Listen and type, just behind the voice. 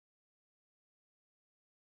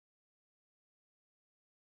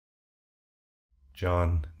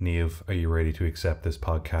John, Niamh, are you ready to accept this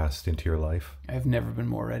podcast into your life? I've never been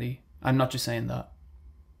more ready. I'm not just saying that.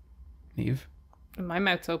 Niamh? My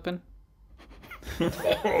mouth's open. Do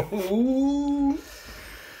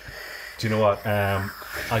you know what? I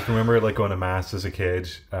can remember like going to mass as a kid,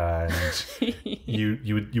 and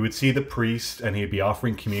you would see the priest, and he'd be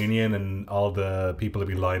offering communion, and all the people would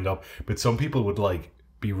be lined up. But some people would like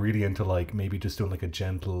be really into like maybe just doing like a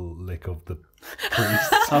gentle lick of the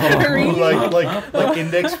priest, like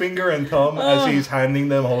index finger and thumb as he's handing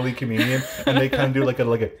them Holy Communion, and they kind of do like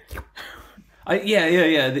a.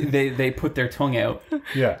 Yeah. They put their tongue out.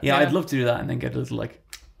 Yeah. I'd love to do that and then get a little like.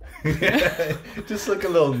 Just like a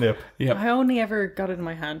little nip. Yeah. I only ever got it in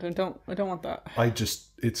my hand. I don't want that.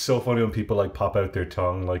 It's so funny when people like pop out their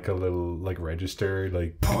tongue like a little like register,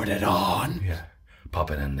 like Put it on. yeah,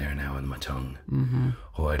 pop it in there now in my tongue. Mm-hmm.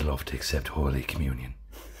 Oh, I'd love to accept Holy Communion.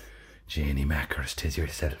 Janie Mackers, 'tis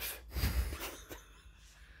yourself.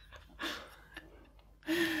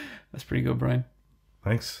 That's pretty good, Bryan.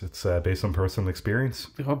 Thanks. It's based on personal experience.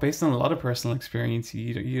 Oh, based on a lot of personal experience.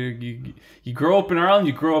 You grow up in Ireland.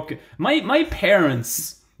 You grow up. My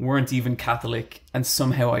parents weren't even Catholic, and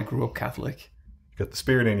somehow I grew up Catholic. You got the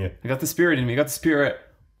spirit in you. I got the spirit in me. I got the spirit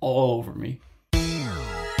all over me.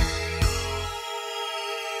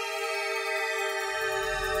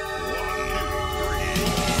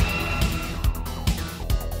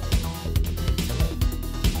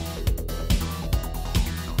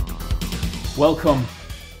 Welcome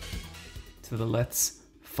to the Let's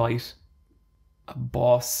Fight a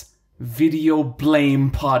Boss Video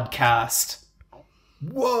Blame Podcast.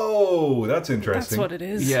 Whoa, that's interesting. That's what it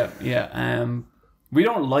is. Yeah. We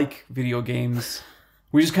don't like video games.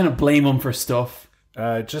 We just kind of blame them for stuff.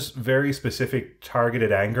 Just very specific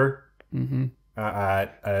targeted anger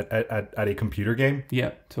at a computer game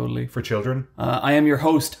Yeah, totally. for children. I am your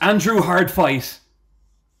host, Andrew Hardfight.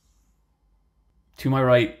 To my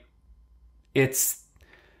right, it's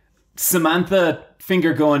Samantha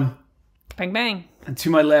Finger Gun. Bang bang. And to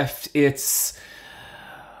my left, it's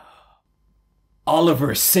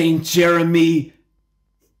Oliver St. Jeremy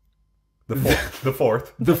The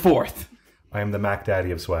fourth. the Fourth. I am the Mac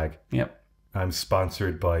Daddy of swag. Yep. I'm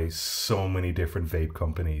sponsored by so many different vape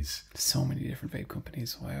companies. So many different vape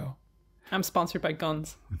companies. Wow. I'm sponsored by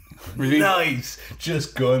guns. Really? Nice!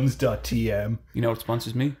 Just guns.tm. You know what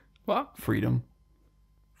sponsors me? What? Freedom.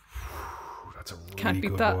 That's a really Can't beat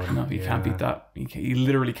good that. one. No, you can't beat that. You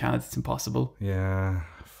literally can't. It's impossible. Yeah.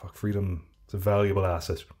 Fuck, freedom. It's a valuable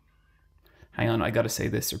asset. Hang on, I gotta say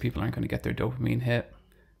this or people aren't going to get their dopamine hit.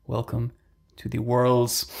 Welcome to the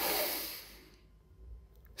world's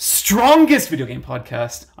strongest video game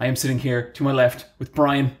podcast. I am sitting here to my left with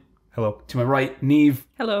Bryan, Hello. to my right, Niamh,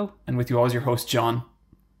 Hello. and with you always your host, John.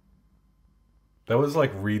 That was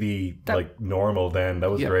like really like normal then. That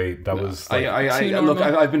was great. That was like,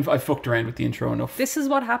 I've fucked around with the intro enough. This is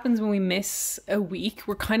what happens when we miss a week.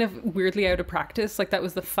 We're kind of weirdly out of practice. Like, that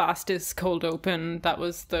was the fastest cold open. That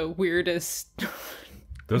was the weirdest.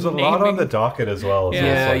 there's a lot on the docket as well. So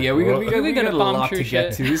Yeah, it's like, we we got gotta a bomb lot to through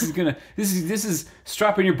get shit. to. This is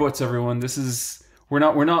strap in your butts, everyone. This is we're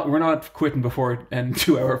not quitting before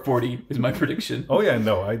 2 hour 40 is my prediction. Oh yeah,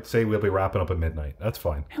 no, I'd say we'll be wrapping up at midnight. That's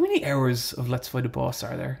fine. How many hours of Let's Fight a Boss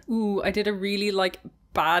are there? Ooh, I did a really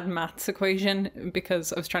bad maths equation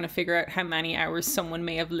because I was trying to figure out how many hours someone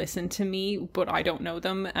may have listened to me, but I don't know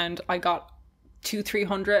them, and I got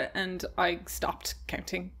 300 and I stopped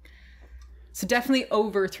counting. So definitely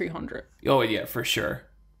over 300. Oh yeah, for sure.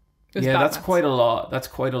 It was Yeah, bad that's maths. quite a lot. That's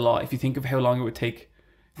quite a lot. If you think of how long it would take,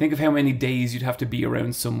 think of how many days you'd have to be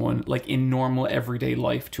around someone like in normal everyday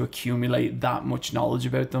life to accumulate that much knowledge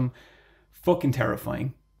about them. Fucking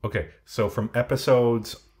terrifying. Okay, so from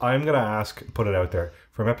episodes, I'm going to put it out there,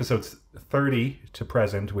 from episodes 30 to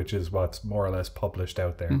present, which is what's more or less published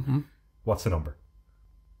out there, what's the number?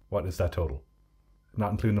 What is that total?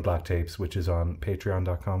 Not including the black tapes, which is on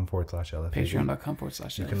patreon.com/LFAB. Patreon.com/.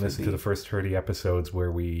 You can listen to the first 30 episodes where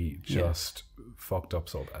we just fucked up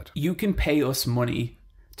so bad. You can pay us money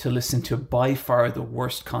to listen to by far the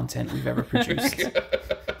worst content we've ever produced.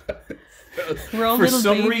 We're all For little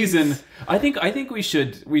some babies. reason, I think we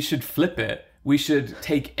should flip it. We should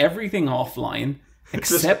take everything offline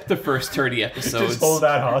except the first 30 episodes. Just hold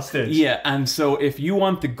that hostage. Yeah, and so if you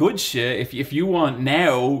want the good shit, if you want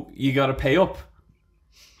now, you got to pay up.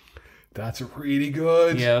 That's really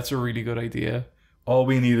good. Yeah, that's a really good idea. All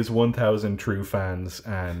we need is 1,000 true fans,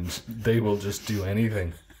 and they will just do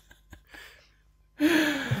anything.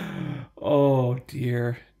 Oh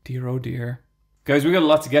dear, oh dear, guys, we got a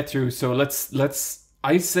lot to get through. So let's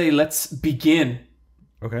begin.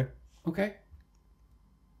 Okay. Okay.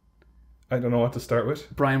 I don't know what to start with.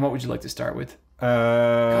 Brian, what would you like to start with?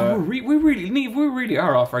 God, we really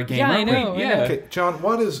are off our game. Yeah, aren't I know. We? Yeah. Okay, John,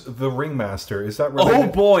 what is the Ringmaster? Is that related? Oh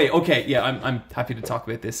boy. Okay. Yeah, I'm happy to talk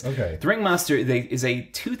about this. Okay. The Ringmaster is a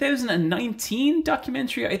 2019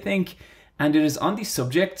 documentary, I think, and it is on the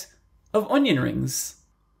subject of onion rings.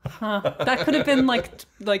 That could have been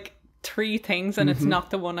like 3 things, and it's not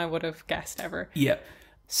the one I would have guessed ever. Yeah.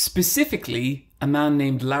 Specifically, a man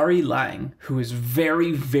named Larry Lang, who is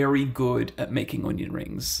very, very good at making onion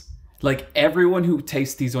rings. Like, everyone who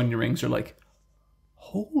tastes these onion rings are like,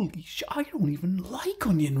 holy shit, I don't even like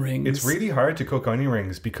onion rings. It's really hard to cook onion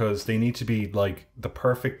rings because they need to be like the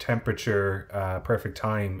perfect temperature, perfect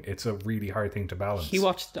time. It's a really hard thing to balance. He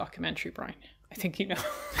watched the documentary, Brian. I think you know.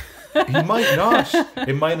 He might not.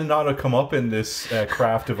 It might not have come up in this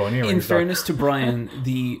craft of onion rings. In fairness to Brian,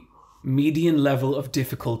 the median level of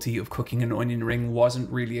difficulty of cooking an onion ring wasn't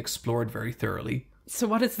really explored very thoroughly. So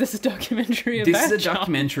what is this documentary about? This is a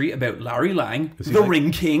documentary about Larry Lang, the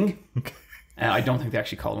Ring King. I don't think they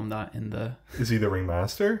actually call him that in the... Is he the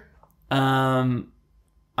Ringmaster? I'm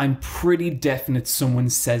pretty definite someone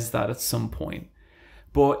says that at some point.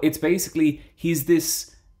 But it's basically, he's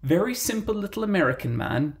this very simple little American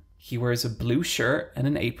man. He wears a blue shirt and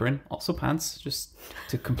an apron, also pants, just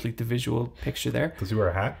to complete the visual picture there. Does he wear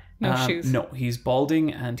a hat? No shoes. No, he's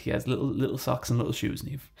balding and he has little socks and little shoes,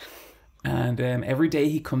 Niamh. And every day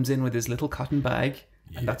he comes in with his little cotton bag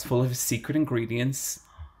and that's full of his secret ingredients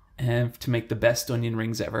to make the best onion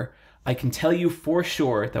rings ever. I can tell you for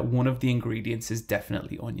sure that one of the ingredients is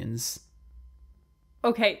definitely onions.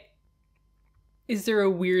 Okay. Is there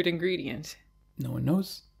a weird ingredient? No one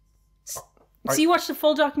knows. So you watched the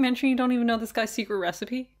full documentary and you don't even know this guy's secret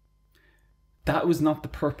recipe? That was not the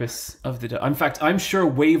purpose of the... In fact, I'm sure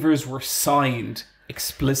waivers were signed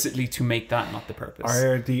explicitly to make that not the purpose.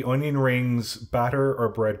 Are the onion rings batter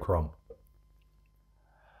or breadcrumb?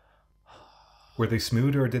 Were they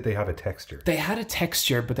smooth or did they have a texture? They had a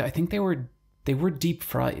texture, but I think they were deep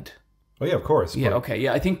fried. Oh yeah, of course. Yeah, okay.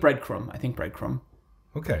 Yeah, I think breadcrumb.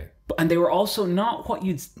 Okay. And they were also not what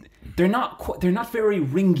you'd... They're not very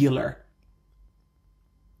ringular.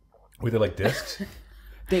 Were they like discs?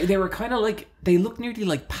 They were kind of like... They look nearly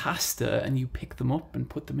like pasta, and you pick them up and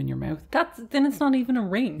put them in your mouth. Then it's not even a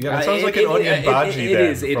ring. Yeah, it sounds like an onion bhaji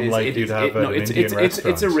then.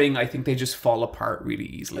 It's a ring. I think they just fall apart really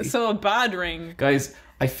easily. So a bad ring. Guys,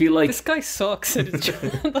 I feel like... This guy sucks at his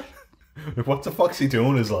job. What the fuck's he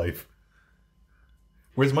doing in his life?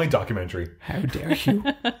 Where's my documentary? How dare you?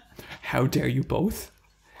 How dare you both?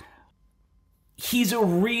 He's a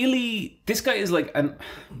really... This guy is like...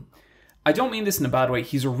 I don't mean this in a bad way.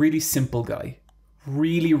 He's a really simple guy.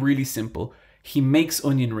 Really, really simple. He makes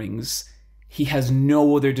onion rings. He has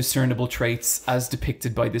no other discernible traits as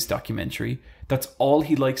depicted by this documentary. That's all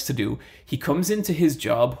he likes to do. He comes into his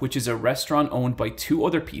job, which is a restaurant owned by 2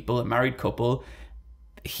 other people, a married couple.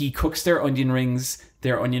 He cooks their onion rings.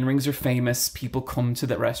 Their onion rings are famous. People come to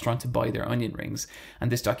the restaurant to buy their onion rings.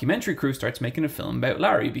 And this documentary crew starts making a film about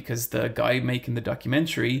Larry because the guy making the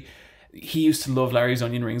documentary... He used to love Larry's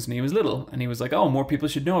onion rings when he was little. And he was like, oh, more people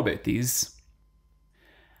should know about these.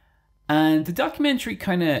 And the documentary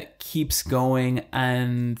kind of keeps going.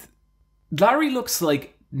 And Larry looks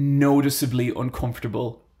like noticeably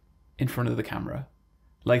uncomfortable in front of the camera.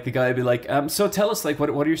 Like the guy would be like, so tell us, like,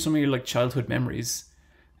 what are some of your like childhood memories?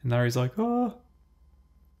 And Larry's like, I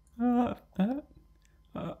don't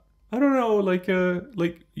know, like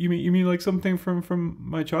you mean like something from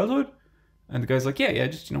my childhood? And the guy's like, yeah,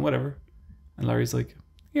 just, whatever. And Larry's like,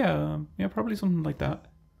 yeah, probably something like that.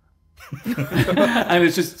 And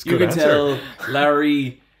it's just, you can tell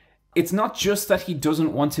Larry, it's not just that he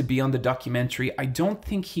doesn't want to be on the documentary. I don't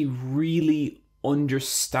think he really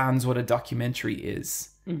understands what a documentary is.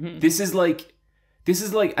 Mm-hmm. This is like,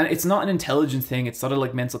 and it's not an intelligent thing. It's not a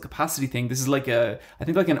like mental capacity thing. This is like I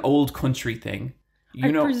think like an old country thing. I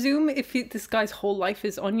presume if this guy's whole life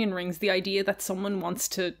is onion rings, the idea that someone wants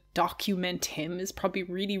to document him is probably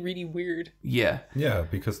really, really weird. Yeah. Yeah,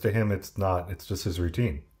 because to him it's just his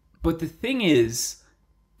routine. But the thing is,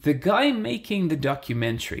 the guy making the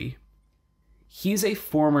documentary, he's a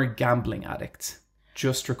former gambling addict,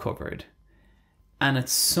 just recovered. And at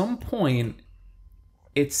some point,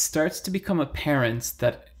 it starts to become apparent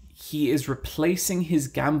that he is replacing his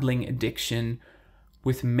gambling addiction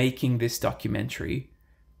with making this documentary,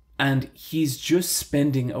 and he's just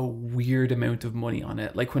spending a weird amount of money on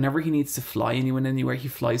it. Like whenever he needs to fly anyone anywhere, he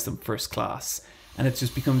flies them first class, and it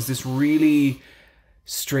just becomes this really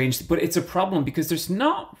strange. But it's a problem because there's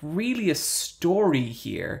not really a story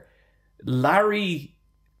here. Larry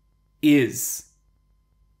is,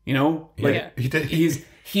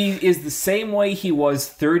 He is the same way he was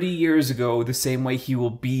 30 years ago, the same way he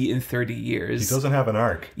will be in 30 years. He doesn't have an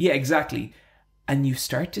arc. Yeah, exactly. And you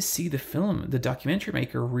start to see the documentary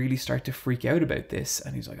maker really start to freak out about this.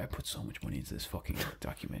 And he's like, I put so much money into this fucking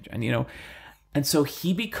documentary. And, and so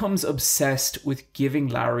he becomes obsessed with giving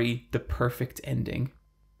Larry the perfect ending.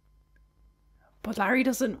 But Larry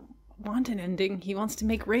doesn't want an ending. He wants to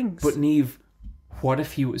make rings. But Niamh, what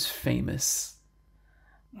if he was famous?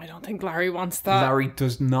 I don't think Larry wants that. Larry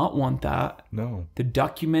does not want that. No. The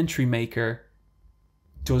documentary maker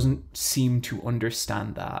doesn't seem to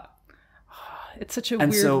understand that. It's such a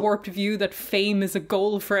weird, warped view that fame is a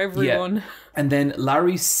goal for everyone. Yeah. And then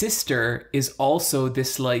Larry's sister is also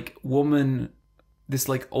this woman, this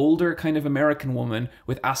older kind of American woman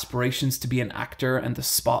with aspirations to be an actor and the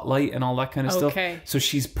spotlight and all that kind of stuff. So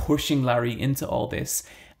she's pushing Larry into all this.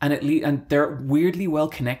 And they're weirdly well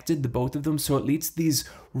connected, the both of them. So it leads to these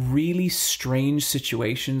really strange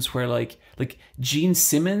situations where like Gene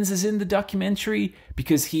Simmons is in the documentary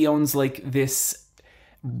because he owns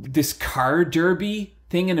this car derby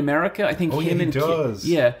thing in America. I think he does.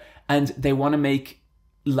 And they want to make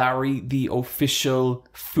Larry the official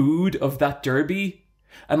food of that derby.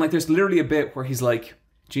 And there's literally a bit where he's like,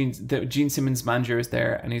 Gene Simmons' manager is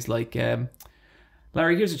there, and he's like,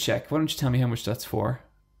 Larry, here's a check. Why don't you tell me how much that's for?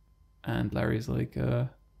 And Larry's like,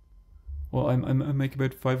 well, I make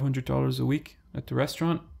about $500 a week at the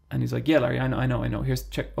restaurant. And he's like, yeah, Larry, I know. Here's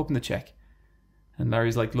the check. Open the check. And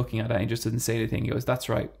Larry's looking at it and he just didn't say anything. He goes, that's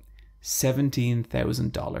right,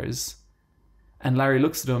 $17,000. And Larry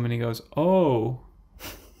looks at him and he goes, oh,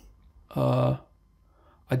 I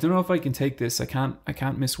don't know if I can take this. I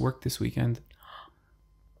can't miss work this weekend.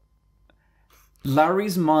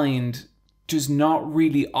 Larry's mind does not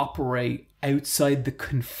really operate outside the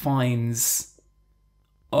confines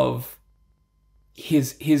of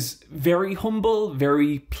his very humble,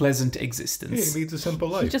 very pleasant existence. Yeah, he leads a simple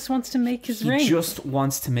life. He just wants to make his rings. He just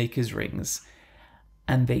wants to make his rings.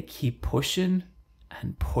 And they keep pushing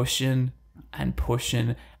and pushing and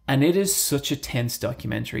pushing. And it is such a tense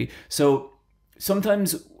documentary. So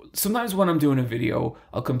sometimes when I'm doing a video,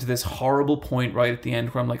 I'll come to this horrible point right at the end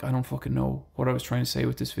where I'm like, I don't fucking know what I was trying to say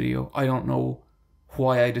with this video. I don't know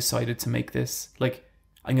why I decided to make this.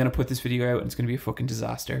 I'm going to put this video out and it's going to be a fucking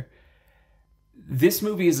disaster. This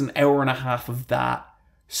movie is an hour and a half of that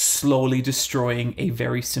slowly destroying a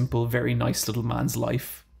very simple, very nice little man's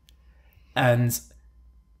life. And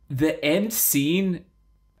the end scene,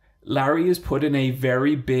 Larry is put in a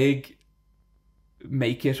very big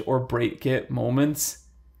make it or break it moment.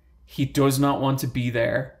 He does not want to be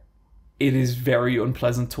there. It is very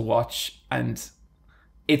unpleasant to watch. And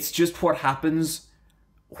it's just what happens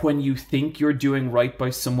when you think you're doing right by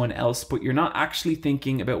someone else, but you're not actually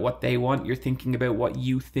thinking about what they want. You're thinking about what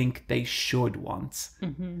you think they should want.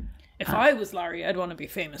 Mm-hmm. If I was Larry, I'd want to be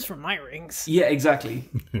famous for my rings. Yeah, exactly.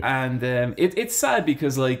 And it's sad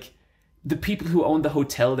because the people who own the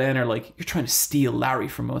hotel then are like, you're trying to steal Larry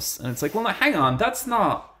from us. And it's like, well, no, hang on. That's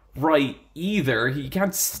not right either. You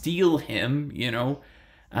can't steal him,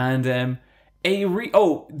 And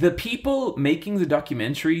the people making the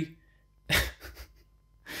documentary,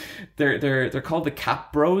 they're called the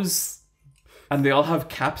Cap Bros, and they all have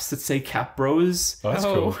caps that say Cap Bros. Oh, that's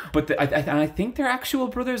cool. But I think they're actual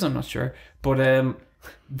brothers. I'm not sure, but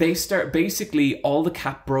they start basically all the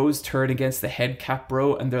Cap Bros turn against the head Cap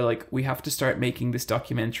Bro, and they're like, we have to start making this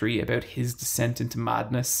documentary about his descent into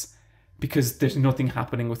madness because there's nothing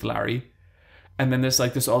happening with Larry. And then there's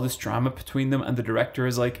all this drama between them, and the director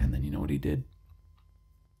is like, and then you know what he did?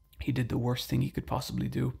 He did the worst thing he could possibly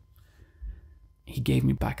do. He gave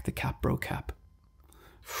me back the Cap Bro cap.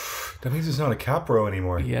 That means it's not a Cap Bro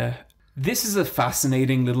anymore. Yeah. This is a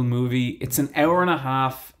fascinating little movie. It's an hour and a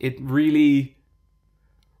half. It really,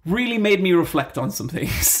 really made me reflect on some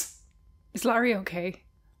things. Is Larry okay?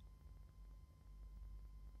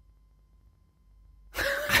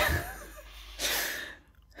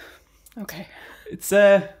 Okay. It's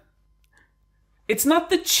not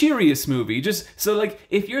the cheeriest movie. Just so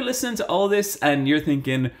if you're listening to all this and you're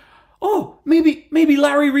thinking, oh, maybe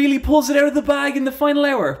Larry really pulls it out of the bag in the final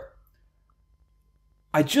hour.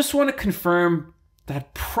 I just want to confirm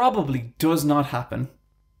that probably does not happen.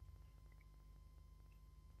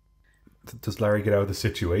 Does Larry get out of the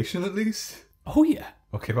situation at least? Oh, yeah.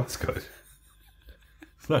 Okay, that's good.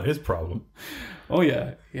 It's not his problem. Oh,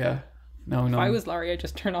 yeah. No. If I was Larry, I'd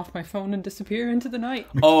just turn off my phone and disappear into the night.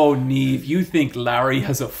 Oh, Niamh, you think Larry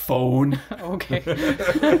has a phone? Okay.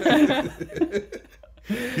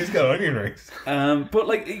 He's got onion rings. But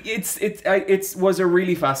it was a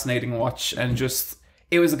really fascinating watch, and just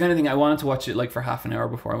it was the kind of thing I wanted to watch it like for half an hour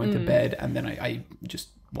before I went to bed, and then I just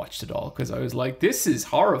watched it all because I was like, this is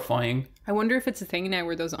horrifying. I wonder if it's a thing now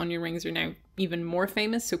where those onion rings are now even more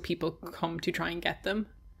famous, so people come to try and get them.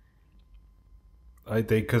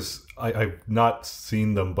 Because I've not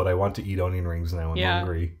seen them, but I want to eat onion rings now. I'm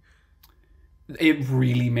hungry. It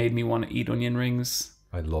really made me want to eat onion rings.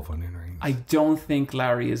 I love onion rings. I don't think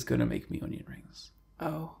Larry is going to make me onion rings.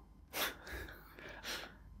 Oh.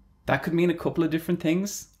 That could mean a couple of different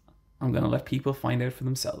things. I'm going to let people find out for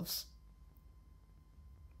themselves.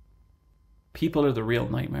 People are the real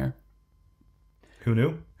nightmare. Who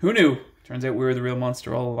knew? Who knew? Turns out we were the real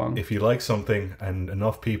monster all along. If you like something and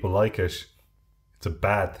enough people like it, it's a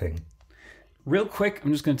bad thing. Real quick,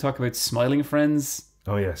 I'm just going to talk about Smiling Friends.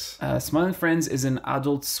 Oh, yes. Smiling Friends is an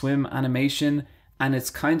Adult Swim animation, and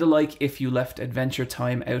it's kind of like if you left Adventure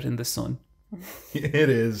Time out in the sun. It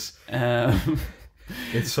is.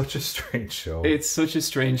 It's such a strange show. It's such a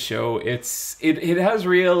strange show. It has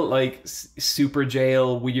real like Super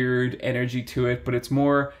Jail weird energy to it, but it's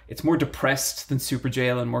more depressed than Super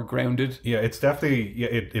Jail and more grounded. Yeah, it's definitely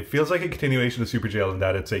it feels like a continuation of Super Jail in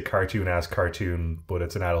that it's a cartoon-ass cartoon, but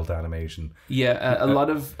it's an adult animation. Yeah, a lot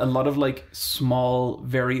of like small,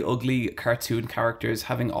 very ugly cartoon characters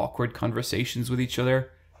having awkward conversations with each other,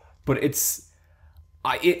 but it's.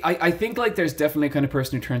 I think like there's definitely a kind of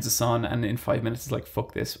person who turns this on and in 5 minutes is like,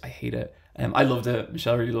 fuck this, I hate it. I loved it.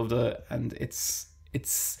 Michelle really loved it, and it's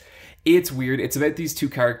weird. It's about these two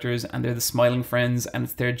characters, and they're the Smiling Friends, and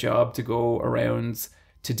it's their job to go around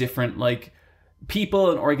to different like people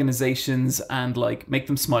and organizations and like make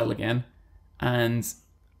them smile again. And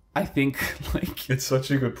I think like it's such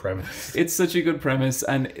a good premise. It's such a good premise,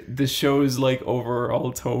 and the show's like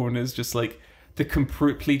overall tone is just like the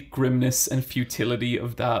complete grimness and futility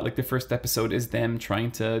of that. Like the first episode is them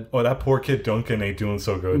trying to... Oh, that poor kid Duncan ain't doing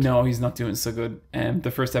so good. No, he's not doing so good.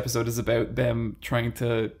 The first episode is about them trying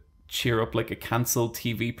to cheer up like a cancelled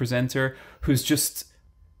TV presenter who's just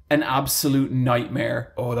an absolute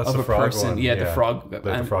nightmare. Oh, that's of the a frog person. one. Yeah, the frog.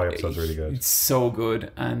 The frog episode's really good. It's so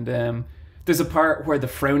good. And there's a part where the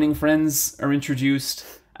Frowning Friends are introduced,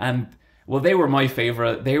 and well, they were my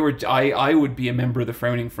favorite. I would be a member of the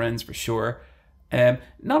Frowning Friends for sure.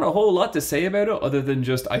 Not a whole lot to say about it other than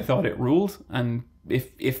just I thought it ruled, and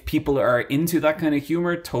if people are into that kind of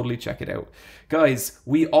humor, totally check it out. Guys,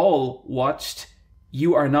 we all watched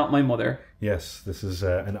You Are Not My Mother. Yes, this is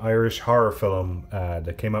an Irish horror film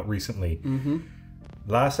that came out recently. Mm-hmm.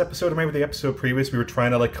 Last episode, or maybe the episode previous, we were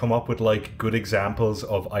trying to like come up with like good examples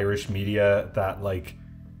of Irish media that like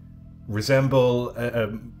resemble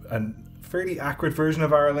a fairly accurate version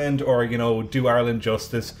of Ireland, or you know, do Ireland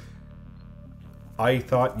justice. I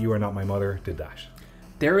thought You Are Not My Mother did that.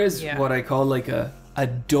 There is what I call like a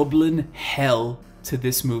Dublin hell to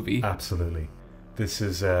this movie. Absolutely. This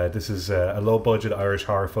is a low budget Irish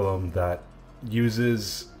horror film that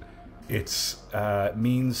uses its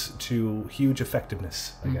means to huge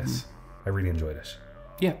effectiveness, I guess. I really enjoyed it.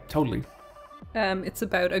 Yeah, totally. It's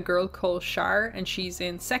about a girl called Shar, and she's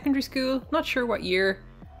in secondary school. Not sure what year.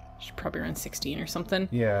 She's probably around 16 or something.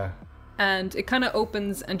 Yeah. And it kind of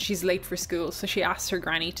opens and she's late for school, so she asks her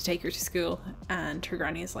granny to take her to school, and her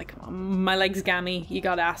granny is like, my leg's gammy, you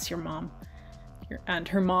gotta ask your mom. And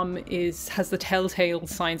her mom has the telltale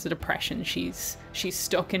signs of depression. She's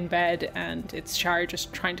stuck in bed, and it's Shar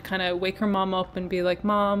just trying to kind of wake her mom up and be like,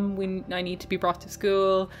 Mom, I need to be brought to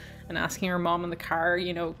school, and asking her mom in the car,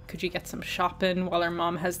 you know, could you get some shopping, while her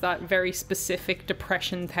mom has that very specific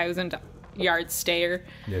depression 1,000-yard stare.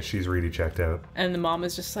 Yeah, she's really checked out. And the mom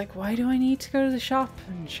is just like, why do I need to go to the shop?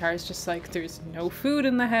 And Shar's just like, there's no food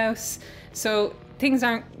in the house. So things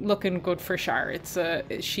aren't looking good for Shar. It's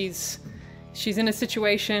she's in a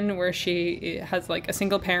situation where she has like a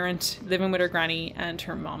single parent living with her granny, and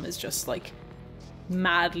her mom is just like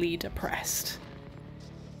madly depressed.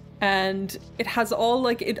 And it has all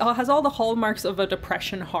the hallmarks of a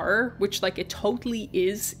depression horror, which like it totally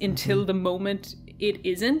is until the moment it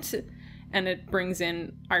isn't. And it brings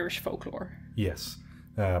in Irish folklore. Yes.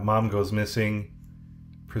 Mom goes missing,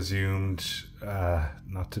 presumed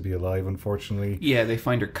not to be alive, unfortunately. Yeah, they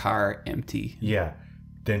find her car empty. Yeah.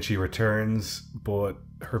 Then she returns, but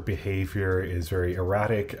her behavior is very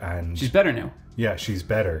erratic, and... She's better now. Yeah, she's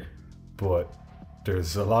better. But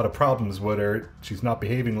there's a lot of problems with her. She's not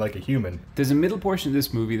behaving like a human. There's a middle portion of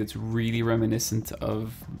this movie that's really reminiscent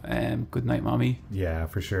of Goodnight Mommy. Yeah,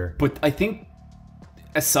 for sure. But I think...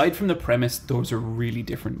 aside from the premise, those are really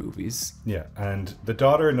different movies. Yeah, and the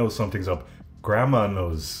daughter knows something's up. Grandma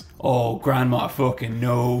knows. Oh, Grandma fucking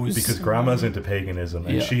knows. Because Grandma's into paganism,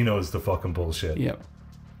 and she knows the fucking bullshit. Yep.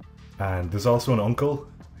 And there's also an uncle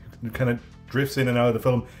who kind of drifts in and out of the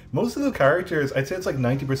film. Most of the characters, I'd say it's like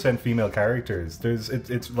 90% female characters.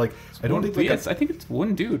 It's like I don't think I think it's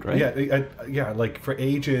one dude, right? Yeah, like for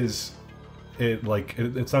ages, it's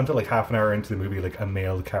not until like half an hour into the movie like a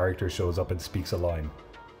male character shows up and speaks a line,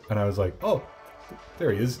 and I was like, oh,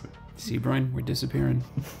 there he is. See, Bryan, we're disappearing.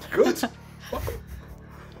 Good.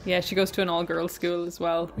 Yeah, she goes to an all-girls school as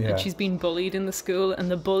well, Yeah. and she's being bullied in the school, and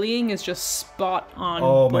the bullying is just spot on.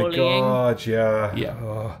 Oh bullying. my god, yeah. Yeah.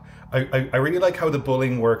 Oh. I really like how the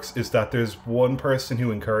bullying works is that there's one person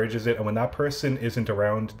who encourages it, and when that person isn't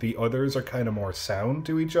around, the others are kind of more sound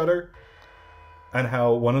to each other. And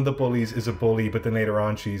how one of the bullies is a bully, but then later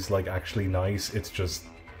on she's like actually nice. It's just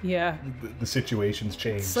Yeah. the situation's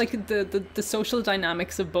changed. It's like the social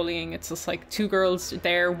dynamics of bullying. It's just like two girls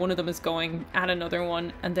there, one of them is going at another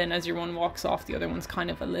one, and then as your one walks off, the other one's kind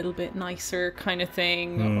of a little bit nicer kind of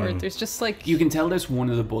thing. Or there's just like... You can tell there's one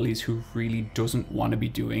of the bullies who really doesn't want to be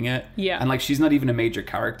doing it. Yeah. And like she's not even a major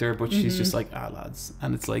character, but she's just like, lads.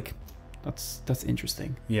 And it's like, that's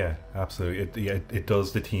interesting. Yeah, absolutely. It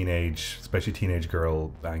does the teenage, especially teenage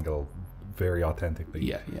girl angle very authentically.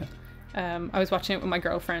 Yeah. I was watching it with my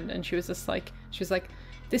girlfriend, and she was like,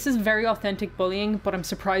 this is very authentic bullying, but I'm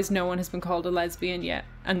surprised no one has been called a lesbian yet.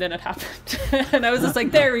 And then it happened. And I was just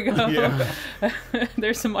like, there we go. Yeah.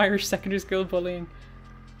 There's some Irish secondary school bullying.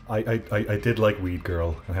 I did like Weed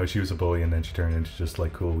Girl and how she was a bully and then she turned into just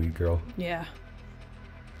like cool Weed Girl. Yeah.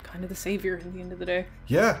 Kind of the savior at the end of the day.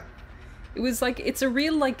 Yeah. It was like, it's a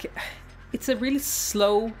really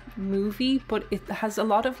slow movie, but it has a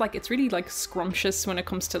lot of like, it's really like scrumptious when it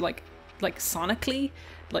comes to like sonically,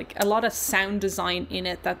 like a lot of sound design in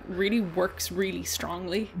it that really works really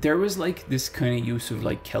strongly. There was like this kind of use of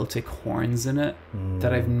like Celtic horns in it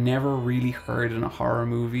that I've never really heard in a horror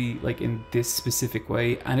movie, like in this specific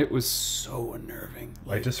way, and it was so unnerving.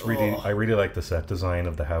 Like, I really like the set design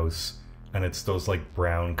of the house, and it's those like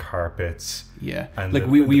brown carpets. Yeah, and like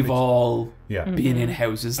we've all been in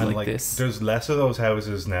houses and like this. There's less of those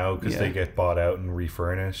houses now because they get bought out and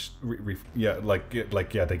refurnished.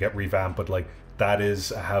 They get revamped, but like that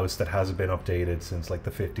is a house that hasn't been updated since like the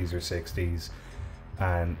 50s or 60s,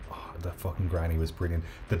 and the fucking granny was brilliant.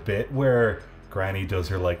 The bit where Granny does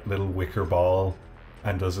her like little wicker ball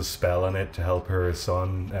and does a spell on it to help her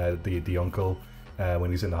son, the uncle, when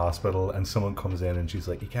he's in the hospital, and someone comes in and she's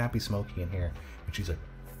like, "You can't be smoking in here," and she's like,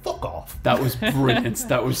 "Fuck off." That was brilliant.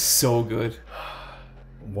 That was so good.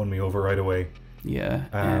 Won me over right away. Yeah.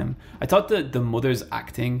 I thought the mother's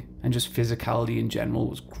acting and just physicality in general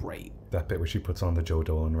was great. That bit where she puts on the Joe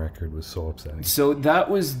Dolan record was so upsetting. So that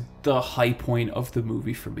was the high point of the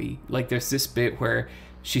movie for me. Like there's this bit where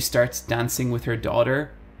she starts dancing with her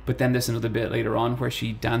daughter, but then there's another bit later on where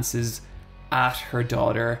she dances at her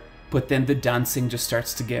daughter, but then the dancing just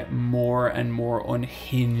starts to get more and more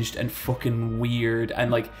unhinged and fucking weird.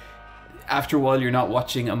 And like, after a while, you're not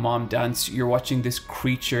watching a mom dance, you're watching this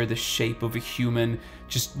creature, the shape of a human,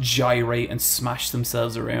 just gyrate and smash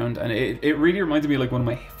themselves around. And it really reminded me of like one of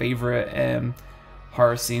my favorite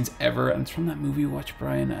horror scenes ever. And it's from that movie you watched,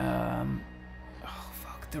 Bryan.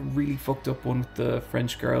 The really fucked up one with the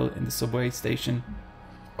French girl in the subway station.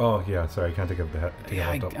 Oh yeah, sorry, I can't think of that.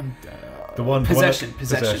 The one Possession.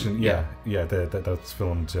 Yeah. That's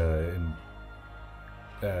filmed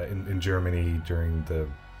in Germany during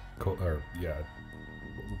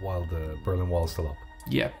while the Berlin Wall's still up.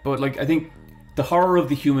 Yeah, but like I think the horror of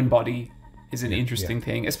the human body is an interesting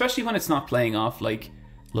thing, especially when it's not playing off like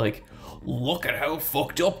look at how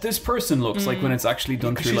fucked up this person looks, like when it's actually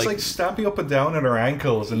done through she's like stamping up and down on her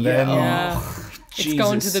ankles, and then it's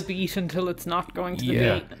going to the beat until it's not going to the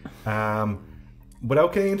beat.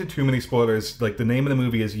 Without getting into too many spoilers, like the name of the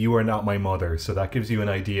movie is You Are Not My Mother, so that gives you an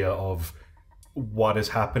idea of what is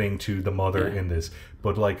happening to the mother in this.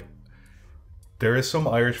 But like, there is some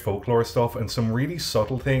Irish folklore stuff and some really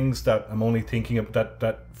subtle things that I'm only thinking of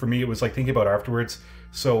that for me it was like thinking about afterwards.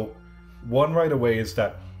 So one right away is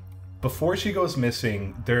that before she goes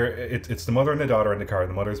missing, it's the mother and the daughter in the car.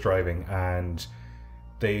 The mother's driving and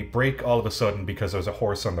they brake all of a sudden because there's a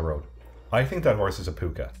horse on the road. I think that horse is a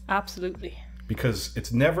puka. Absolutely. Because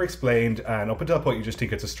it's never explained, and up until that point you just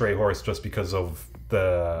think it's a stray horse just because of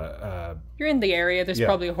the... You're in the area, there's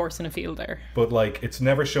probably a horse in a field there. But like, it's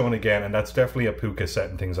never shown again, and that's definitely a puka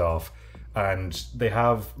setting things off. And they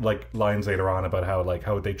have like lines later on about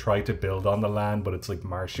how they try to build on the land, but it's like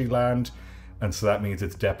marshy land. And so that means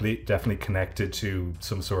it's definitely connected to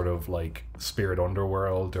some sort of like spirit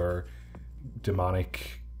underworld or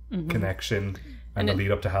demonic connection. And the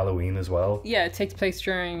lead up to Halloween as well. Yeah, it takes place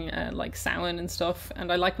during like Samhain and stuff.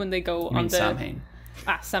 And I like when they go on the Samhain.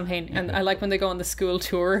 Samhain. And I like when they go on the school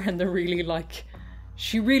tour and they're really like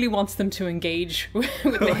she really wants them to engage with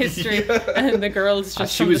the history, and the girls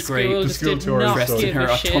just she from was the great. school The just school did tour not dressed Dressed in give her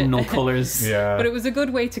a shit. autumnal colours. Yeah. But it was a good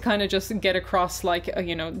way to kind of just get across, like,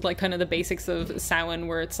 like kind of the basics of Samhain,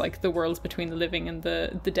 where it's like the worlds between the living and the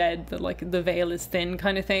dead, that like the veil is thin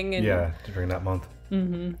kind of thing. And Yeah, during that month.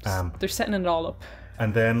 they're setting it all up.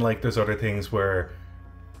 And then like there's other things where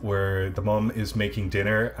the mum is making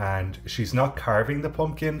dinner and she's not carving the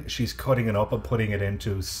pumpkin, she's cutting it up and putting it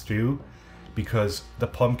into stew, because the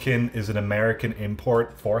pumpkin is an American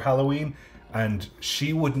import for Halloween, and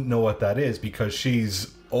she wouldn't know what that is because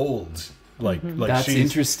she's old. Like That's she's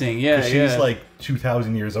interesting. Yeah, she's like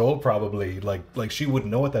 2,000 years old probably. Like she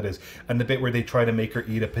wouldn't know what that is. And the bit where they try to make her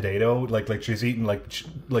eat a potato, like she's eating like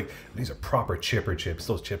these are proper chipper chips.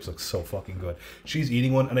 Those chips look so fucking good. She's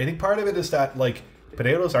eating one, and I think part of it is that like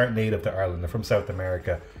potatoes aren't native to Ireland; they're from South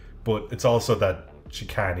America. But it's also that she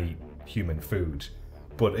can't eat human food.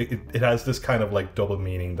 But it has this kind of like double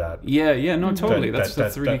meaning that no, totally.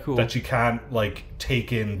 That's really cool. That she can't like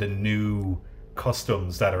take in the new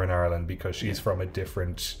customs that are in Ireland because she's from a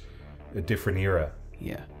different era.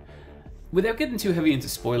 Yeah. Without getting too heavy into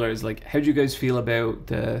spoilers, like, how do you guys feel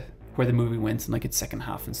about where the movie went and like its second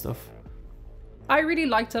half and stuff? I really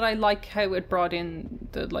liked it. I like how it brought in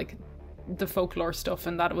the folklore stuff,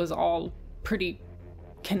 and that it was all pretty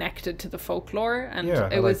connected to the folklore, and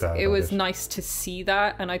it was nice to see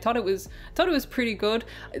that, and I thought it was pretty good.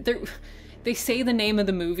 They say the name of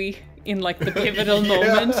the movie in like the pivotal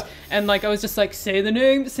moment, and like I was just like, say the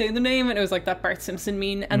name, and it was like that Bart Simpson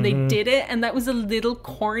meme, and they did it, and that was a little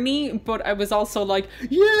corny, but I was also like,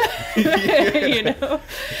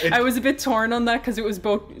 I was a bit torn on that because it was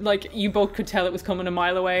both like you both could tell it was coming a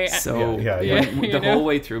mile away. So the whole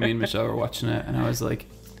way through, me and Michelle were watching it, and I was like,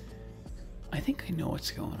 I think I know what's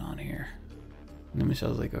going on here. And then Michelle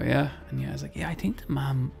was like, oh yeah, and I was like, yeah, I think the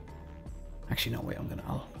mom. Actually, no, wait,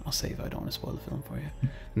 I'll save it. I don't want to spoil the film for you.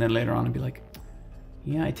 And then later on, I'd be like,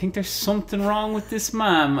 yeah, I think there's something wrong with this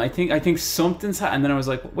mom. I think something's and then I was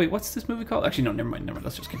like, wait, what's this movie called? Actually, no, never mind.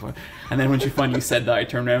 Let's just keep going. And then when she finally said that, I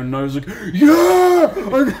turned around and I was like, yeah!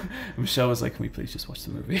 And Michelle was like, can we please just watch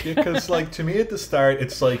the movie? Because like to me at the start,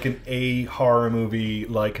 it's like an A horror movie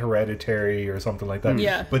like Hereditary or something like that.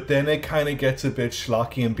 Yeah. But then it kind of gets a bit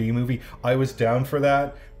schlocky and B movie. I was down for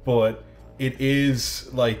that, but it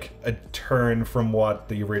is like a turn from what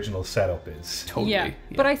the original setup is. Totally. Yeah,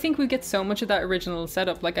 but I think we get so much of that original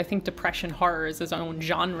setup. Like I think depression horror is its own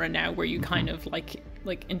genre now, where you kind of like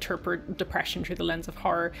interpret depression through the lens of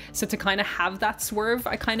horror. So to kind of have that swerve,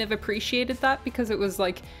 I kind of appreciated that, because it was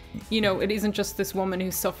like, it isn't just this woman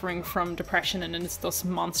who's suffering from depression and it's thus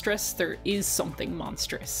monstrous. There is something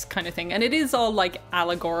monstrous kind of thing, and it is all like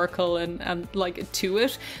allegorical and like to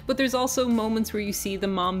it. But there's also moments where you see the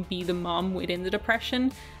mom be the mom within the depression,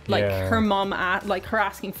 like her mom her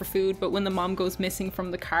asking for food, but when the mom goes missing from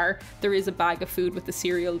the car, there is a bag of food with the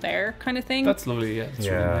cereal there kind of thing. That's lovely. Yeah, that's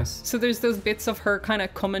really nice. So there's those bits of her kind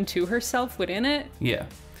of coming to herself within it. Yeah,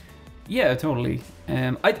 totally.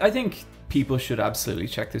 I think people should absolutely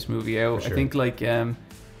check this movie out. Sure. I think like that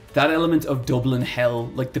element of Dublin hell,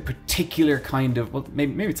 like the particular kind of, well,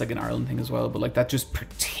 maybe it's like an Ireland thing as well, but like that just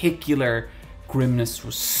particular grimness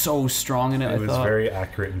was so strong in it. It was very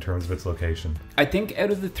accurate in terms of its location. I think out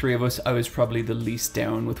of the three of us, I was probably the least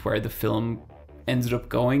down with where the film ended up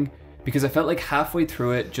going, because I felt like halfway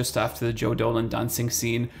through it, just after the Joe Dolan dancing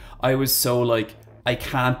scene, I was so like, I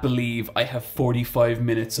can't believe I have 45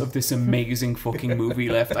 minutes of this amazing fucking movie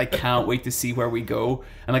left. I can't wait to see where we go.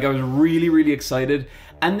 And like I was really, really excited.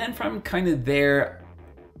 And then from kind of there,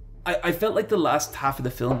 I felt like the last half of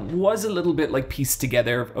the film was a little bit like pieced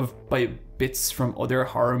together by bits from other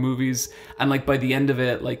horror movies, and like by the end of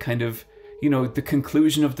it, like kind of, the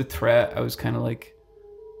conclusion of the threat, I was kind of like,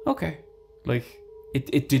 okay, like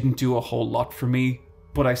it didn't do a whole lot for me,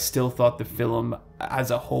 but I still thought the film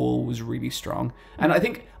as a whole was really strong. And I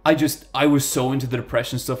think I was so into the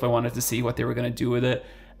depression stuff, I wanted to see what they were going to do with it,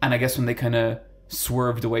 and I guess when they kind of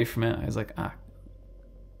swerved away from it, I was like,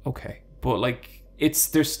 okay, but like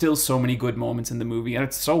there's still so many good moments in the movie, and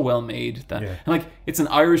it's so well made that, and like it's an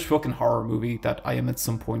Irish fucking horror movie that I am at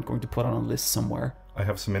some point going to put on a list somewhere. I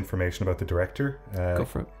have some information about the director. Go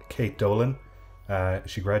for it. Kate Dolan.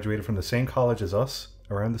 She graduated from the same college as us,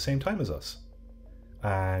 around the same time as us,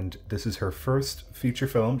 and this is her first feature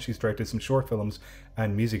film. She's directed some short films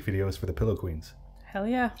and music videos for the Pillow Queens. Hell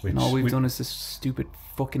yeah! And all we've done is this stupid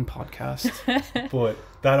fucking podcast. But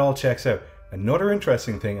that all checks out. Another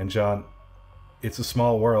interesting thing, and John, it's a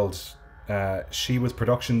small world. She was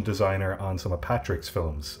production designer on some of Patrick's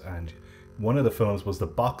films, and one of the films was the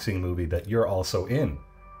boxing movie that you're also in.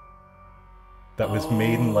 that was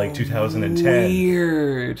made in like 2010.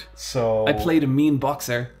 Weird. So I played a mean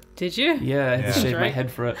boxer. Did you? Yeah, I had to shave my Right.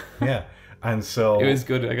 head for it. Yeah, and so It was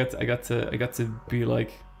good. I got to be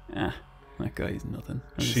like, that guy's nothing.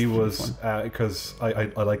 she was because I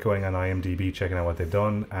like going on IMDb checking out what they've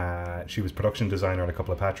done. She was production designer on a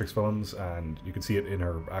couple of Patrick's films, and you can see it in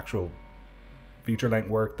her actual feature length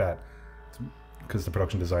work that because the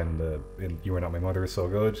production design in You Are Not My Mother is so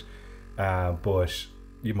good. But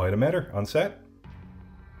you might have met her on set.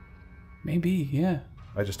 Maybe, yeah.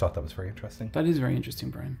 I just thought that was very interesting. That is very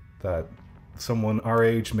interesting, Brian. That someone our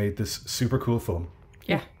age made this super cool film.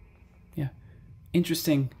 Yeah. Yeah.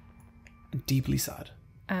 Interesting and deeply sad.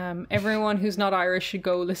 Everyone who's not Irish should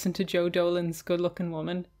go listen to Joe Dolan's Good Looking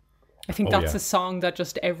Woman. I think that's a song that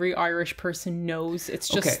just every Irish person knows. It's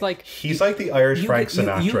just like... He's like the Irish Frank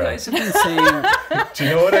Sinatra. You guys have been saying... Do you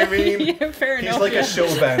know what I mean? Yeah, fair enough. He's like a show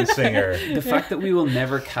band singer. The fact that we will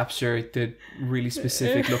never capture the really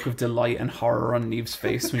specific look of delight and horror on Niamh's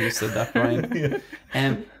face when you said that, Brian.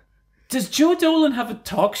 Does Joe Dolan have a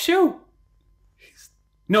talk show?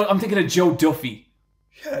 No, I'm thinking of Joe Duffy.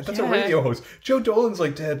 Yeah, that's a radio host. Joe Dolan's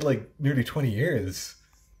like dead like nearly 20 years.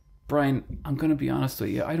 Brian, I'm going to be honest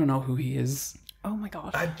with you. I don't know who he is. Oh my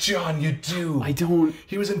god. John, you do. I don't.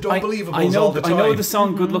 He was in Don't Believables I know, all the time. I know the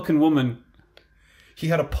song Good Looking Woman. He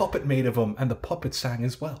had a puppet made of him, and the puppet sang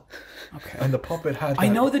as well. Okay. And the puppet had... I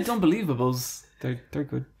know the Unbelievables. They're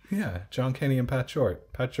good. Yeah, John Kenny and Pat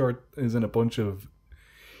Short. Pat Short is in a bunch of...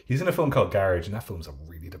 He's in a film called Garage, and that film's a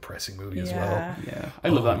really depressing movie as well. Yeah. I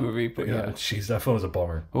love that movie, but yeah. Jeez, that film is a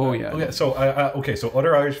bummer. Oh, yeah. Okay, so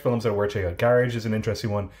other Irish films that are worth checking out. Garage is an interesting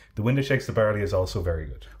one. The Wind That Shakes the Barley is also very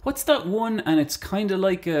good. What's that one? And it's kind of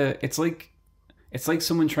like it's like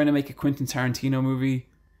someone trying to make a Quentin Tarantino movie.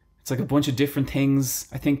 It's like a bunch of different things.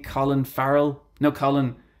 I think Colin Farrell. No,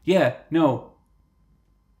 Colin. Yeah, no.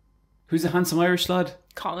 Who's the handsome Irish lad?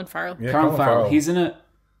 Colin Farrell. Yeah, Colin Farrell. He's in it.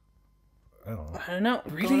 I don't know. I don't know.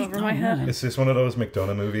 Really? Going over my head. Man. It's just one of those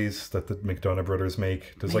McDonough movies that the McDonough brothers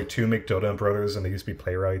make. There's like two McDonough brothers, and they used to be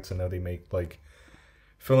playwrights, and now they make like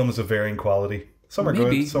films of varying quality. Some are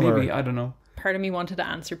good, some maybe are I don't know. Part of me wanted to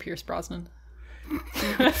answer Pierce Brosnan.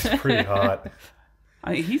 pretty hot.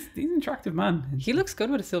 He's an attractive man. He looks good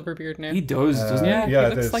with a silver beard now. He does, doesn't yeah, Yeah,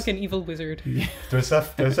 he looks like an evil wizard. There's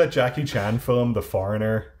that Jackie Chan film, The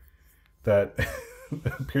Foreigner, that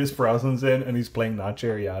Pierce Brosnan's in, and he's playing not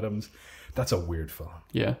Jerry Adams. That's a weird film.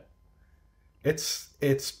 Yeah. It's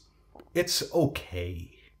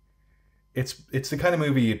okay. It's the kind of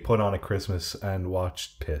movie you'd put on at Christmas and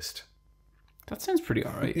watch pissed. That sounds pretty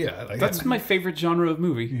alright. Yeah, like, That's my favorite genre of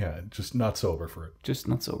movie. yeah, just not sober for it. Just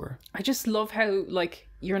not sober. I just love how like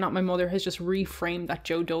You're Not My Mother has just reframed that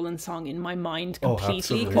Joe Dolan song in my mind completely.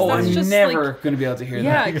 absolutely. 'cause Oh, that's I'm just never like, going to be able to hear yeah,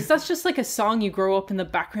 that. because that's just like a song you grow up in the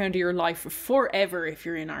background of your life forever if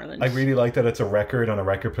you're in Ireland. I really like that it's a record on a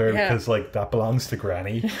record player Yeah. because like that belongs to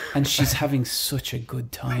Granny. And she's having such a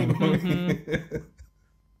good time.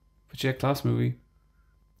 But yeah, class movie.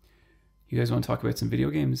 You guys want to talk about some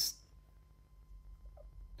video games?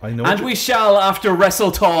 I know. And we shall after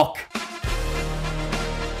Wrestle Talk.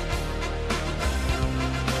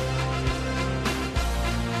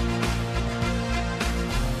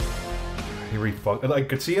 Here we fuck. I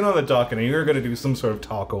could see it on the dock, and you were going to do some sort of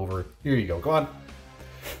talk over. Here you go. Go on.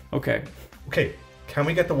 Okay. Okay. Can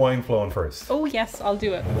we get the wine flowing first? Oh yes, I'll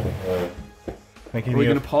do it. Thank you. Are we Niamh.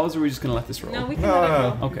 going to pause or are we just going to let this roll? No, we can No, let it no,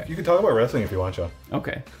 go. no. Okay. You can talk about wrestling if you want, Sean.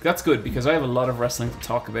 Okay. That's good because I have a lot of wrestling to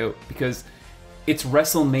talk about because it's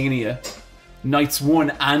WrestleMania nights 1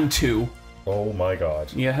 and 2. Oh my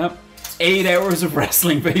god. Yeah. 8 hours of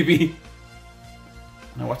wrestling, baby.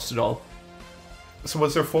 And I watched it all. So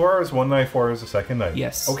was there 4 hours one night, 4 hours the second night?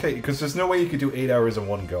 Yes. Okay, because there's no way you could do 8 hours in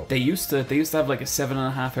one go. They used to have like a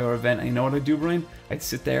 7.5 hour event, and you know what I'd do, Brian? I'd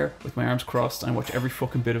sit there with my arms crossed and watch every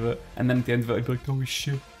fucking bit of it, and then at the end of it I'd be like, holy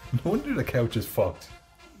shit. No wonder the couch is fucked.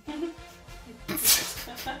 Oh, this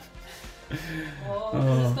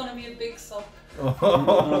is gonna be a big sup.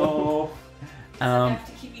 Oh. I have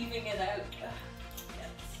to keep eating it out.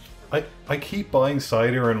 I keep buying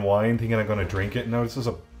cider and wine thinking I'm going to drink it. Now this is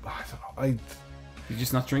I don't know. You're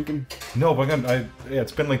just not drinking? No, but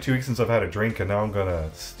it's been like 2 weeks since I've had a drink, and now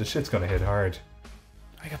the shit's gonna hit hard.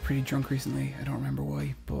 I got pretty drunk recently. I don't remember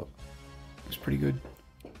why, but it was pretty good.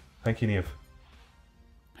 Thank you, Niamh.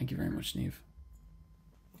 Thank you very much, Niamh.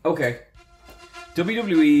 Okay.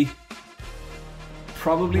 WWE,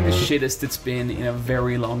 probably the shittest it's been in a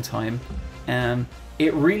very long time.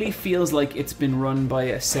 It really feels like it's been run by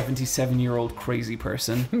a 77-year-old crazy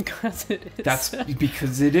person. Because it is. That's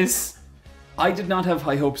because it is. I did not have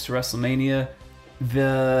high hopes for WrestleMania.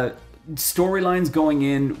 The storylines going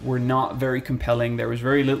in were not very compelling. There was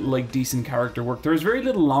very little like decent character work. There was very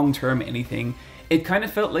little long-term anything. It kind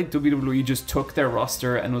of felt like WWE just took their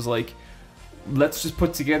roster and was like, let's just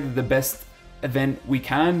put together the best event we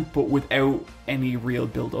can, but without any real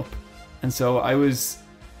build-up. And so I was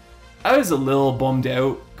a little bummed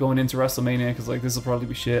out going into WrestleMania because like this will probably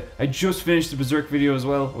be shit. I just finished the Berserk video as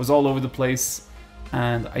well. I was all over the place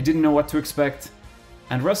and I didn't know what to expect.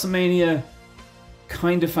 And WrestleMania,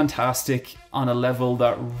 kind of fantastic on a level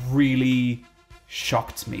that really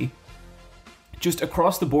shocked me. Just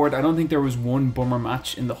across the board, I don't think there was one bummer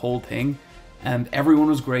match in the whole thing. And everyone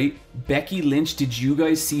was great. Becky Lynch, did you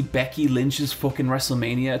guys see Becky Lynch's fucking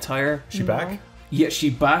WrestleMania attire? She back? Yeah,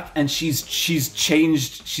 she's back, and she's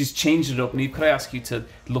changed it up. Niamh, could I ask you to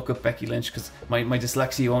look up Becky Lynch because my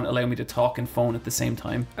dyslexia won't allow me to talk and phone at the same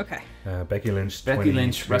time. Okay. Becky Lynch. Becky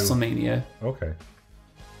Lynch, WrestleMania. Okay.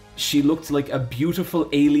 She looked like a beautiful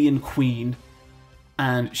alien queen,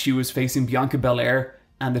 and she was facing Bianca Belair,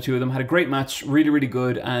 and the two of them had a great match, really, really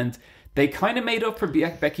good, and they kind of made up for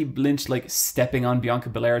Becky Lynch like stepping on Bianca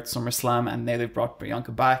Belair at SummerSlam, and now they've brought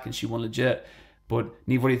Bianca back, and she won legit. But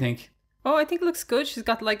Niamh, what do you think? Oh, I think it looks good. She's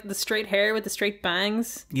got like the straight hair with the straight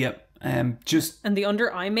bangs. Yep. And the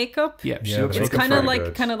under eye makeup. Yeah, she it's kind of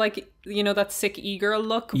like you know that sick e-girl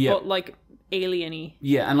look, but like alien-y.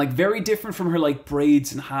 Yeah, and like very different from her like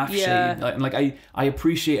braids and half shade. And like I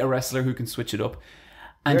appreciate a wrestler who can switch it up.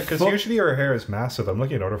 And because usually her hair is massive. I'm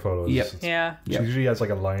looking at other photos. Yep. She usually has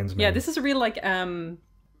like a lion's mane. Yeah, this is a real like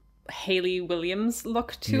Hayley Williams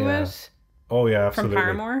look to it. Oh yeah, absolutely. From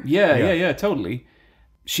Paramore. Yeah, totally.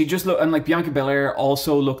 She just looked, and like Bianca Belair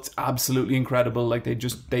also looked absolutely incredible. Like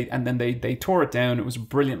they tore it down. It was a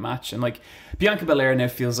brilliant match, and like Bianca Belair now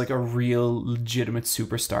feels like a real legitimate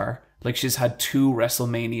superstar. Like she's had 2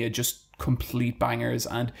 WrestleMania just complete bangers,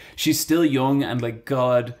 and she's still young, and like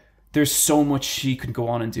God, there's so much she could go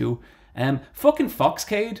on and do. Fucking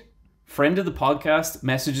Foxcade, friend of the podcast,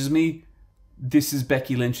 messages me, this is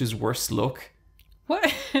Becky Lynch's worst look.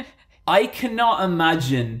 What? I cannot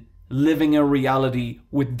imagine living a reality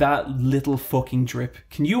with that little fucking drip.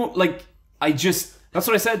 Can you, like, that's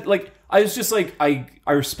what I said. Like, I was just like, I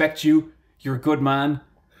respect you. You're a good man,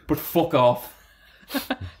 but fuck off.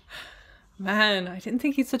 Man, I didn't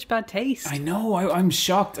think he's such bad taste. I know, I'm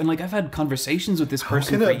shocked. And like, I've had conversations with this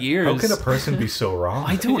person for years. How can a person be so wrong?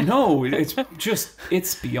 I don't know.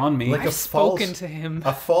 It's beyond me. Like I've spoken to him.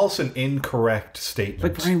 A false and incorrect statement.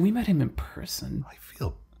 Like, Bryan, we met him in person. I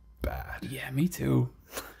feel bad. Yeah, me too.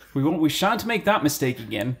 We shan't make that mistake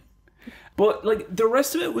again. But like, the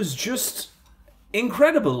rest of it was just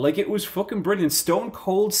incredible. Like, it was fucking brilliant. Stone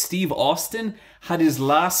Cold Steve Austin had his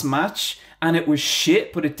last match, and it was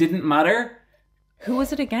shit, but it didn't matter. Who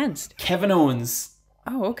was it against? Kevin Owens.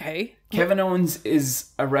 Oh, okay. Kevin Owens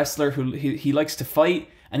is a wrestler who he likes to fight,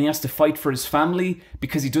 and he has to fight for his family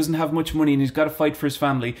because he doesn't have much money, and he's got to fight for his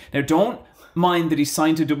family. Now, don't mind that he's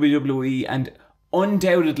signed to WWE and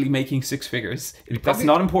undoubtedly making 6 figures. That's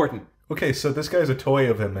not important. Okay, so this guy's a toy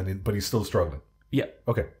of him, but he's still struggling. Yeah.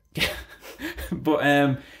 Okay.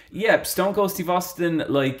 But yeah, Stone Cold Steve Austin,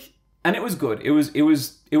 like, and it was good. It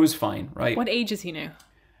was fine, right? What age is he now?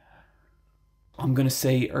 I'm gonna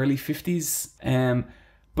say early 50s.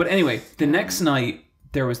 But anyway, the next night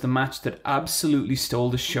there was the match that absolutely stole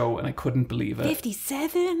the show, and I couldn't believe it.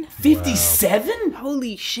 57? 57?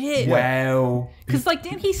 Holy shit! Wow. Because like,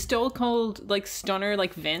 didn't he Stone Cold like Stunner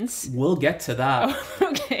like Vince? We'll get to that. Oh,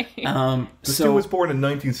 okay. This dude was born in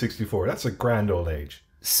 1964. That's a grand old age.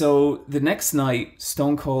 So the next night,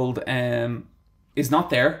 Stone Cold is not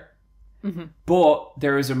there. Mm-hmm. But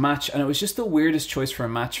there is a match, and it was just the weirdest choice for a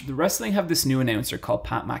match. The wrestling have this new announcer called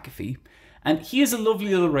Pat McAfee, and he is a lovely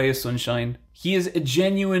little ray of sunshine. He's a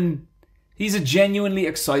genuinely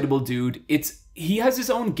excitable dude. He has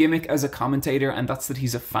his own gimmick as a commentator, and that's that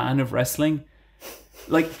he's a fan of wrestling.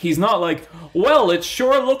 Like, he's not like, well, it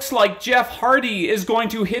sure looks like Jeff Hardy is going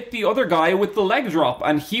to hit the other guy with the leg drop,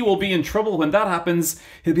 and he will be in trouble when that happens.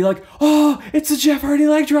 He'll be like, oh, it's a Jeff Hardy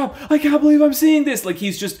leg drop. I can't believe I'm seeing this. Like,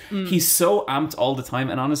 he's so amped all the time,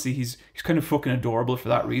 and honestly, he's kind of fucking adorable for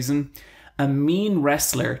that reason. A mean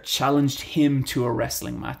wrestler challenged him to a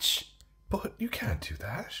wrestling match. But you can't do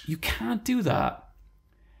that. You can't do that.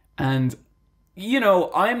 And, you know,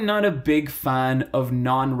 I'm not a big fan of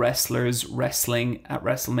non-wrestlers wrestling at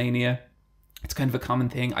WrestleMania. It's kind of a common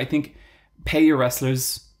thing. I think pay your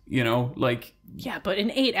wrestlers, you know, like... Yeah, but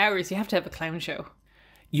in 8 hours, you have to have a clown show.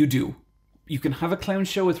 You do. You can have a clown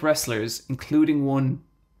show with wrestlers, including one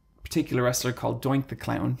particular wrestler called Doink the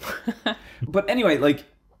Clown. But anyway, like,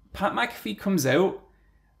 Pat McAfee comes out.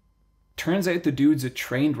 Turns out the dude's a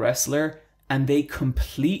trained wrestler, and they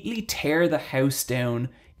completely tear the house down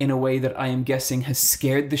in a way that I am guessing has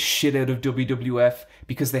scared the shit out of WWF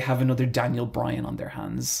because they have another Daniel Bryan on their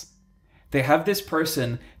hands. They have this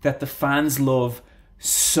person that the fans love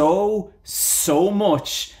so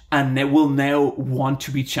much, and they will now want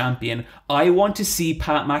to be champion. I want to see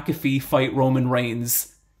Pat McAfee fight Roman Reigns.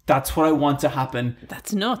 That's what I want to happen.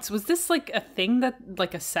 That's nuts. Was this like a thing that,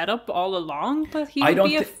 like a setup all along that he would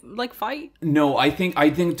be fight? No,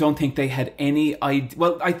 don't think they had any idea.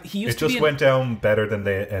 Well, he used to be. It just went down better than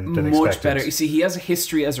they than much expected. Better. You see, he has a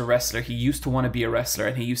history as a wrestler. He used to want to be a wrestler,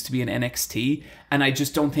 and he used to be in NXT. And I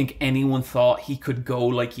just don't think anyone thought he could go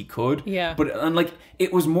like he could. Yeah. But and like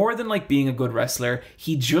it was more than like being a good wrestler.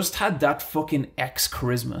 He just had that fucking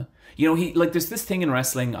charisma. You know, he like there's this thing in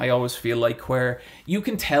wrestling I always feel like where you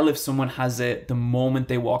can tell if someone has it the moment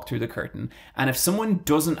they walk through the curtain. And if someone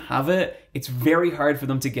doesn't have it, it's very hard for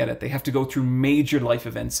them to get it. They have to go through major life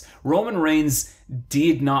events. Roman Reigns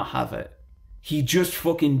did not have it. He just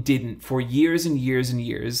fucking didn't for years and years and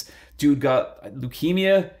years. Dude got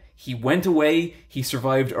leukemia. He went away. He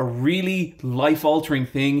survived a really life-altering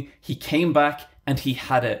thing. He came back and he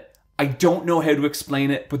had it. I don't know how to explain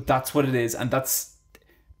it, but that's what it is. And that's...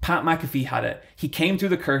 Pat McAfee had it. He came through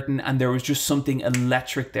the curtain and there was just something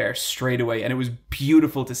electric there straight away. And it was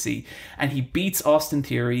beautiful to see. And he beats Austin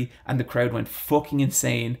Theory and the crowd went fucking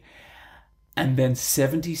insane. And then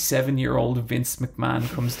 77-year-old Vince McMahon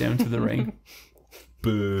comes down to the ring.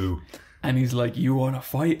 Boo. And he's like, you want to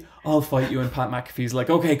fight? I'll fight you. And Pat McAfee's like,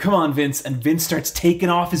 okay, come on, Vince. And Vince starts taking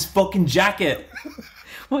off his fucking jacket.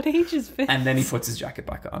 What age is Vince? And then he puts his jacket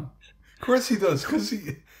back on. Of course he does, because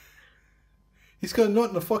he's got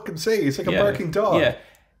nothing to fucking say. He's like a barking dog. Yeah.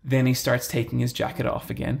 Then he starts taking his jacket off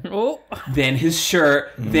again. Oh. Then his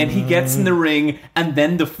shirt. Then he gets in the ring. And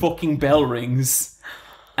then the fucking bell rings.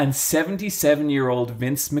 And 77-year-old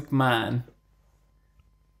Vince McMahon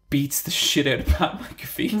beats the shit out of Pat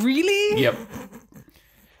McAfee. Really? Yep.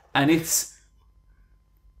 And it's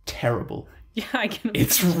terrible. Yeah, I can.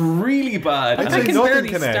 It's really bad. I can barely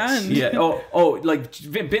stand. Yeah. Like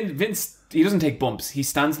Vince. He doesn't take bumps. He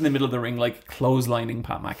stands in the middle of the ring like clotheslining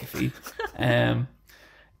Pat McAfee.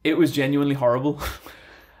 It was genuinely horrible.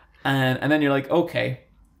 And then you're like, okay,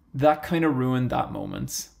 that kind of ruined that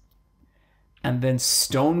moment. And then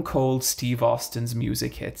Stone Cold Steve Austin's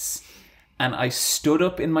music hits. And I stood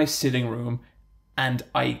up in my sitting room and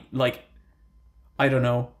I don't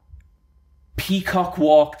know, peacock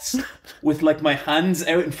walked with like my hands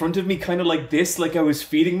out in front of me, kind of like this, like I was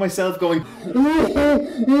feeding myself, going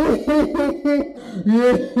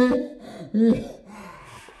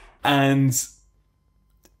and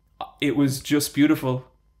it was just beautiful.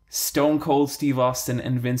 Stone Cold Steve Austin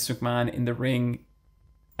and Vince McMahon in the ring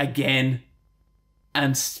again,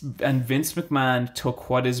 and Vince McMahon took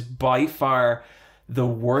what is by far the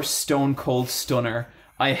worst Stone Cold Stunner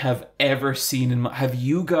I have ever seen in my... Have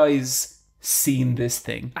you guys seen this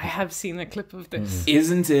thing? I have seen a clip of this.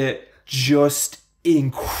 Isn't it just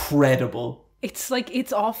incredible? It's like,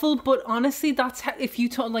 it's awful, but honestly, that's how, if you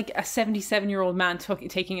told like a 77-year-old man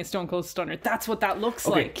taking a Stone Cold Stunner, that's what that looks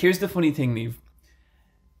like. Here's the funny thing, Niamh.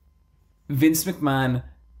 Vince McMahon,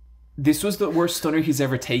 this was the worst stunner he's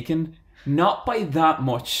ever taken. Not by that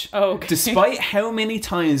much. Oh, okay. Despite how many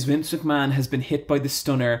times Vince McMahon has been hit by the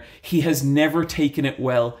stunner, he has never taken it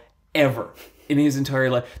well, ever, in his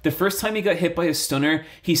entire life. The first time he got hit by a stunner,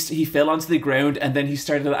 he fell onto the ground and then he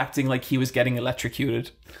started acting like he was getting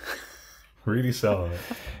electrocuted. Really selling it.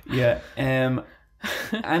 Yeah. And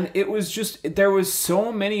it was just, there was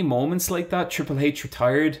so many moments like that. Triple H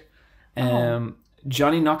retired.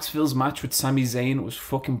 Johnny Knoxville's match with Sami Zayn was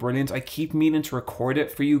fucking brilliant. I keep meaning to record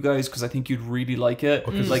it for you guys because I think you'd really like it.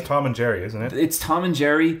 Because it's Tom and Jerry, isn't it? It's Tom and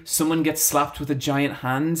Jerry. Someone gets slapped with a giant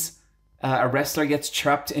hand. A wrestler gets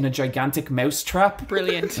trapped in a gigantic mouse trap.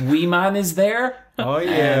 Brilliant. Wee Man is there. Oh,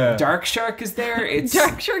 yeah. Dark Shark is there.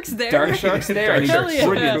 Dark Shark's there. Dark Shark's there. And he's Hell yeah.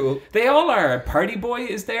 brilliant. Cool. They all are. Party Boy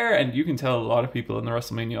is there. And you can tell a lot of people in the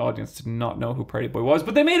WrestleMania audience did not know who Party Boy was.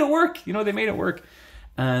 But they made it work. You know, they made it work.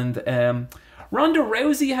 And Ronda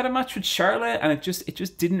Rousey had a match with Charlotte, and it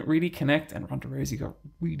just didn't really connect, and Ronda Rousey got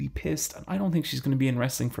really pissed, and I don't think she's going to be in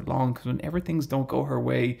wrestling for long, because whenever things don't go her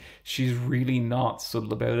way, she's really not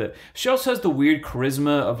subtle about it. She also has the weird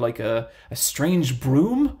charisma of like a strange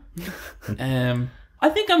broom. I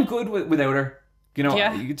think I'm good without her. You know,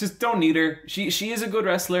 yeah. You just don't need her. She is a good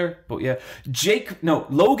wrestler, but yeah.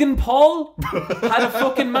 Logan Paul had a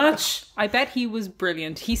fucking match. I bet he was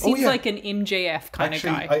brilliant. He seems like an MJF kind of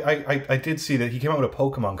guy. I did see that he came out with a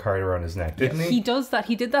Pokemon card around his neck, didn't he? He does that.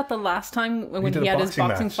 He did that the last time when he had his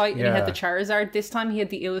boxing fight and he had the Charizard. This time he had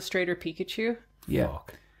the Illustrator Pikachu. Yeah.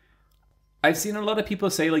 Fuck. I've seen a lot of people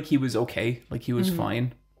say like he was okay, like he was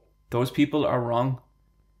fine. Those people are wrong.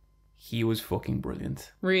 He was fucking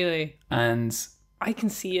brilliant. Really? And I can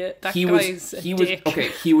see it. That he guy's was a dick.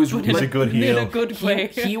 he was He's a good heel. In a good way.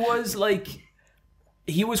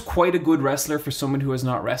 he was quite a good wrestler for someone who has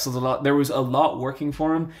not wrestled a lot. There was a lot working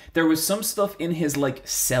for him. There was some stuff in his like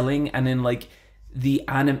selling and in like the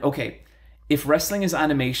if wrestling is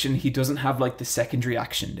animation, he doesn't have like the secondary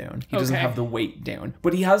action down. He doesn't have the weight down.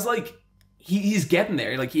 But he has like he's getting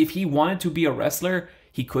there. Like if he wanted to be a wrestler,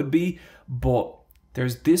 he could be. But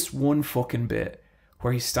there's this one fucking bit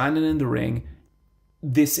where he's standing in the ring.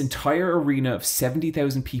 This entire arena of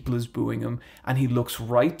 70,000 people is booing him, and he looks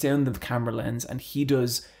right down the camera lens and he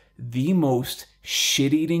does the most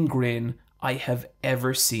shit-eating grin I have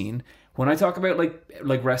ever seen. When I talk about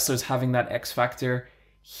like wrestlers having that X factor,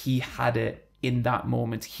 he had it in that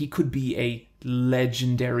moment. He could be a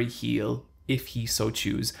legendary heel if he so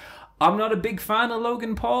choose. I'm not a big fan of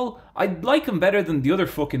Logan Paul. I like him better than the other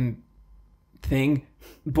fucking thing,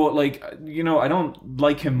 but like, you know, I don't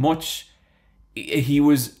like him much.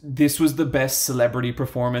 This was the best celebrity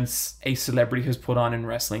performance a celebrity has put on in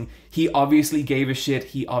wrestling. He obviously gave a shit.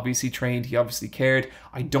 He obviously trained. He obviously cared.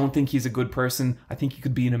 I don't think he's a good person. I think he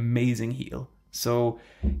could be an amazing heel. So,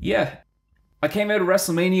 yeah. I came out of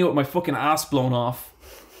WrestleMania with my fucking ass blown off.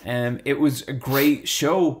 It was a great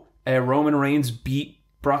show. Roman Reigns beat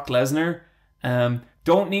Brock Lesnar.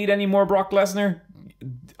 Don't need any more Brock Lesnar.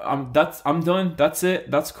 I'm done. That's it.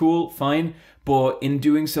 That's cool. Fine. But in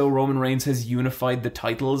doing so, Roman Reigns has unified the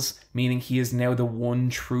titles, meaning he is now the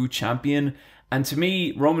one true champion. And to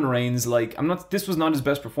me, Roman Reigns, this was not his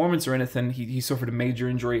best performance or anything. He suffered a major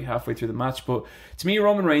injury halfway through the match. But to me,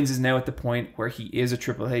 Roman Reigns is now at the point where he is a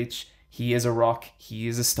Triple H. He is a Rock. He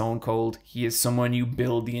is a Stone Cold. He is someone you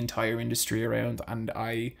build the entire industry around. And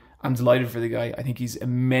I'm delighted for the guy. I think he's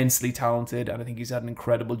immensely talented. And I think he's had an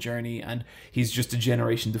incredible journey. And he's just a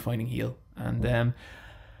generation-defining heel. And,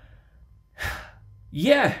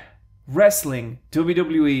 yeah, wrestling,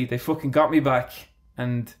 WWE, they fucking got me back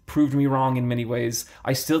and proved me wrong in many ways.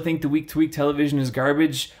 I still think the week-to-week television is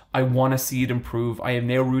garbage. I want to see it improve. I am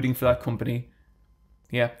now rooting for that company.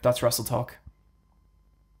 Yeah, that's Wrestle Talk.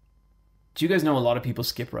 Do you guys know a lot of people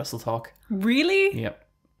skip Wrestle Talk? Really? Yep.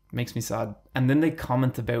 Makes me sad. And then they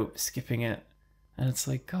comment about skipping it. And it's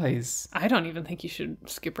like, guys... I don't even think you should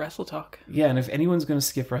skip Wrestle Talk. Yeah, and if anyone's going to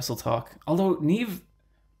skip Wrestle Talk... Although, Niamh,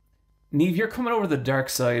 you're coming over the dark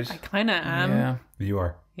side. I kind of am. Yeah. You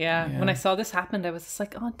are. Yeah. When I saw this happen, I was just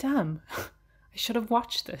like, oh, damn. I should have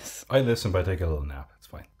watched this. I listen, but I take a little nap. It's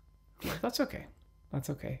fine. That's okay. That's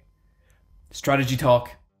okay. Strategy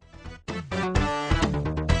Talk.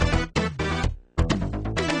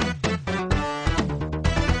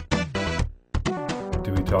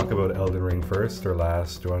 Do we talk about Elden Ring first or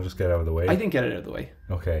last? Do you want to just get out of the way? I think get it out of the way.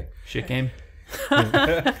 Okay. Shit game.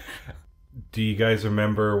 Do you guys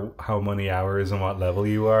remember how many hours and what level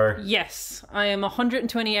you are? Yes, I am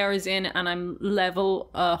 120 hours in and I'm level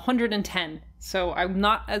 110. So I'm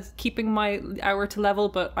not as keeping my hour to level,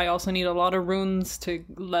 but I also need a lot of runes to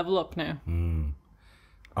level up now.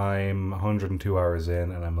 I'm 102 hours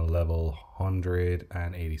in and I'm a level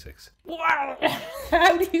 186. Wow!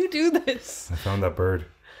 How do you do this? I found that bird.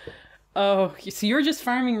 Oh, so you're just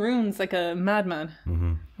farming runes like a madman.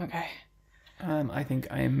 Mm-hmm. Okay. I think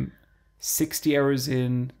I'm 60 hours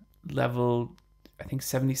in, level, I think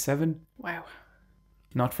 77. Wow.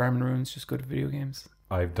 Not farming runes, just good at video games.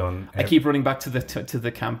 I've done... I keep running back to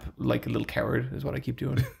the camp like a little coward is what I keep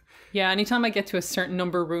doing. Yeah, anytime I get to a certain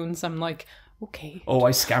number of runes, I'm like, okay. Oh,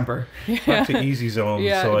 I scamper. Back to easy zone,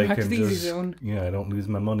 Yeah, so I back to can the easy just... zone. Yeah, I don't lose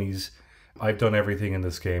my monies. I've done everything in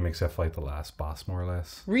this game except fight the last boss, more or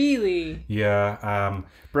less. Really? Yeah.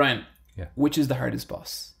 Brian, Yeah. Which is the hardest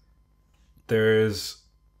boss? There's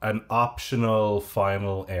an optional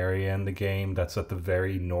final area in the game that's at the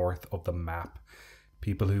very north of the map.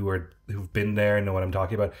 People who've been there know what I'm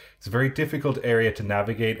talking about. It's a very difficult area to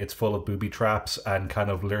navigate. It's full of booby traps and kind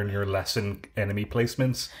of learn your lesson enemy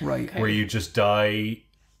placements. Right. Where you just die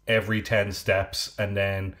every 10 steps and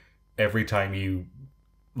then every time you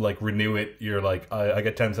renew it, you're like, I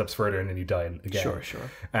get 10 steps further and then you die again.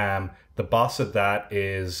 Sure. The boss of that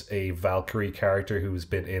is a Valkyrie character who's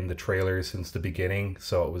been in the trailer since the beginning,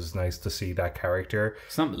 so it was nice to see that character.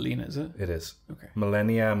 It's not Melina, is it? It is. Okay.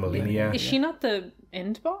 Melania. Is she not the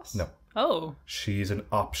end boss? No. Oh. She's an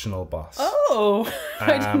optional boss. Oh.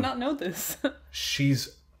 I did not know this.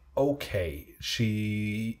 She's okay.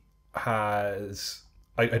 She has...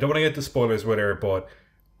 I don't want to get the spoilers with her, but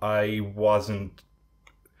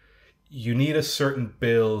you need a certain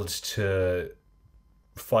build to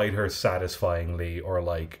fight her satisfyingly, or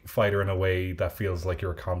like fight her in a way that feels like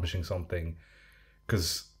you're accomplishing something.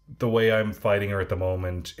 Because the way I'm fighting her at the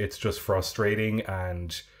moment, it's just frustrating,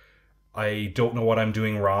 and I don't know what I'm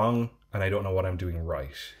doing wrong, and I don't know what I'm doing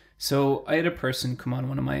right. So I had a person come on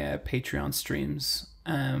one of my Patreon streams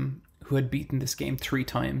who had beaten this game 3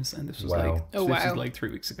 times, and this was like 3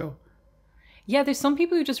 weeks ago. Yeah, there's some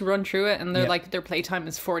people who just run through it, and they're like their playtime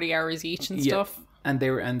is 40 hours each and stuff. And they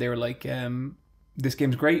were like, this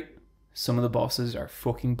game's great. Some of the bosses are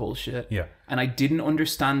fucking bullshit. Yeah. And I didn't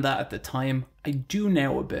understand that at the time. I do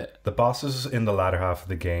now a bit. The bosses in the latter half of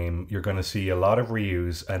the game, you're going to see a lot of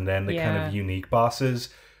reuse, and then the kind of unique bosses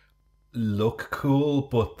look cool,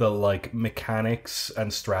 but the like mechanics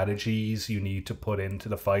and strategies you need to put into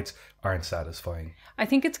the fights aren't satisfying. I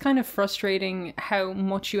think it's kind of frustrating how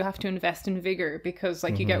much you have to invest in vigor, because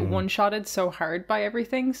like you get one-shotted so hard by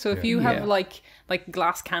everything. So if you have like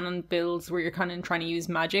glass cannon builds where you're kind of trying to use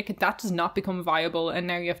magic, that does not become viable, and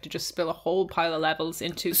now you have to just spill a whole pile of levels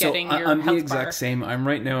into getting your I'm health the exact bar. same. I'm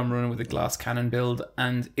running with a glass cannon build,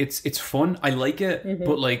 and it's fun. I like it,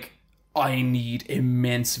 but like I need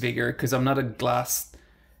immense vigor because I'm not a glass.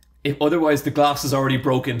 Otherwise, the glass is already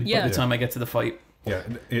broken by the time I get to the fight. Yeah,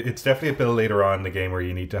 it's definitely a build later on in the game where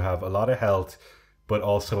you need to have a lot of health, but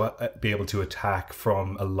also be able to attack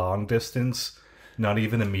from a long distance. Not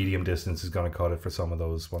even a medium distance is going to cut it for some of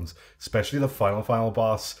those ones. Especially the final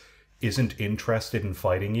boss isn't interested in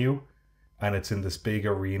fighting you, and it's in this big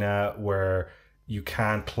arena where you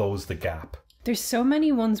can't close the gap. There's so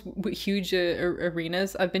many ones with huge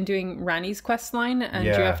arenas. I've been doing Rani's questline, and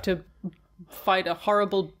you have to fight a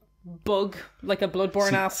horrible bug, like a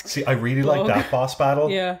Bloodborne asks. See, I really like that boss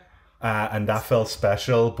battle. Yeah. And that felt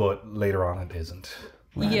special, but later on it isn't.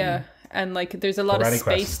 Yeah. And like there's a lot of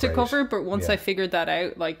space to cover, but once I figured that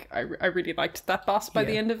out, like I really liked that boss by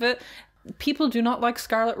the end of it. People do not like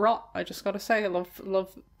Scarlet Rot. I just gotta say, I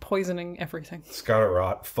love poisoning everything. Scarlet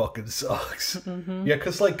Rot fucking sucks. Yeah,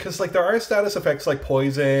 because there are status effects like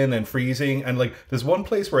poison and freezing, and like there's one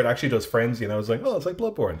place where it actually does frenzy, and I was like, oh, it's like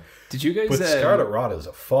Bloodborne. Did you guys? But Scarlet Rot is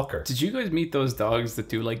a fucker. Did you guys meet those dogs that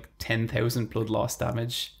do like 10,000 blood loss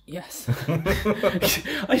damage? Yes.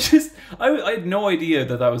 I had no idea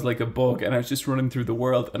that was like a bug, and I was just running through the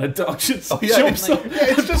world, and a dog just jumps up. Yeah,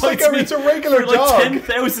 it's just like it's a regular for dog. Like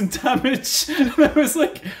 10,000 damage. And I was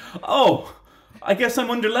like, oh, I guess I'm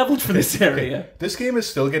underleveled for this area. This game is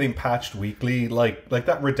still getting patched weekly. Like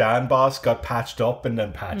that Radahn boss got patched up and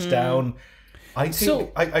then patched down. I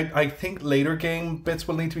think later game bits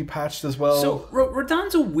will need to be patched as well. So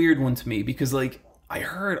Radahn's a weird one to me because like I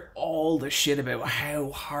heard all the shit about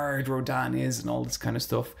how hard Radahn is and all this kind of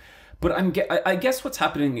stuff, but I guess what's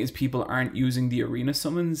happening is people aren't using the arena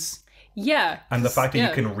summons. Yeah, and the fact that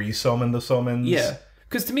you can resummon the summons. Yeah,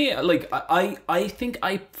 because to me, like I think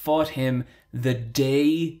I fought him the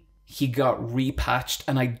day he got repatched,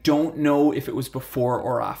 and I don't know if it was before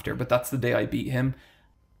or after, but that's the day I beat him.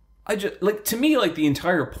 I just like, to me, like the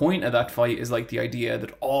entire point of that fight is like the idea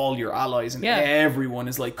that all your allies and everyone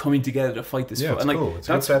is like coming together to fight this fight. It's and like cool. It's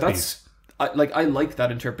that's I like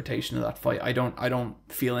that interpretation of that fight. I don't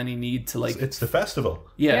feel any need to like. It's the festival.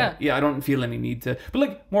 Yeah. I don't feel any need to. But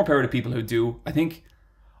like, more power to people who do. I think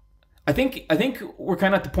we're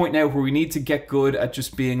kind of at the point now where we need to get good at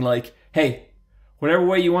just being like, hey, whatever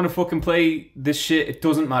way you want to fucking play this shit, it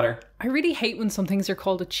doesn't matter. I really hate when some things are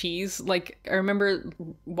called a cheese. Like, I remember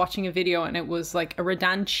watching a video and it was like a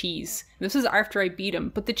Radahn cheese. This was after I beat him,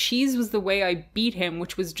 but the cheese was the way I beat him,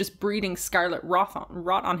 which was just breeding Scarlet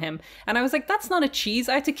Rot on him. And I was like, that's not a cheese.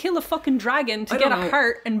 I had to kill a fucking dragon to get a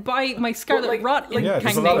heart and buy my Scarlet Rot.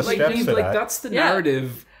 There's a lot of steps to that. That's the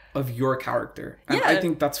narrative of your character. And I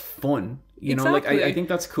think that's fun. You know, like, I think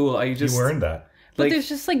that's cool. You earned that. But there's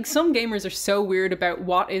just like some gamers are so weird about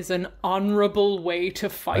what is an honorable way to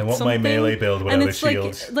fight. I want my melee build without a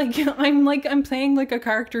shield. Like I'm playing like a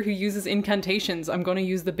character who uses incantations. I'm going to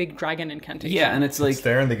use the big dragon incantation. Yeah, and it's like it's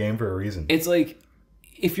there in the game for a reason. It's like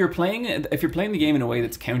if you're playing the game in a way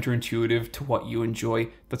that's counterintuitive to what you enjoy,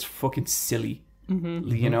 that's fucking silly.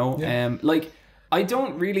 You know, like I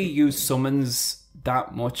don't really use summons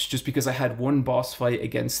that much just because I had one boss fight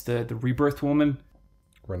against the rebirth woman.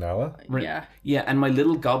 Renala? Yeah, and my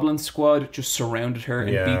little goblin squad just surrounded her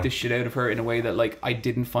and beat the shit out of her in a way that like I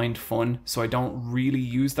didn't find fun, so I don't really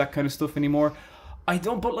use that kind of stuff anymore.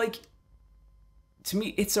 But like, to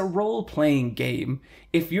me, it's a role-playing game.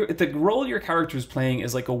 If the role your character is playing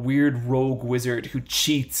is like a weird rogue wizard who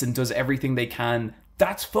cheats and does everything they can,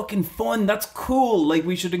 that's fucking fun, that's cool. Like,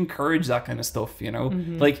 we should encourage that kind of stuff, you know?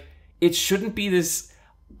 Like, it shouldn't be this...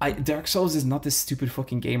 Dark Souls is not this stupid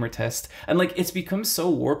fucking gamer test. And like, it's become so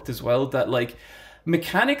warped as well that like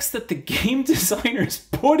mechanics that the game designers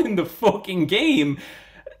put in the fucking game,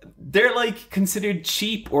 they're like considered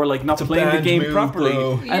cheap or like not playing the game properly.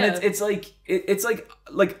 And Yeah. it's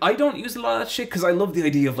like I don't use a lot of that shit because I love the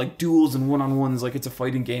idea of like duels and one-on-ones, like it's a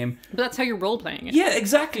fighting game. But that's how you're role playing it. Yeah,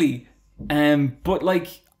 exactly. But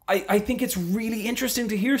like I think it's really interesting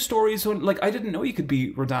to hear stories when, like, I didn't know you could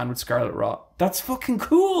beat Rodan with Scarlet Rot. That's fucking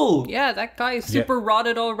cool. Yeah, that guy is super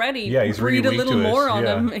rotted already. Yeah, he's Breathe really a weak little to it, more on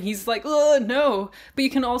yeah. him. He's like, oh no. But you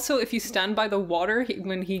can also, if you stand by the water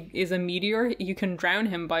when he is a meteor, you can drown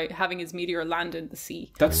him by having his meteor land in the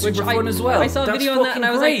sea. That's super fun as well. I saw a That's video on that and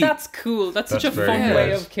I was fucking like, great. that's cool. That's such a very fun good.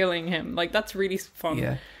 way of killing him. Like, that's really fun.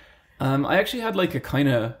 Yeah. I actually had like a kind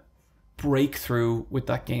of breakthrough with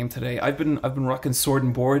that game today. I've been rocking Sword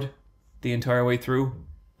and Board the entire way through,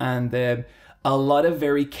 and a lot of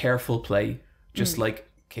very careful play. Just like,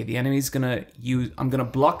 okay, the enemy's I'm gonna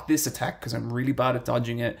block this attack because I'm really bad at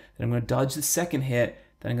dodging it. Then I'm gonna dodge the second hit.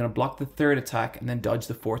 Then I'm gonna block the third attack, and then dodge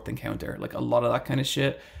the fourth encounter. Like a lot of that kind of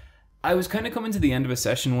shit. I was kind of coming to the end of a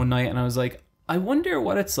session one night, and I was like, I wonder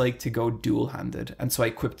what it's like to go dual-handed. And so I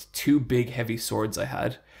equipped 2 big heavy swords I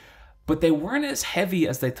had. But they weren't as heavy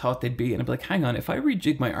as they thought they'd be. And I'd be like, hang on, if I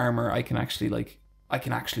rejig my armor, I can actually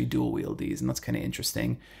dual wield these, and that's kind of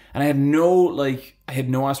interesting. And I had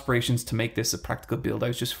no aspirations to make this a practical build. I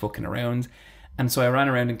was just fucking around. And so I ran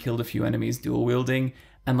around and killed a few enemies dual wielding.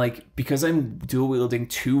 And like, because I'm dual wielding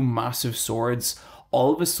 2 massive swords,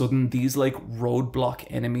 all of a sudden these like roadblock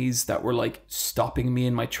enemies that were like stopping me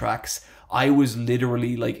in my tracks, I was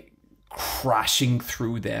literally like crashing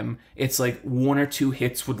through them. It's like 1 or 2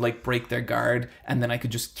 hits would like break their guard, and then I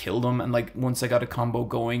could just kill them. And like, once I got a combo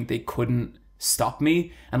going, they couldn't stop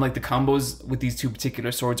me. And like, the combos with these 2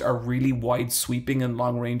 particular swords are really wide sweeping and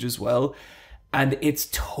long range as well. And it's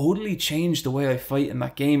totally changed the way I fight in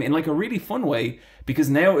that game in like a really fun way, because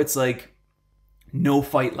now it's like no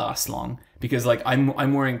fight lasts long, because like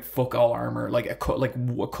I'm wearing fuck all armor. Like a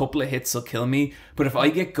couple of hits will kill me, but if I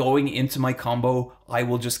get going into my combo, I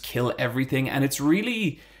will just kill everything. And it's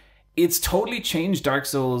totally changed Dark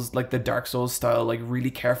Souls, like the Dark Souls style, like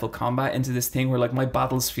really careful combat, into this thing where like my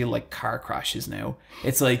battles feel like car crashes now.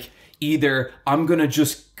 It's like, either I'm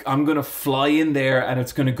gonna fly in there and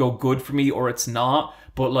it's gonna go good for me, or it's not.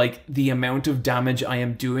 But like, the amount of damage I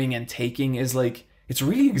am doing and taking is like, it's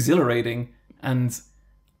really exhilarating. And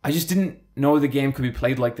I just didn't know the game could be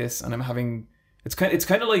played like this, and it's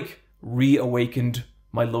kind of like reawakened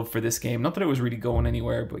my love for this game. Not that it was really going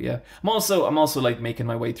anywhere, but yeah. I'm also like making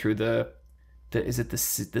my way through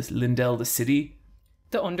this Lindell, the city.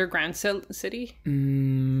 The underground city?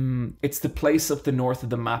 It's the place up the north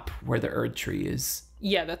of the map where the Erd Tree is.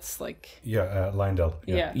 Yeah, that's like... Yeah, Lindell.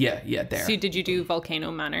 Yeah. Yeah, there. So did you do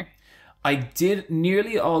Volcano Manor? I did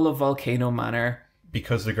nearly all of Volcano Manor.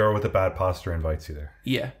 Because the girl with the bad posture invites you there.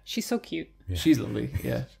 Yeah. She's so cute. Yeah. She's lovely,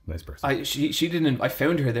 yeah. Nice person. She didn't... I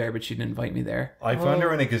found her there, but she didn't invite me there. I found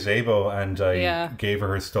her in a gazebo, and I gave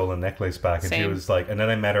her stolen necklace back, and she was like... And then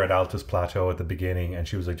I met her at Altus Plateau at the beginning, and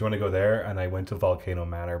she was like, do you want to go there? And I went to Volcano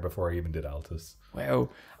Manor before I even did Altus. Wow.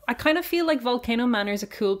 I kind of feel like Volcano Manor is a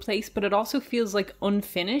cool place, but it also feels like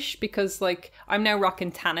unfinished, because like, I'm now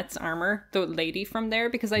rocking Tanit's armor, the lady from there,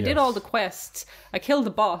 because I did all the quests. I killed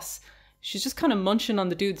the boss. She's just kind of munching on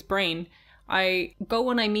the dude's brain. I go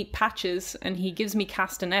and I meet Patches, and he gives me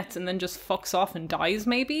castanets and then just fucks off and dies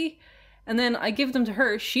maybe. And then I give them to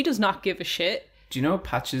her. She does not give a shit. Do you know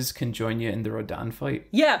Patches can join you in the Rodan fight?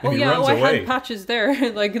 Yeah. And I had Patches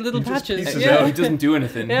there. Like little Patches. Yeah, he doesn't do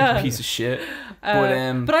anything. Yeah. Piece of shit.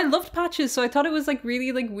 But I loved Patches, so I thought it was like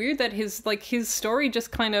really like weird that his story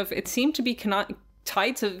just kind of, it seemed to be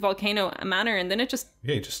tied to Volcano Manor, and then it just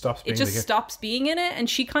stops being in it, and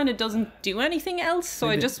she kind of doesn't do anything else. So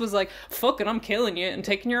I just was like, fuck it, I'm killing you and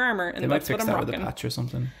taking your armor, and that's what I'm rocking. With a patch or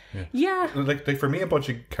something. Yeah. Like for me, a bunch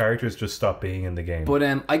of characters just stopped being in the game. But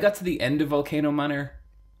I got to the end of Volcano Manor,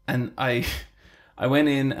 and I went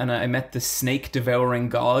in and I met the snake devouring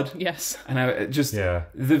god. Yes. And I just the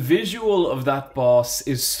visual of that boss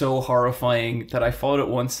is so horrifying that I fought it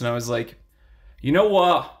once, and I was like, you know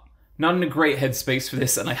what? Not in a great headspace for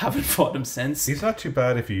this, and I haven't fought him since. He's not too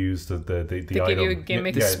bad if you use the item. Give you a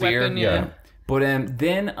gimmick spear, weapon, yeah. But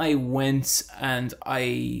then I went and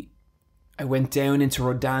I went down into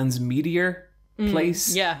Rodan's meteor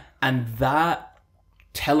place. Yeah. And that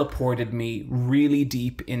teleported me really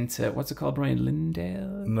deep into, what's it called, Bryan?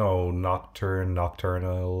 Lindell? No,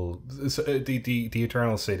 Nocturnal, the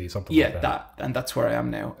Eternal City, something like that. Yeah, and that's where I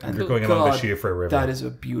am now. And you're going along the Shiafra River. That is a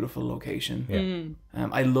beautiful location. Yeah.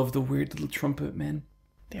 I love the weird little trumpet men.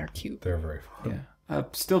 They are cute. They're very fun. Yeah,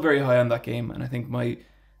 still very high on that game, and I think my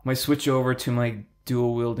switch over to my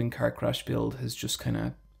dual wielding car crash build has just kind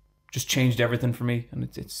of just changed everything for me, and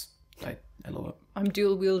I love it. I'm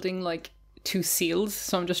dual wielding like 2 seals,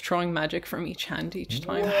 so I'm just throwing magic from each hand each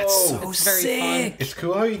time. That's so It's very sick. fun. It's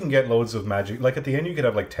cool how you can get loads of magic. Like at the end, you could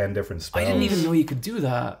have like 10 different spells. I didn't even know you could do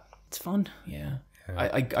that. It's fun. Yeah.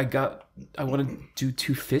 I want to do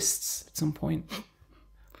 2 fists at some point.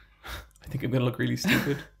 I think I'm gonna look really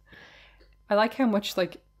stupid. I like how much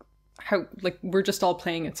how we're just all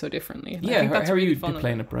playing it so differently. Yeah, I think that's how are really you fun.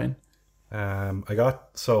 playing it, Bryan?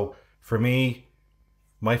 So for me,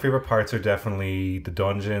 my favorite parts are definitely the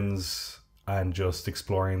dungeons and just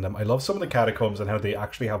exploring them. I love some of the catacombs and how they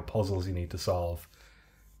actually have puzzles you need to solve,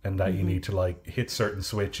 and that you need to like hit certain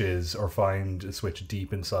switches or find a switch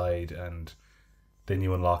deep inside, and then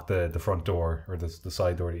you unlock the front door or the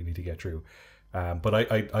side door that you need to get through. But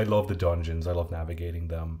I love the dungeons. I love navigating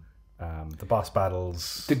them. The boss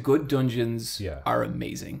battles. The good dungeons are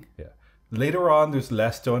amazing. Yeah. Later on, there's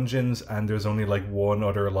less dungeons, and there's only like one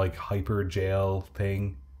other like hyper jail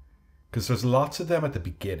thing, because there's lots of them at the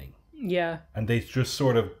beginning. Yeah. And they just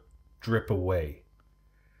sort of drip away.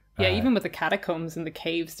 Yeah, even with the catacombs and the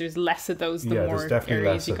caves, there's less of those the more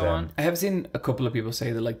areas you go on. I have seen a couple of people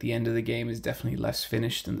say that like the end of the game is definitely less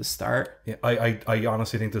finished than the start. Yeah, I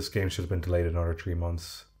honestly think this game should have been delayed another 3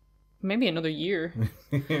 months. Maybe another year.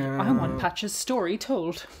 I want Patch's story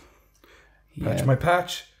told. Patch my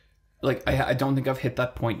patch. Like, I don't think I've hit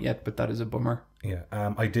that point yet, but that is a bummer. Yeah,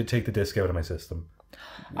 I did take the disc out of my system.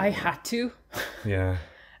 I had to. Yeah.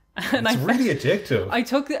 And it's really addictive. I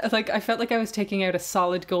took, I felt like I was taking out a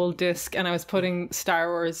solid gold disc and I was putting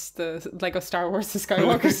the Lego Star Wars, the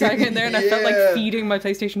Skywalker Saga in there, and I felt like feeding my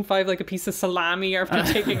PlayStation 5 like a piece of salami after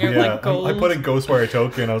taking out like gold. I put in Ghostwire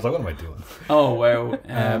Tokyo and I was like, what am I doing? Oh, wow.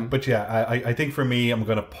 But yeah, I think for me, I'm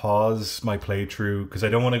going to pause my playthrough because I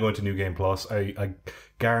don't want to go into New Game Plus. I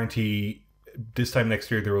guarantee this time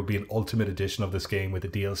next year there will be an ultimate edition of this game with the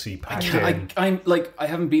DLC packed in. I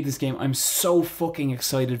haven't beat this game. I'm so fucking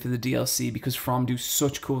excited for the DLC because From do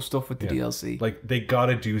such cool stuff with the DLC. Like they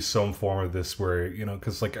gotta do some form of this where, you know,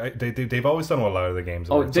 because like they've always done a lot of the games.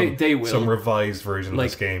 Oh, they will. Some revised version of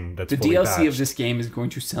this game that's the fully DLC patched. of this game is going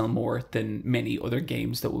to sell more than many other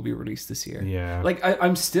games that will be released this year. Yeah. Like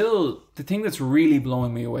I'm still, the thing that's really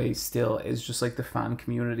blowing me away still is just like the fan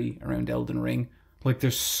community around Elden Ring. Like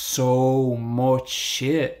there's so much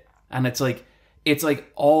shit, and it's like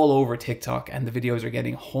all over TikTok, and the videos are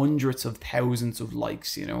getting hundreds of thousands of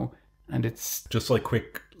likes, you know, and it's just like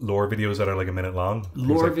quick lore videos that are like a minute long.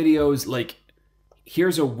 Videos like,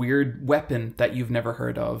 here's a weird weapon that you've never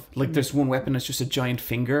heard of. Like there's one weapon that's just a giant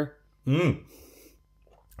finger. It's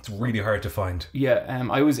really hard to find. Yeah,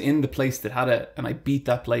 I was in the place that had it, and I beat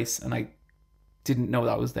that place, and I didn't know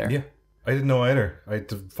that was there. Yeah. I didn't know either. I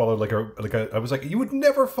followed I was like, you would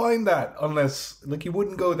never find that unless like you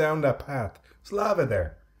wouldn't go down that path. There's lava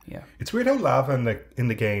there. Yeah, it's weird how lava in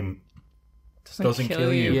the game doesn't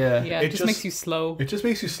kill you. Yeah, it just makes you slow. It just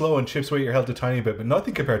makes you slow and chips away your health a tiny bit, but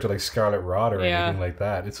nothing compared to like Scarlet Rot or anything like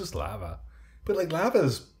that. It's just lava. But like lava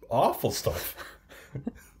is awful stuff.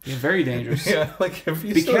 Yeah, very dangerous. Yeah, like if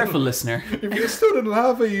you be careful, listener. If you stood in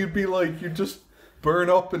lava, you'd be like, you'd just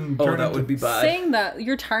burn up and turn that would be bad. Saying that,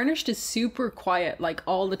 your Tarnished is super quiet like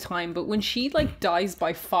all the time, but when she like dies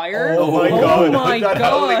by fire, oh my god, that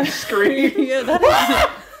howling scream. Yeah,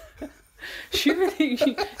 that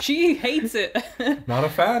is. She hates it. Not a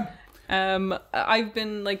fan. I've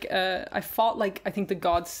been I fought I think the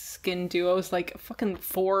Godskin duos like fucking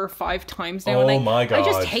 4 or 5 times now. Oh my god! I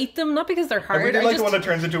just hate them, not because they're hard. I really like the one that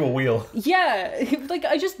turns into a wheel. Yeah,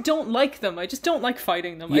 I just don't like them. I just don't like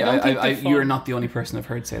fighting them. Yeah, I don't think they're fun. You're not the only person I've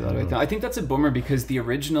heard say that about them. I think that's a bummer because the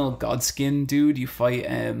original Godskin dude, you fight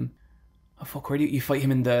where do you fight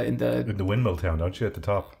him in the windmill town, don't you, at the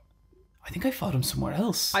top? I think I fought him somewhere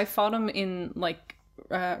else. I fought him in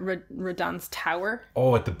Radan's tower.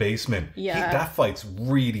 Oh, at the basement. Yeah. That fight's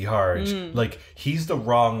really hard. Like, he's the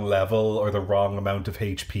wrong level or the wrong amount of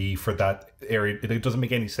HP for that area. It doesn't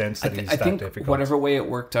make any sense that he's that difficult. Whatever way it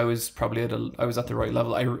worked, I was probably I was at the right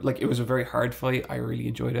level. It was a very hard fight. I really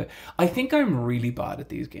enjoyed it. I think I'm really bad at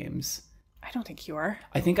these games. I don't think you are.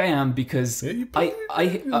 I think I am because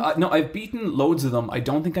I've beaten loads of them. I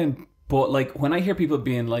don't think I'm. But like when I hear people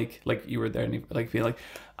being like you were there, and like being like,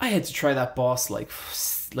 I had to try that boss like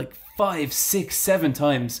 5, 6, 7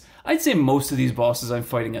 times. I'd say most of these bosses I'm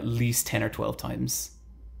fighting at least 10 or 12 times.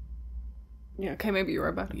 Yeah, okay, maybe you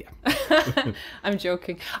are bad. Yeah. I'm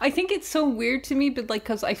joking. I think it's so weird to me, but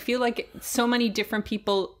because I feel like so many different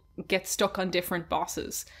people get stuck on different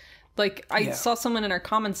bosses. Like I saw someone in our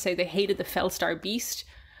comments say they hated the Fellstar Beast.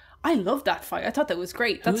 I love that fight. I thought that was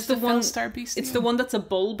great. That's Who's the one. Fellstar Beast It's again? the one that's a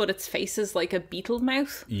bull, but its face is like a beetle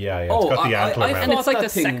mouth. Yeah, it's got the antler I mouth. And it's like fought the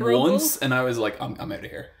that thing Sekiro once, and I was like, I'm out of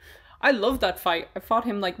here. I love that fight. I fought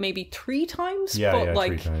him like maybe 3 times. Yeah, but yeah,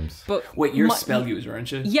 like, 3 times. But Wait, you're a spell user,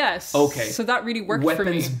 aren't you? Yes. Okay. So that really worked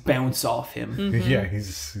Weapons for me. bounce off him. Yeah,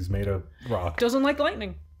 he's made of rock. Doesn't like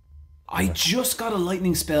lightning. I just got a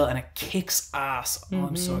lightning spell and it kicks ass. Oh,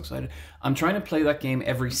 I'm so excited. I'm trying to play that game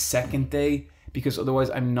every second day because otherwise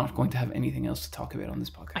I'm not going to have anything else to talk about on this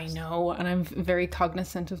podcast. I know, and I'm very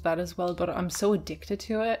cognizant of that as well, but I'm so addicted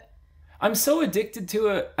to it. I'm so addicted to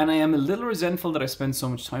it, and I am a little resentful that I spend so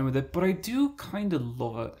much time with it, but I do kind of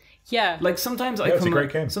love it. Yeah. Like sometimes it's a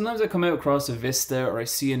great game. Sometimes I come out across a vista or I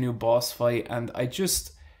see a new boss fight, and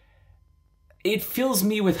it fills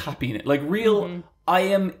me with happiness. Like real, I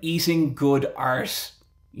am eating good art,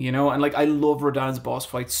 you know. And like I love Rodan's boss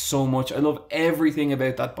fight so much. I love everything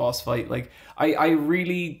about that boss fight. Like I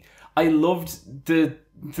loved the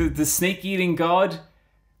snake eating god.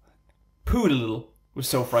 Pooed a little. Was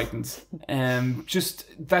so frightened. Just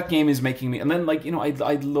that game is making me. And then like, you know,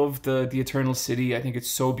 I love the Eternal City. I think it's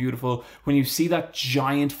so beautiful when you see that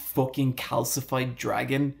giant fucking calcified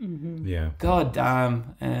dragon. Yeah. God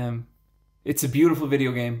damn. It's a beautiful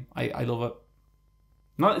video game. I love it.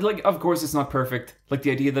 Not like, of course it's not perfect. Like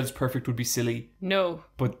the idea that it's perfect would be silly. No.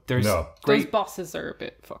 But there's No. Those great. bosses are a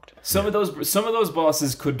bit fucked. Some of those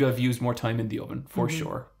bosses could have used more time in the oven for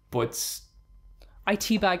sure. But I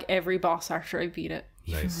teabag every boss after I beat it.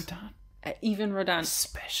 Nice. Even Rodan.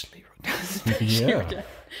 especially Rodan. Yeah.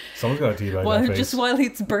 Someone's got a teabag Well, that face. just while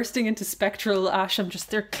it's bursting into spectral ash, I'm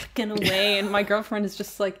just there clicking away, and my girlfriend is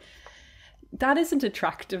just like, that isn't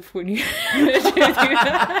attractive when you do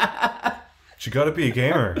that. She gotta be a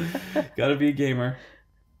gamer. Gotta be a gamer.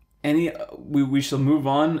 We shall move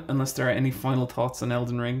on unless there are any final thoughts on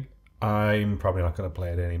Elden Ring. I'm probably not gonna play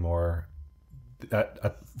it anymore.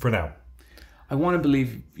 For now. I want to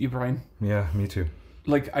believe you, Bryan. Yeah, me too.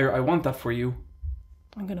 Like, I want that for you.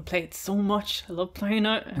 I'm going to play it so much. I love playing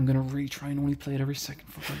it. I'm going to retry and only play it every second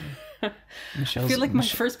for you. I feel like my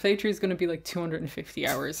first playthrough is going to be like 250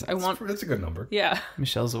 hours. That's a good number. Yeah.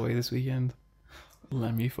 Michelle's away this weekend.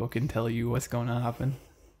 Let me fucking tell you what's going to happen.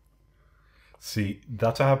 See,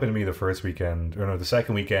 that's what happened to me the first weekend, or no, the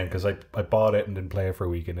second weekend, because I bought it and didn't play it for a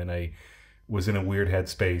weekend, and I was in a weird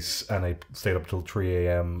headspace, and I stayed up till 3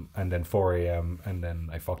 a.m. and then 4 a.m. and then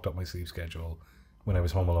I fucked up my sleep schedule when I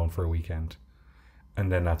was home alone for a weekend,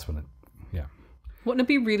 and then that's when it, yeah. Wouldn't it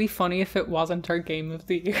be really funny if it wasn't our game of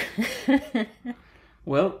the year?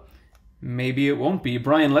 Well, maybe it won't be.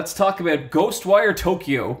 Bryan, let's talk about Ghostwire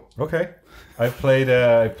Tokyo. Okay, I've played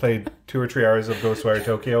 2 or 3 hours of Ghostwire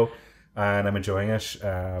Tokyo, and I'm enjoying it.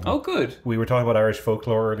 Oh, good. We were talking about Irish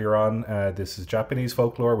folklore earlier on. This is Japanese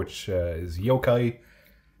folklore, which is yokai,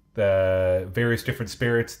 the various different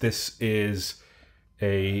spirits. This is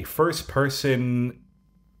a first-person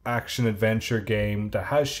action-adventure game that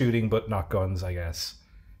has shooting, but not guns, I guess.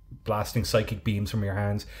 Blasting psychic beams from your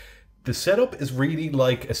hands. The setup is really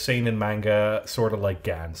like a seinen manga, sort of like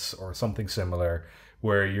Gantz, or something similar,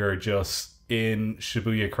 where you're just in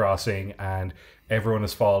Shibuya Crossing and everyone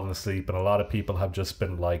has fallen asleep and a lot of people have just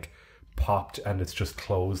been like popped and it's just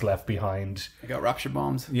clothes left behind. I got rapture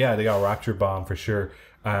bombs. Yeah, they got rapture bomb for sure.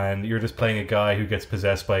 And you're just playing a guy who gets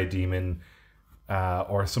possessed by a demon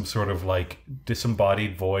or some sort of like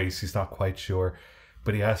disembodied voice. He's not quite sure,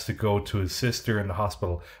 but he has to go to his sister in the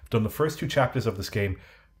hospital. I've done the first 2 chapters of this game.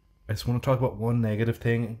 I just want to talk about one negative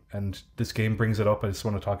thing, and this game brings it up. I just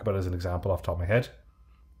want to talk about it as an example off the top of my head.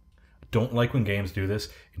 Don't like when games do this.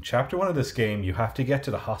 In chapter 1 of this game, you have to get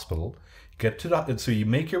to the hospital. So you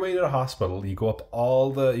make your way to the hospital. You go up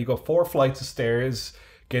you go 4 flights of stairs,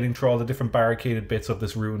 getting through all the different barricaded bits of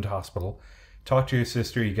this ruined hospital. Talk to your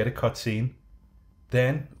sister. You get a cutscene.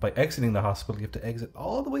 Then, by exiting the hospital, you have to exit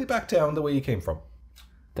all the way back down the way you came from.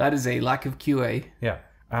 That is a lack of QA. Yeah,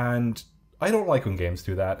 and I don't like when games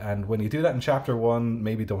do that. And when you do that in chapter 1,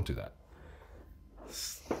 maybe don't do that.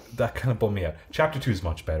 That kind of bummed me out. Chapter 2 is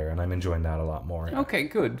much better, and I'm enjoying that a lot more. Okay,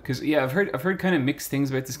 good. Because yeah, I've heard kind of mixed things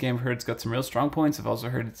about this game. I've heard it's got some real strong points. I've also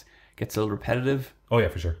heard it gets a little repetitive. Oh yeah,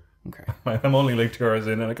 for sure. Okay. I'm only like 2 hours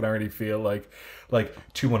in, and I can already feel like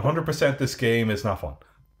to 100% this game is not fun.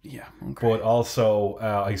 Yeah. Okay. But also,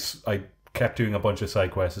 I kept doing a bunch of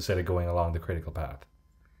side quests instead of going along the critical path,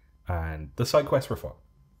 and the side quests were fun.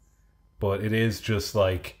 But it is just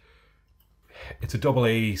like it's a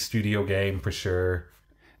AA studio game for sure.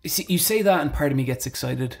 You see, you say that, and part of me gets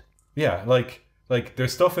excited. Yeah, like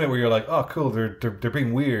there's stuff in it where you're like, oh, cool, they're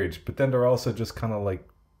being weird, but then they're also just kind of like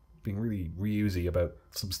being really reusy about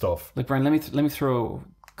some stuff. Like, Bryan, let me throw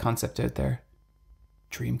a concept out there.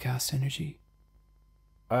 Dreamcast energy?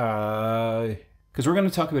 Uh, Because we're going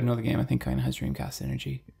to talk about another game I think kind of has Dreamcast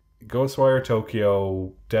energy. Ghostwire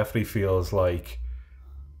Tokyo definitely feels like,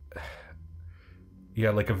 yeah,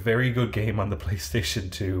 like a very good game on the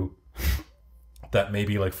PlayStation 2 that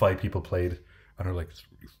maybe like 5 people played and are like, it's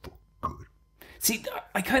really fucking good. See,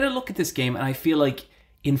 I kind of look at this game and I feel like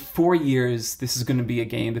in 4 years, this is going to be a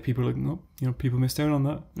game that people are like, no, people missed out on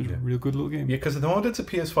that. It's a real good little game. Yeah, because at the moment it's a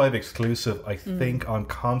PS5 exclusive, I think, on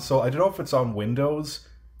console. I don't know if it's on Windows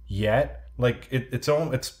yet. Like,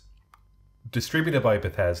 it's distributed by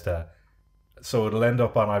Bethesda, so it'll end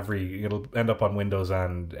up on Windows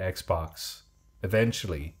and Xbox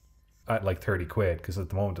eventually at like 30 quid, because at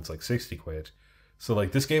the moment it's like 60 quid. So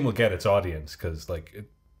like this game will get its audience, because like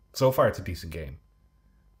so far it's a decent game,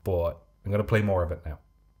 but I'm going to play more of it now.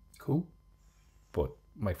 Cool. But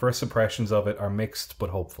my first impressions of it are mixed but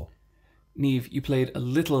hopeful. Niamh, you played a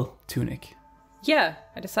little Tunic. Yeah,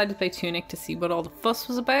 I decided to play Tunic to see what all the fuss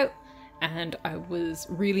was about, and I was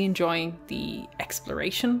really enjoying the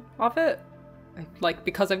exploration of it.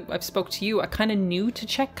 Because I've spoke to you, I kind of knew to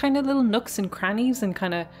check kind of little nooks and crannies and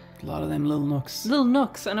kind of... A lot of them little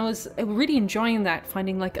nooks. And I was really enjoying that,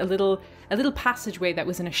 finding like a little passageway that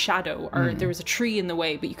was in a shadow, or there was a tree in the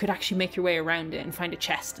way, but you could actually make your way around it and find a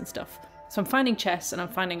chest and stuff. So I'm finding chests, and I'm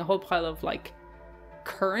finding a whole pile of like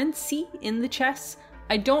currency in the chests.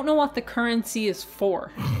 I don't know what the currency is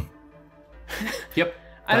for. Yep.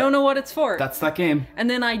 I don't know what it's for. That's that game. And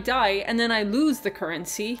then I die, and then I lose the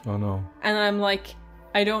currency. Oh no. And I'm like,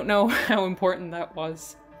 I don't know how important that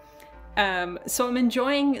was. So I'm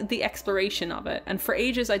enjoying the exploration of it. And for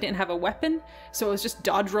ages I didn't have a weapon, so I was just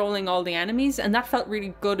dodge rolling all the enemies, and that felt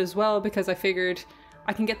really good as well, because I figured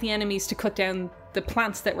I can get the enemies to cut down the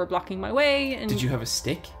plants that were blocking my way. And did you have a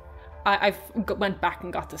stick? I went back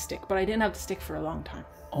and got the stick, but I didn't have the stick for a long time.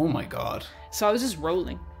 Oh my god. So I was just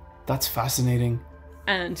rolling. That's fascinating.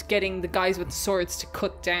 And getting the guys with the swords to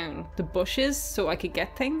cut down the bushes so I could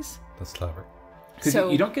get things. That's clever. Because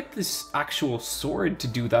you don't get this actual sword to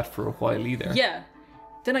do that for a while either. Yeah.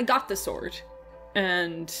 Then I got the sword.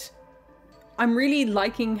 And I'm really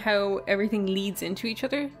liking how everything leads into each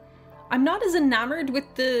other. I'm not as enamored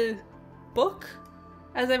with the book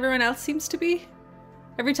as everyone else seems to be.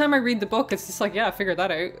 Every time I read the book, it's just like, yeah, I figured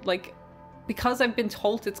that out. Like, because I've been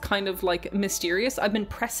told it's kind of like mysterious, I've been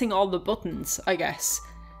pressing all the buttons, I guess.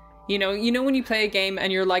 You know when you play a game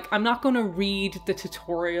and you're like, I'm not going to read the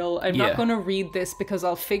tutorial. I'm not going to read this because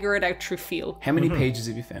I'll figure it out through feel. How many pages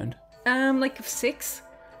have you found? Like 6.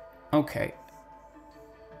 Okay.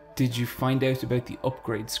 Did you find out about the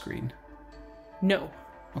upgrade screen? No.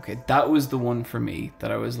 Okay, that was the one for me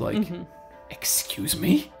that I was like, excuse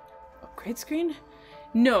me? Upgrade screen?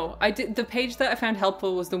 No, I did. The page that I found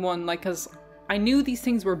helpful was the one, like, because I knew these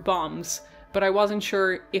things were bombs, but I wasn't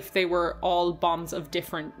sure if they were all bombs of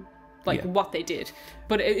different, what they did.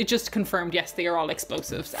 But it just confirmed, yes, they are all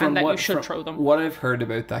explosives, and that you should throw them. What I've heard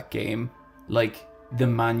about that game, like, the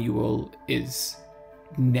manual is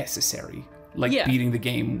necessary. Like, beating the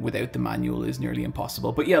game without the manual is nearly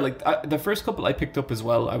impossible. But yeah, like, the first couple I picked up as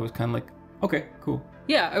well, I was kind of like, okay, cool.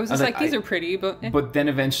 Yeah, I was just like, these are pretty, but... But then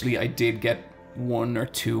eventually I did get 1 or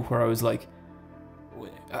 2 where I was like,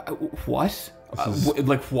 what?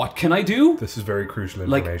 What can I do? This is very crucial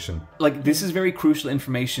information. Like this is very crucial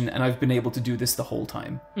information, and I've been able to do this the whole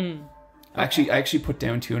time. I actually put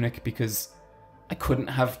down Tunic because I couldn't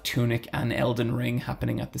have Tunic and Elden Ring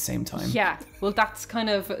happening at the same time. Yeah, well, that's kind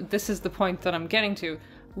of, this is the point that I'm getting to.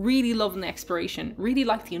 Really loving the exploration. Really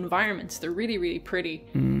like the environments. They're really, really pretty.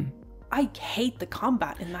 I hate the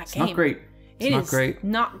combat in that game. It's not great. It's not great.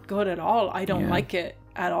 Not good at all. I don't like it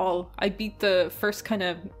at all. I beat the first kind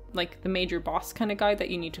of, like, the major boss kind of guy that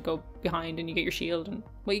you need to go behind and you get your shield, and,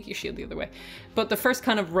 well, you get your shield the other way. But the first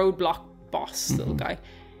kind of roadblock boss little guy.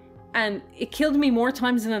 And it killed me more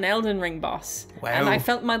times than an Elden Ring boss. Wow. And I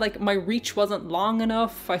felt my reach wasn't long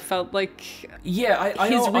enough. I felt like I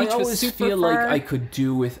always feel like I could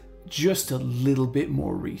do with just a little bit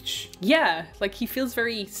more reach. Yeah, like he feels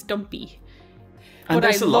very stumpy. And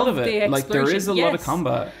there's a lot of it. Like, there is a lot of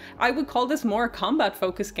combat. I would call this more a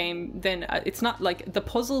combat-focused game than... it's not like... The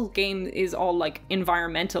puzzle game is all, like,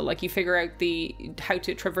 environmental. Like, you figure out how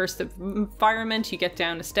to traverse the environment. You get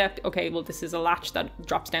down a step. Okay, well, this is a latch that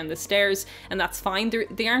drops down the stairs. And that's fine.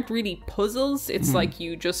 They aren't really puzzles. It's like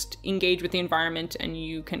you just engage with the environment and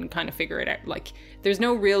you can kind of figure it out. Like, there's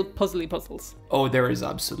no real puzzly puzzles. Oh, there is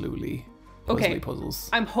absolutely... puzzles.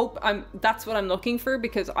 That's what I'm looking for,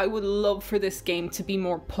 because I would love for this game to be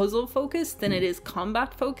more puzzle focused than it is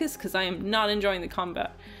combat focused, because I am not enjoying the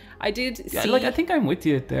combat. I think I'm with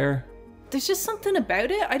you there. there's just something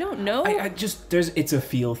about it. I don't know. It's a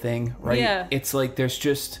feel thing, right? Yeah. It's like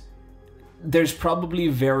there's probably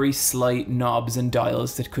very slight knobs and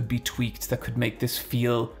dials that could be tweaked that could make this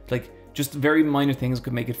feel like just very minor things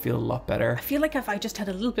could make it feel a lot better. I feel like if I just had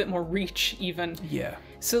a little bit more reach even. Yeah.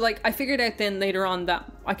 So like I figured out then later on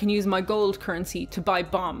that I can use my gold currency to buy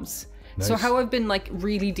bombs. Nice. So how I've been like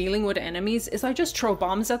really dealing with enemies is I just throw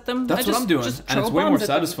bombs at them. That's what I'm doing, and it's way more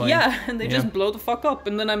satisfying. Yeah, and they just blow the fuck up,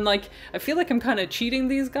 and then I'm like, I feel like I'm kind of cheating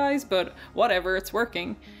these guys, but whatever, it's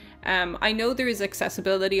working. I know there is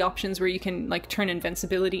accessibility options where you can like turn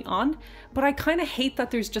invincibility on, but I kind of hate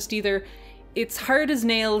that there's just either it's hard as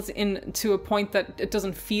nails in to a point that it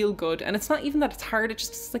doesn't feel good, and it's not even that it's hard, it's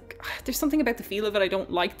just like there's something about the feel of it I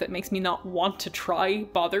don't like that makes me not want to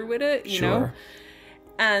bother with it, you know?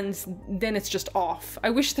 And then it's just off.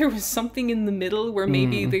 I wish there was something in the middle where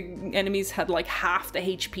maybe the enemies had like half the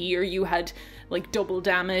HP or you had like double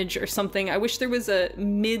damage or something. I wish there was a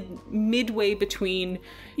midway between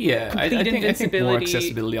I think invincibility more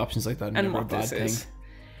accessibility options like that are never a bad thing.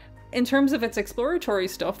 In terms of its exploratory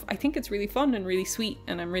stuff, I think it's really fun and really sweet,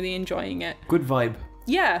 and I'm really enjoying it. Good vibe.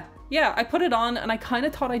 Yeah. I put it on and I kind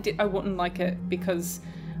of thought I wouldn't like it because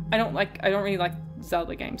I don't really like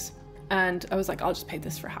Zelda games. And I was like, I'll just pay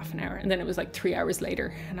this for half an hour. And then it was like 3 hours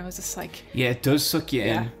later. And I was just like... Yeah, it does suck you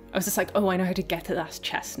in. I was just like, oh, I know how to get to that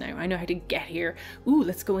chest now. I know how to get here. Ooh,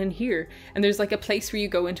 let's go in here. And there's like a place where you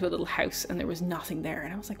go into a little house and there was nothing there.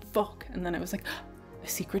 And I was like, fuck. And then I was like, a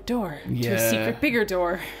secret door. To a secret bigger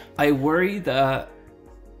door. I worry that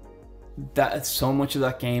so much of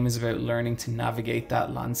that game is about learning to navigate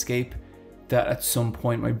that landscape that at some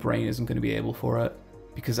point my brain isn't going to be able for it.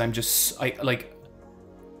 Because I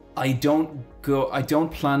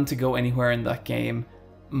don't plan to go anywhere in that game.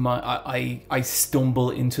 I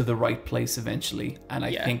stumble into the right place eventually, and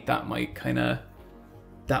I think that might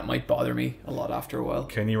bother me a lot after a while.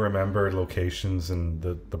 Can you remember locations and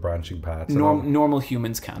the branching paths? Normal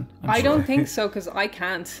humans can. I don't think so, because I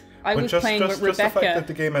can't. I was playing with Rebecca. Just the fact that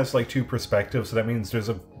the game has like two perspectives, so that means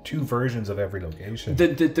there's two versions of every location.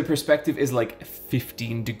 The perspective is like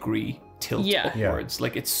 15-degree tilt upwards.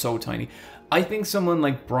 Like it's so tiny. I think someone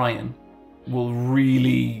like Bryan will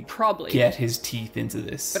really probably get his teeth into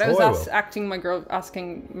this. But I was asking my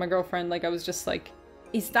girlfriend, like I was just like,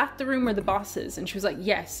 is that the room where the boss is? And she was like,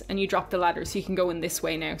 yes, and you drop the ladder so you can go in this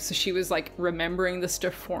way now. So she was like remembering the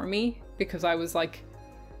stuff for me, because I was like,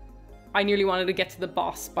 I nearly wanted to get to the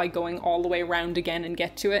boss by going all the way around again and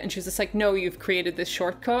get to it. And she was just like, no, you've created this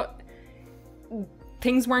shortcut.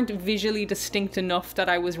 Things weren't visually distinct enough that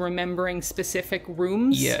I was remembering specific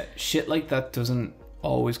rooms. Yeah, shit like that doesn't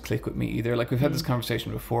always click with me either. Like we've had this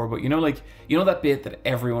conversation before, but you know that bit that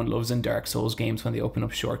everyone loves in Dark Souls games when they open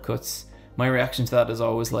up shortcuts? My reaction to that is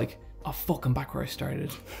always like, oh fuck, I'm back where I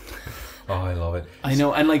started. Oh, I love it. I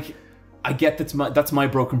know, and like I get that's my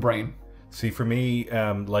broken brain. See, for me,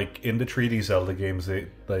 like in the 3D Zelda games, they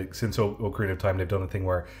like since Ocarina of Time, they've done a thing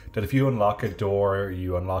where that if you unlock a door,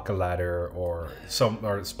 you unlock a ladder, or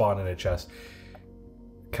spawn in a chest,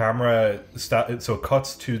 so it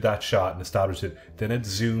cuts to that shot and establishes it. Then it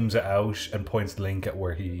zooms out and points Link at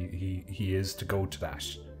where he is to go to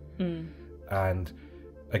that. And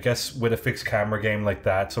I guess with a fixed camera game like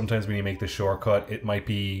that, sometimes when you make the shortcut, it might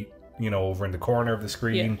be over in the corner of the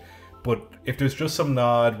screen. Yeah. But if there's just some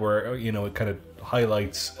nod where, it kind of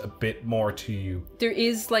highlights a bit more to you. There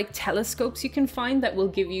is like telescopes you can find that will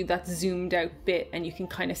give you that zoomed out bit, and you can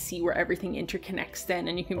kind of see where everything interconnects then,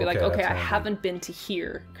 and you can be like, okay, I haven't been to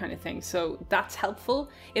here kind of thing. So that's helpful.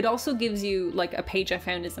 It also gives you like a page I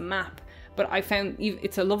found is a map, but I found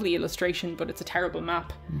it's a lovely illustration, but it's a terrible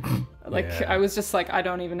map. I was just like, I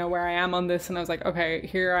don't even know where I am on this. And I was like, okay,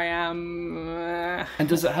 here I am. And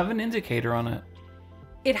does it have an indicator on it?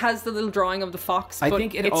 It has the little drawing of the fox, I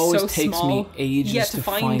think it always takes small. Me ages to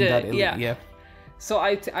find it. Yeah. So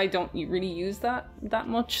I don't really use that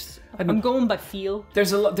much. I'm going by feel.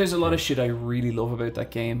 There's a lot of shit I really love about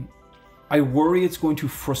that game. I worry it's going to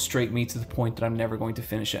frustrate me to the point that I'm never going to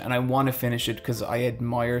finish it, and I want to finish it because I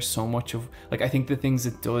admire so much of I think the things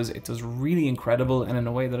it does really incredible, and in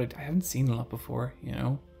a way that I haven't seen a lot before.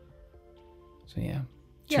 So yeah.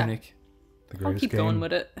 Tunic. The greatest I'll keep game. Going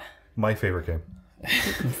with it. My favorite game.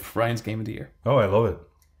 Ryan's game of the year. Oh, I love it.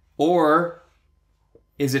 Or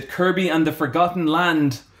is it Kirby and the Forgotten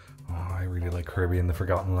Land? Oh, I really like Kirby and the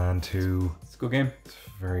Forgotten Land too. It's a good game. It's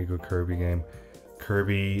a very good Kirby game.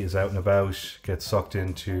 Kirby is out and about, gets sucked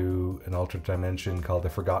into an alternate dimension called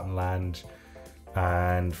the Forgotten Land,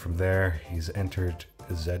 and from there he's entered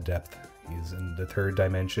Z-Depth. He's in the third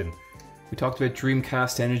dimension. We talked about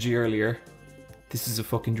Dreamcast energy earlier. This is a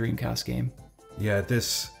fucking Dreamcast game. Yeah,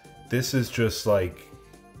 this This is just like,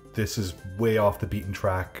 this is way off the beaten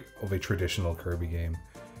track of a traditional Kirby game.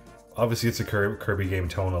 Obviously, it's a Kirby game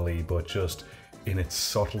tonally, but just in its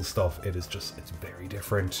subtle stuff, it's very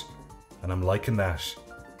different. And I'm liking that.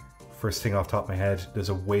 First thing off the top of my head, there's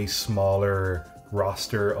a way smaller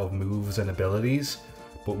roster of moves and abilities,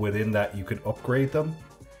 but within that, you can upgrade them.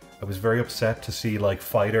 I was very upset to see like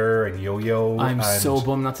Fighter and Yo-Yo. I'm so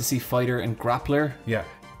bummed not to see Fighter and Grappler. Yeah.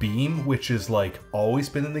 Beam, which is like always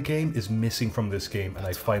been in the game, is missing from this game, and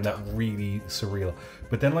I find that really surreal.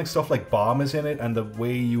 But then like stuff like Bomb is in it, and the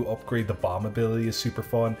way you upgrade the Bomb ability is super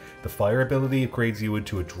fun. The Fire ability upgrades you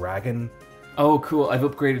into a dragon. Oh, cool. I've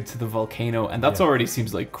upgraded to the Volcano, and that's already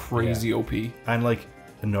seems like crazy OP. And like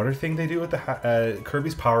another thing they do with the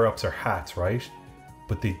Kirby's power-ups are hats, right?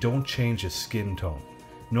 But they don't change his skin tone.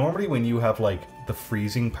 Normally when you have like the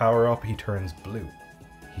freezing power-up, he turns blue.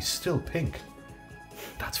 He's still pink.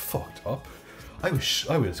 That's fucked up. I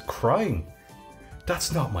was crying.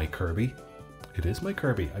 That's not my Kirby. It is my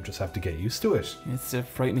Kirby. I just have to get used to it. It's a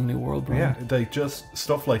frightening new world, Bryan. Yeah, like just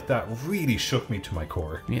stuff like that really shook me to my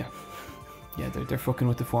core. Yeah. Yeah, they're fucking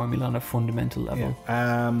with the formula on a fundamental level.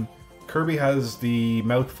 Yeah. Kirby has the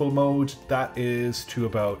mouthful mode. That is to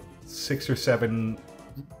about 6 or 7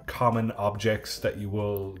 common objects that you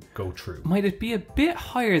will go through. Might it be a bit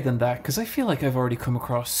higher than that? Because I feel like I've already come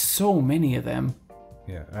across so many of them.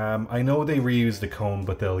 Yeah, I know they reuse the cone,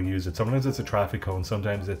 but they'll use it. Sometimes it's a traffic cone,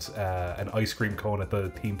 sometimes it's an ice cream cone at the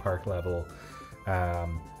theme park level.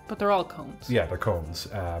 But they're all cones. Yeah, they're cones.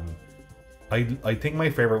 I think my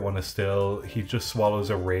favorite one is still, he just swallows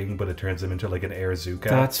a ring, but it turns him into like an air Zuka.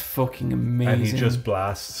 That's fucking amazing. And he just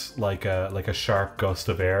blasts like a sharp gust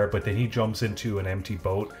of air, but then he jumps into an empty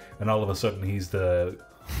boat, and all of a sudden he's the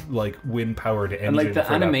like wind powered engine. And like the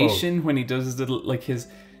for animation when he does his little like his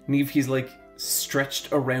Niamh, he's like stretched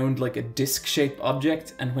around like a disc shaped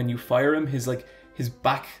object, and when you fire him, his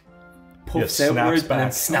back puffs outward and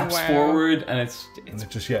then snaps forward, and it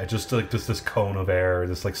just like does this cone of air,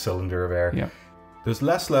 this like cylinder of air. Yeah. There's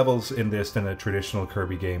less levels in this than a traditional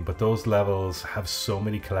Kirby game, but those levels have so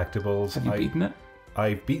many collectibles. Have you beaten it?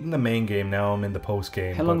 I've beaten the main game. Now I'm in the post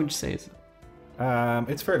game. How long would you say is it?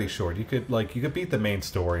 It's fairly short. You could beat the main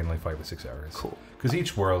story in like 5 or 6 hours. Cool. Because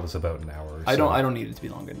each world is about an hour. I don't need it to be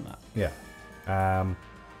longer than that. Yeah.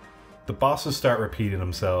 The bosses start repeating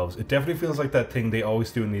themselves. It definitely feels like that thing they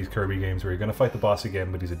always do in these Kirby games where you're going to fight the boss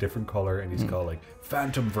again, but he's a different color and he's called like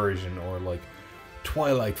Phantom version or like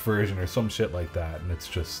Twilight version or some shit like that. And it's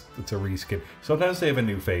a reskin. Sometimes they have a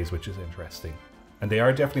new phase, which is interesting. And they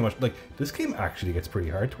are definitely much like this game actually gets pretty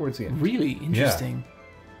hard towards the end. Really interesting.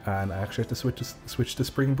 Yeah. And I actually have to switch to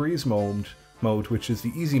Spring Breeze mode, which is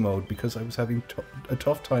the easy mode, because I was having a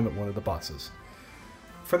tough time at one of the bosses.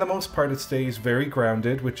 For the most part, it stays very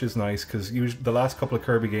grounded, which is nice, because the last couple of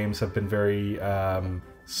Kirby games have been very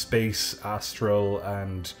space, astral,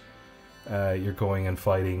 and you're going and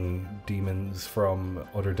fighting demons from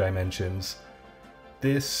other dimensions.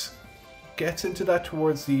 This gets into that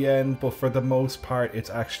towards the end, but for the most part, it's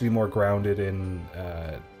actually more grounded in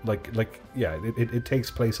it takes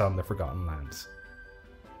place on the Forgotten Lands,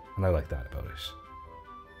 and I like that about it.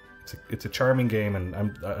 It's a charming game, and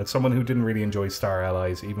I'm as someone who didn't really enjoy Star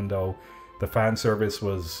Allies, even though the fan service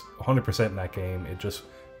was 100% in that game, it just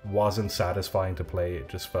wasn't satisfying to play. It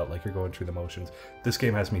just felt like you're going through the motions. This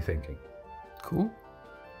game has me thinking. Cool.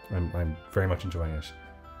 I'm very much enjoying it,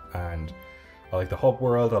 and I like the hub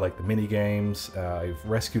world. I like the mini games. I've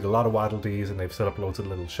rescued a lot of Waddle Dees, and they've set up loads of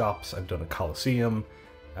little shops. I've done a Coliseum.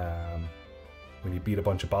 When you beat a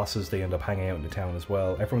bunch of bosses, they end up hanging out in the town as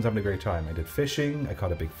well. Everyone's having a great time. I did fishing. I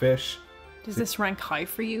caught a big fish. Does this rank high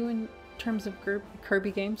for you in terms of Kirby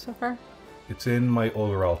games so far? It's in my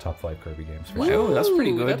overall top 5 Kirby games. For Wow, sure. that's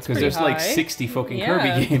pretty good, because there's like 60 fucking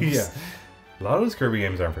Kirby games. Yeah. A lot of those Kirby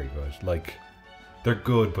games aren't very good. Like, they're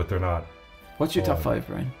good, but they're not. What's your top 5,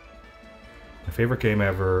 Bryan? My favorite game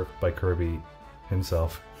ever by Kirby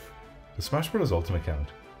himself. The Smash Bros. Ultimate count?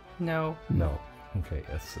 No. No. Okay,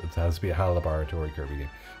 it has to be a HAL Laboratory Kirby game.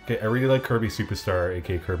 Okay, I really like Kirby Superstar,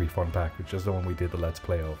 aka Kirby Fun Pack, which is the one we did the Let's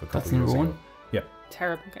Play of a couple of years ago. Yeah.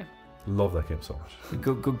 Terrible game. Love that game so much. A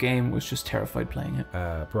good game, was just terrified playing it.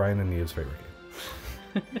 Bryan and Niamh's favorite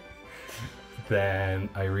game. Then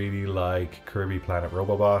I really like Kirby Planet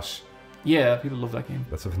Robobot. Yeah, people love that game.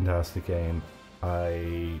 That's a fantastic game.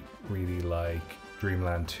 I really like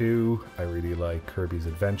Dreamland 2. I really like Kirby's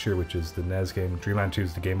Adventure, which is the NES game. Dreamland 2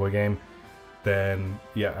 is the Game Boy game. Then,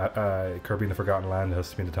 Kirby in the Forgotten Land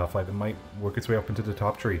has to be in the top 5. It might work its way up into the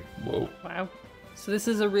top 3. Whoa. Wow. So this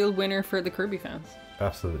is a real winner for the Kirby fans.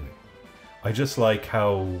 Absolutely. I just like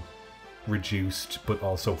how reduced but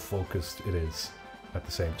also focused it is. at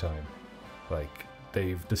the same time. Like,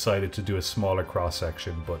 they've decided to do a smaller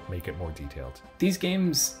cross-section, but make it more detailed. These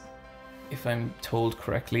games, if I'm told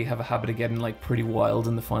correctly, have a habit of getting like pretty wild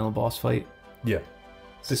in the final boss fight. Yeah.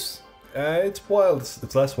 It's wild.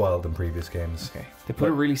 It's less wild than previous games. Okay. They put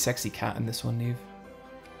a really sexy cat in this one, Niamh.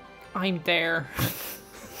 I'm there.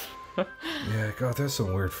 Yeah, God, there's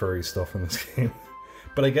some weird furry stuff in this game.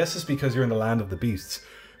 But I guess it's because you're in the land of the beasts.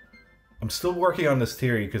 I'm still working on this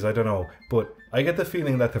theory because I don't know, but I get the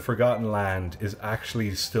feeling that the Forgotten Land is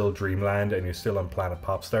actually still Dreamland and you're still on Planet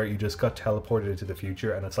Popstar. You just got teleported into the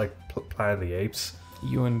future and it's like Planet of the Apes.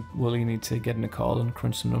 You and Wooly need to get in a call and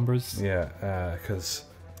crunch some numbers. Yeah, because...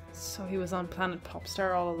 So he was on Planet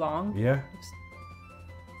Popstar all along? Yeah.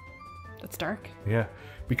 That's dark. Yeah,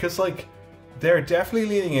 because like... They're definitely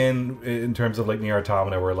leaning in terms of like Nier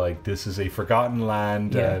Automata, where like this is a forgotten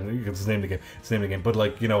land. Yeah. It's the name of the game. But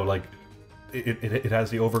like, you know, like it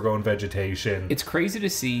has the overgrown vegetation. It's crazy to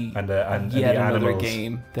see and yet the another animals.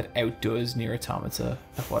 game that outdoes Nier Automata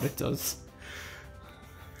at what it does.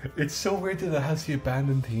 It's so weird that it has the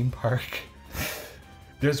abandoned theme park.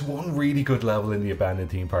 There's one really good level in the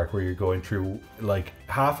abandoned theme park where you're going through, like,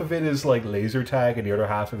 half of it is like laser tag and the other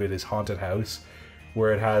half of it is haunted house,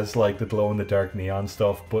 where it has like the glow in the dark neon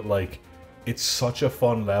stuff, but like it's such a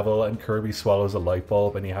fun level and Kirby swallows a light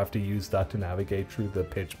bulb and you have to use that to navigate through the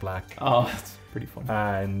pitch black. Oh, that's pretty fun.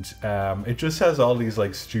 And it just has all these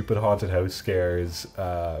like stupid haunted house scares,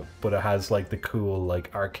 but it has like the cool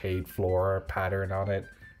like arcade floor pattern on it.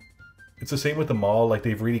 It's the same with the mall. Like,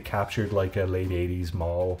 they've really captured like a late 80s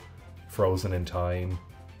mall frozen in time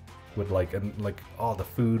with like, and like, oh, the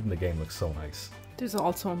food in the game looks so nice. There's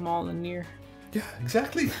also a mall in Nier. Yeah,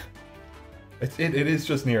 exactly. It is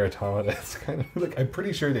just Nier Automata. It's kind of like, I'm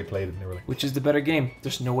pretty sure they played it and they were like, Which is the better game?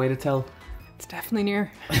 There's no way to tell. It's definitely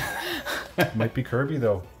Nier. might be Kirby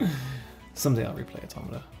though. Someday I'll replay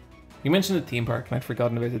Automata. You mentioned the theme park and I'd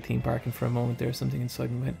forgotten about the theme park, and for a moment there was something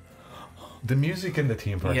inside me went, The music in the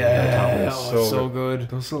theme park, yeah, is so good.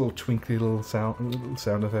 Those little twinkly little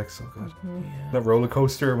sound effects, so good. Mm-hmm. That roller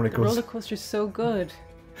coaster when it goes. Roller coaster's so good.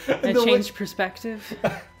 And It the way- changed perspective.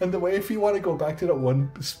 And the way, if you want to go back to that one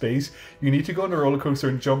space, you need to go on the roller coaster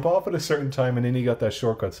and jump off at a certain time, and then you got that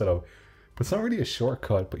shortcut set up. But it's not really a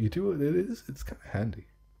shortcut, but you do it. It's kind of handy.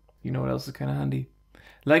 You know what else is kind of handy?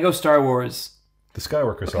 Lego Star Wars. The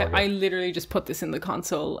Skywalker Okay, Saga. I literally just put this in the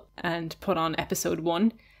console and put on episode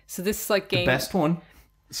 1. So this like game, The best one.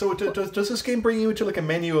 So does this game bring you into like a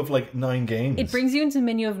menu of like 9 games? it brings you into a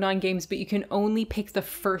menu of 9 games, but you can only pick the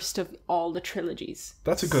first of all the trilogies.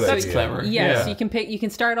 That's a good That's idea. clever. Yes, you can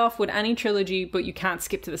start off with any trilogy, but you can't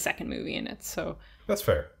skip to the second movie in it. So That's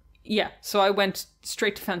fair. yeah, so I went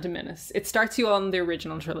straight to Phantom Menace. It starts you on the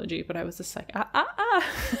original trilogy, but I was just like,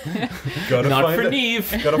 Gotta Not find for it.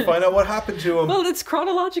 Niamh. Gotta find out what happened to him. Well, it's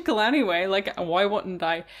chronological anyway. Like, why wouldn't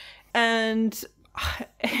I? And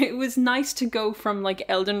it was nice to go from like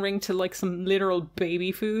Elden Ring to like some literal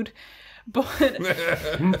baby food. But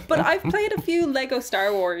I've played a few Lego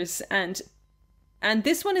Star Wars, and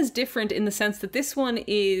this one is different in the sense that this one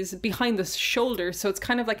is behind the shoulder, so it's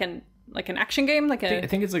kind of like an action game, I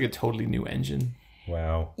think it's like a totally new engine.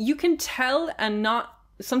 Wow. you can tell, and not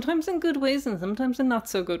sometimes in good ways and sometimes in not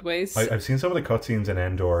so good ways. I've seen some of the cutscenes in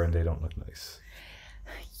Endor and they don't look nice.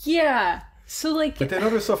 Yeah. So like, But then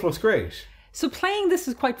other stuff looks great. so playing this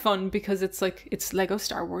is quite fun because it's like, it's Lego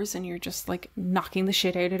Star Wars and you're just like knocking the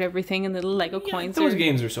shit out of everything, and the little Lego coins Those are...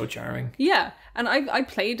 games are so charming. Yeah, and I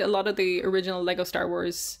played a lot of the original Lego Star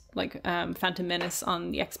Wars, like Phantom Menace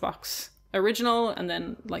on the Xbox original, and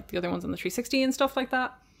then like the other ones on the 360 and stuff like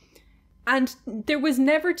that. And there was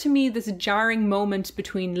never to me this jarring moment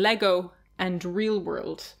between Lego and real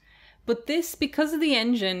world. But this, because of the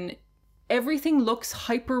engine, everything looks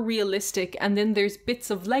hyper realistic, and then there's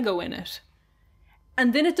bits of Lego in it.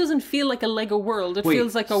 And then it doesn't feel like a Lego world. It Wait,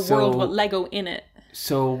 feels like a so- world with Lego in it.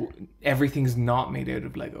 So everything's not made out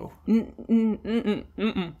of Lego.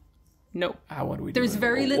 No. What are we doing? There's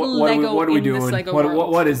very little What are we- Lego what are we in this doing? Lego what,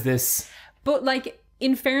 world. what is this? But like,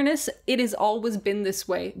 in fairness, it has always been this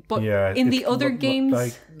way. But Yeah. in the it's other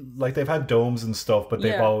games, like they've had domes and stuff, but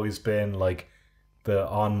they've Yeah. always been like the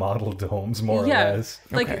on-model domes, more or less.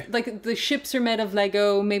 Okay. like the ships are made of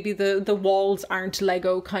Lego. Maybe the walls aren't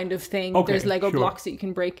Lego, kind of thing. Okay, There's Lego sure. blocks that you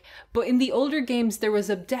can break. But in the older games, there was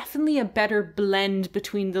definitely a better blend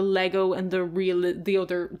between the Lego and the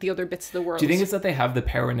other bits of the world. Do you think it's that they have the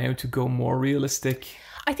power now to go more realistic?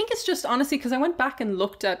 I think it's just, honestly, because I went back and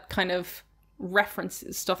looked at kind of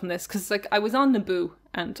references stuff in this, because like I was on Naboo,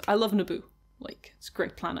 and I love Naboo. Like, it's a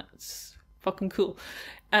great planet. It's fucking cool.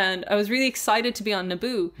 And I was really excited to be on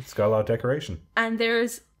Naboo. It's got a lot of decoration. And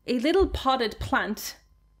a little potted plant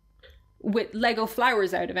with Lego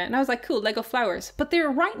flowers out of it. And I was like, cool, Lego flowers. But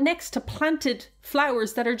they're right next to planted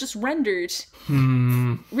flowers that are just rendered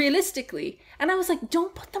realistically. And I was like,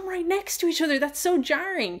 don't put them right next to each other. That's so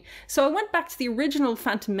jarring. So I went back to the original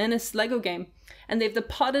Phantom Menace Lego game, and they have the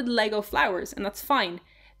potted Lego flowers, and that's fine.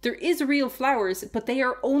 There is real flowers, but they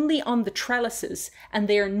are only on the trellises, and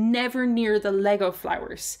they are never near the Lego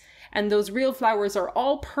flowers. And those real flowers are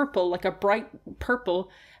all purple, like a bright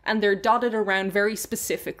purple, and they're dotted around very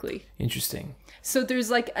specifically. Interesting. So there's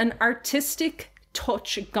like an artistic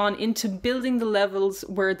touch gone into building the levels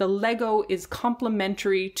where the Lego is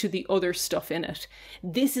complementary to the other stuff in it.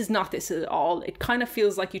 This is not this at all. It kind of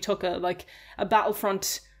feels like you took a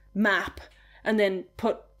Battlefront map and then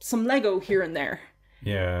put some Lego here and there.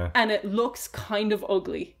 Yeah. And it looks kind of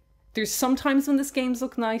ugly. There's sometimes when this games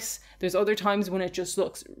look nice. There's other times when it just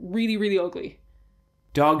looks really, really ugly.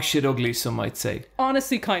 Dog shit ugly, some might say.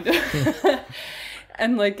 Honestly, kind of.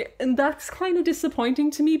 And that's kind of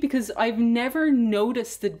disappointing to me, because I've never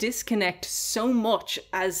noticed the disconnect so much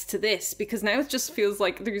as to this, because now it just feels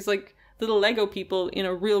like there's like little Lego people in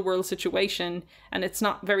a real world situation, and it's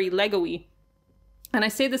not very Lego-y. And I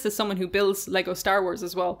say this as someone who builds Lego Star Wars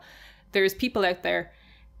as well. There's people out there,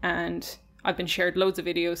 and I've been shared loads of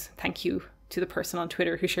videos. Thank you to the person on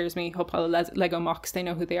Twitter who shares me a whole pile of Lego mocks. They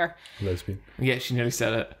know who they are. Lesbian. Yeah, she nearly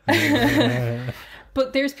said it.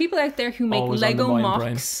 But there's people out there who make Always Lego on the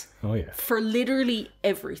mind, mocks for literally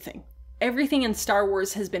everything. Everything in Star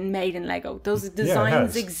Wars has been made in Lego. Those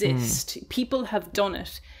designs exist. People have done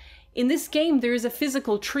it. In this game, there is a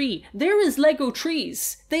physical tree. There is Lego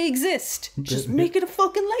trees. They exist. Just make it a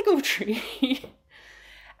fucking Lego tree.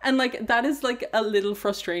 And that is a little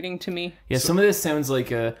frustrating to me. Yeah, some of this sounds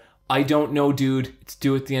like I don't know, dude. It's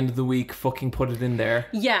due at the end of the week. Fucking put it in there.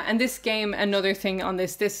 Yeah, and this game, another thing on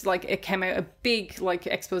this it came out a big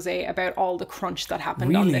expose about all the crunch that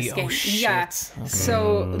happened on this game. Oh, shit. Yeah. Okay.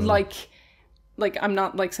 So I'm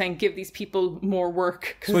not saying give these people more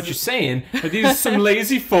work. So what you're saying? Are these some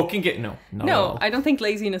lazy fucking No, I don't think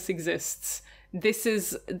laziness exists. This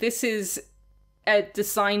is a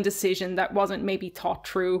design decision that wasn't maybe thought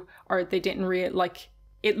through, or they didn't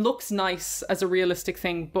it looks nice as a realistic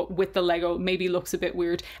thing, but with the Lego maybe looks a bit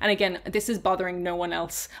weird. And again, this is bothering no one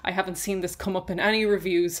else. I haven't seen this come up in any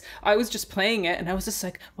reviews. I was just playing it and I was just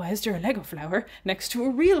like, why is there a Lego flower next to a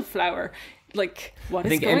real flower? What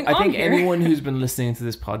is going on I think here? anyone who's been listening to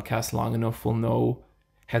this podcast long enough will know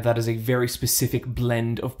how that is a very specific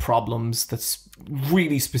blend of problems that's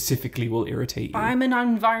really specifically will irritate you. I'm an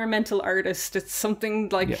environmental artist. It's something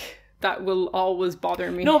that will always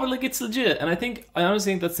bother me. No, but it's legit. And I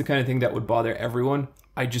honestly think that's the kind of thing that would bother everyone.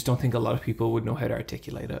 I just don't think a lot of people would know how to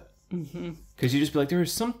articulate it. Because you just be like,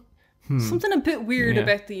 there's something a bit weird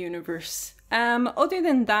about the universe. Other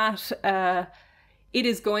than that, it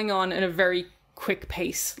is going on at a very quick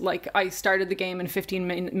pace. I started the game and 15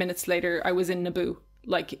 minutes later, I was in Naboo.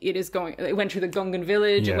 It went through the Gungan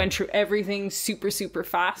village, it went through everything super, super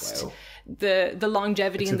fast. Wow. The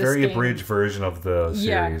longevity in this game. It's a very abridged version of the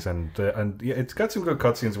series, and it's got some good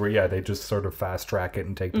cutscenes where they just sort of fast track it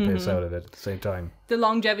and take the piss out of it at the same time. The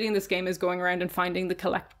longevity in this game is going around and finding the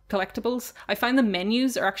collectibles. I find the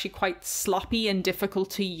menus are actually quite sloppy and difficult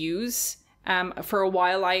to use. For a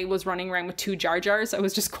while I was running around with 2 Jar Jars. I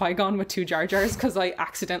was just Qui-Gon with 2 Jar Jars because I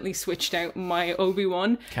accidentally switched out my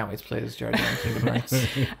Obi-Wan. Can't wait to play this Jar Jar in Kingdom Hearts.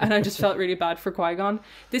 And I just felt really bad for Qui-Gon.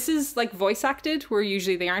 This is voice acted, where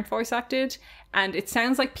usually they aren't voice acted, and it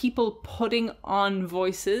sounds like people putting on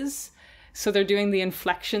voices. So they're doing the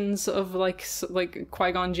inflections of like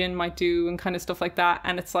Qui-Gon Jinn might do and kind of stuff like that,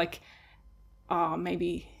 and it's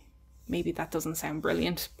maybe that doesn't sound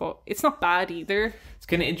brilliant, but it's not bad either. It's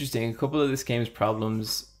kind of interesting. A couple of this game's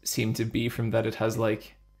problems seem to be from that it has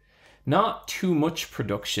not too much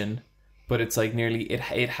production, but it's nearly it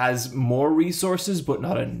has more resources but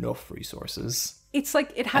not enough resources. It's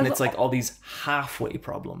it has, and it's all these halfway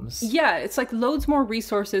problems. Yeah, it's loads more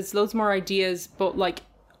resources, loads more ideas, but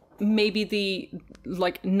maybe the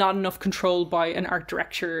not enough control by an art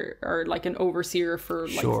director or an overseer for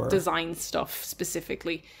design stuff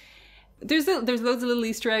specifically. There's loads of little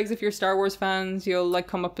Easter eggs. If you're Star Wars fans, you'll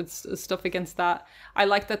come up with stuff against that. I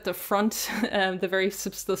like that the front,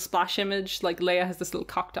 the splash image, Leia has this little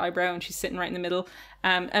cocked eyebrow and she's sitting right in the middle.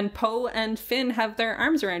 And Poe and Finn have their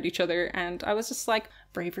arms around each other, and I was just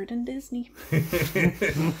braver than Disney.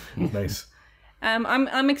 Nice.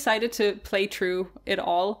 I'm excited to play through it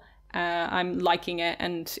all. I'm liking it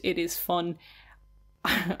and it is fun.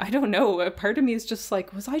 I don't know. A part of me is just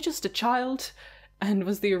was I just a child? And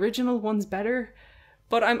was the original ones better?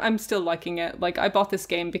 But I'm still liking it. Like, I bought this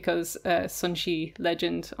game because Sunshi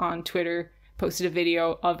Legend on Twitter posted a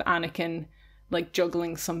video of Anakin, like,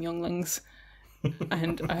 juggling some younglings.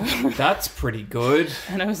 And that's pretty good.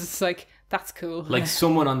 And I was just like, that's cool. Like,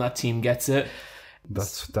 someone on that team gets it.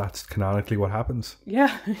 That's canonically what happens.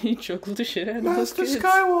 Yeah, he juggled the shit out of those kids. Master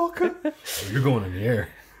Skywalker. You're going in the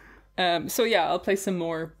air. So yeah, I'll play some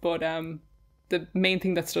more. But the main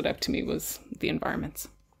thing that stood out to me was the environments.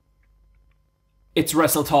 It's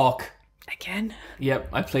Wrestle Talk. Again? Yep,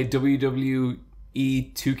 I played WWE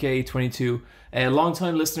 2K22.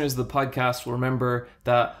 Long-time listeners of the podcast will remember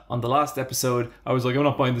that on the last episode, I was like, I'm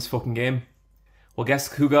not buying this fucking game. Well,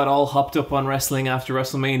 guess who got all hopped up on wrestling after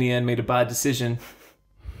WrestleMania and made a bad decision?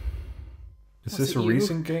 Is this a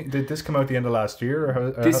recent game? Did this come out the end of last year?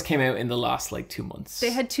 Or this came out in the last, 2 months. They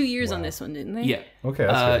had 2 years on this one, didn't they? Yeah. Okay,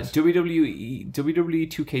 that's good. WWE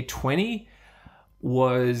 2K20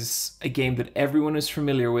 was a game that everyone is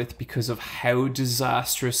familiar with because of how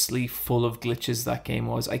disastrously full of glitches that game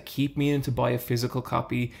was. I keep meaning to buy a physical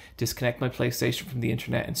copy, disconnect my PlayStation from the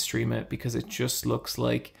internet and stream it because it just looks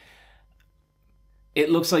like...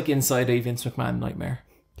 It looks like inside a Vince McMahon nightmare.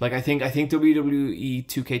 Like, I think WWE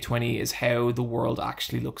 2K20 is how the world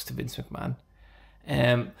actually looks to Vince McMahon.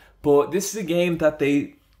 But this is a game that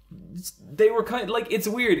they were kind of like, it's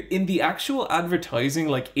weird in the actual advertising,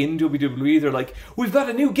 like in WWE, they're like, we've got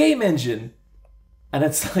a new game engine, and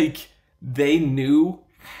it's like they knew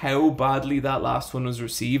how badly that last one was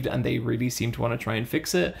received, and they really seem to want to try and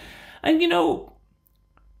fix it. And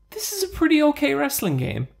this is a pretty okay wrestling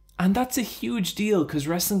game, and that's a huge deal because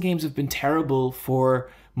wrestling games have been terrible for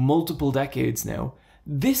multiple decades now.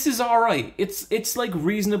 This is all right. It's like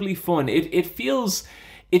reasonably fun. It feels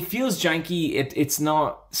janky. It's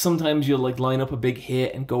not. Sometimes you'll like line up a big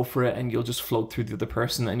hit and go for it, and you'll just float through the other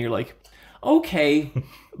person, and you're like, okay.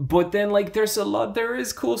 But then like there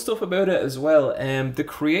is cool stuff about it as well. The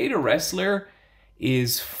creator wrestler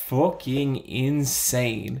is fucking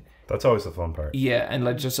insane. That's always the fun part. Yeah, and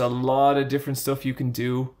like just a lot of different stuff you can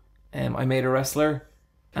do. I made a wrestler.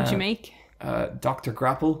 What'd you make? Dr.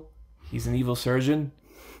 Grapple. He's an evil surgeon.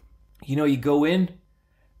 You go in,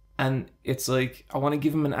 and it's like, I want to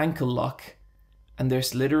give him an ankle lock. And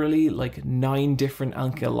there's literally like 9 different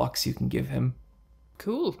ankle locks you can give him.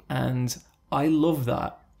 Cool. And I love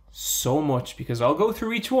that so much because I'll go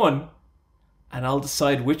through each one and I'll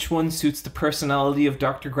decide which one suits the personality of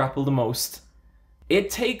Dr. Grapple the most. It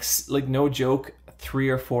takes, like, no joke, 3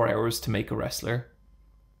 or 4 hours to make a wrestler.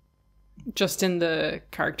 Just in the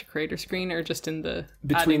character creator screen or just in the...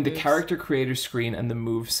 Between the character creator screen and the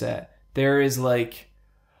moveset, there is like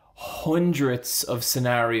hundreds of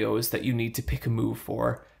scenarios that you need to pick a move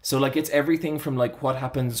for. So like it's everything from like what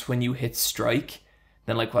happens when you hit strike,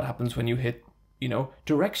 then like what happens when you hit,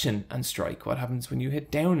 direction and strike, what happens when you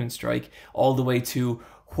hit down and strike, all the way to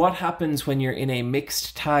what happens when you're in a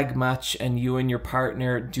mixed tag match and you and your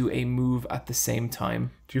partner do a move at the same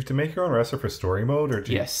time. Do you have to make your own wrestler for story mode, or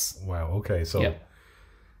do you... Yes. Wow. Okay, so yeah.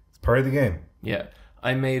 It's part of the game. Yeah,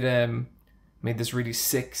 I made this really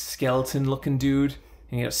sick skeleton looking dude,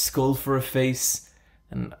 and he had a skull for a face,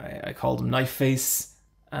 and I called him Knife Face,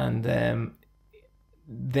 and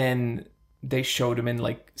then they showed him in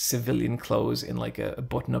like civilian clothes in like a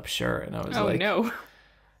button up shirt, and I was like, no.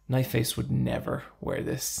 Knife Face would never wear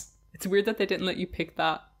this. It's weird that they didn't let you pick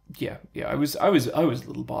that. Yeah, I was a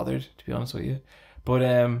little bothered, to be honest with you. But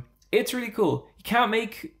it's really cool. You can't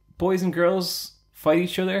make boys and girls fight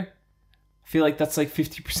each other. I feel like that's like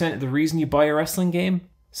 50% of the reason you buy a wrestling game.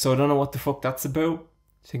 So I don't know what the fuck that's about.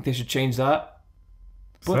 I think they should change that.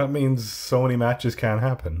 So that means so many matches can't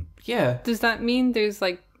happen. Yeah. Does that mean there's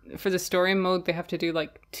like, for the story mode, they have to do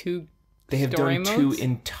like 2 They have story done modes? 2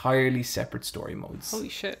 entirely separate story modes. Holy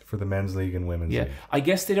shit. For the men's league and women's league. I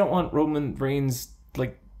guess they don't want Roman Reigns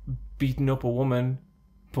like beating up a woman,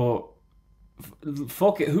 but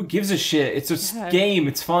fuck it, who gives a shit? It's a game,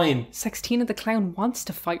 it's fine. Sextina the Clown wants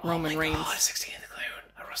to fight Roman Reigns. God, Sextina the Clown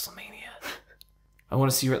at WrestleMania. I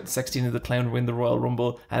want to see Sextina the Clown win the Royal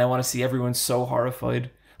Rumble, and I want to see everyone so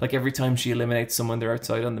horrified. Like every time she eliminates someone, they're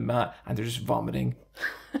outside on the mat and they're just vomiting.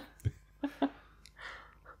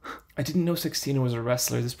 I didn't know Sextina was a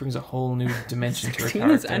wrestler. This brings a whole new dimension to her character.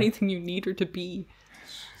 Sextina's anything you need her to be.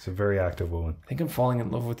 She's a very active woman. I think I'm falling in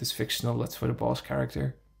love with this fictional Let's Fight a Boss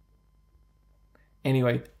character.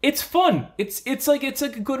 Anyway, it's fun. It's like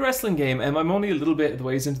a good wrestling game, and I'm only a little bit of the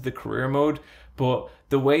ways into the career mode, but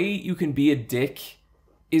the way you can be a dick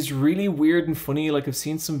is really weird and funny. Like, I've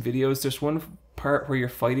seen some videos. There's one part where you're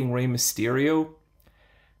fighting Rey Mysterio,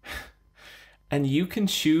 and you can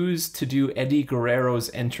choose to do Eddie Guerrero's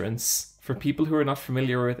entrance For people who are not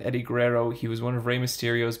familiar with Eddie Guerrero, he was one of Rey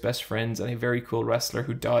Mysterio's best friends and a very cool wrestler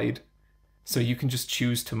who died. So you can just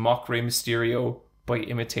choose to mock Rey Mysterio by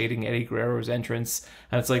imitating Eddie Guerrero's entrance.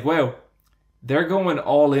 And it's like, wow, they're going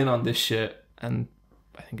all in on this shit. And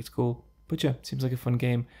I think it's cool. But yeah, it seems like a fun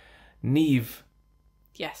game. Niamh.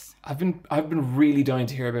 Yes. I've been really dying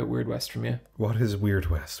to hear about Weird West from you. What is Weird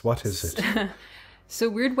West? What is it? So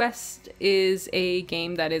Weird West is a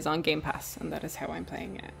game that is on Game Pass, and that is how I'm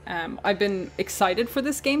playing it. I've been excited for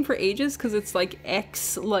this game for ages because it's like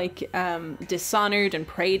Dishonored and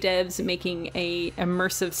Prey devs making a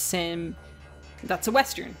immersive sim that's a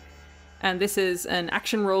Western. And this is an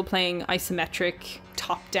action role-playing isometric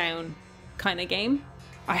top-down kind of game.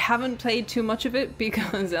 I haven't played too much of it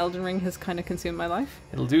because Elden Ring has kind of consumed my life.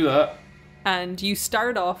 It'll do that. And you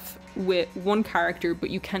start off with one character, but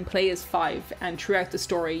you can play as 5, and throughout the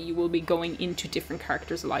story you will be going into different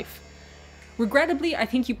characters' life. Regrettably, I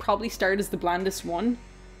think you probably start as the blandest one.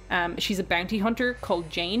 She's a bounty hunter called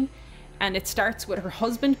Jane, and it starts with her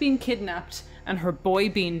husband being kidnapped and her boy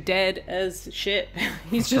being dead as shit.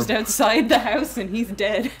 He's just outside the house and he's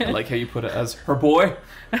dead. I like how you put it as her boy.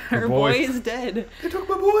 Her boy is dead. They took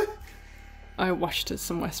my boy. I watched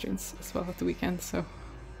some westerns as well at the weekend, so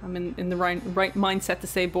I'm in the right mindset to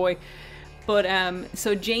say boy. But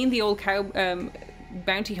so Jane, the old cow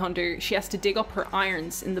bounty hunter, she has to dig up her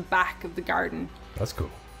irons in the back of the garden. That's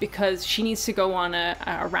cool. Because she needs to go on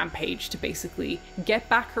a rampage to basically get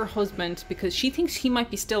back her husband because she thinks he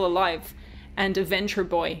might be still alive and avenge her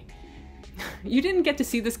boy. You didn't get to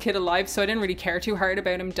see this kid alive, so I didn't really care too hard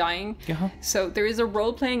about him dying. Uh-huh. So there is a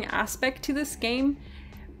role-playing aspect to this game,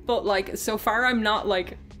 but like so far I'm not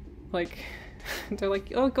like they're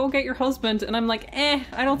like, oh, go get your husband, and I'm like, I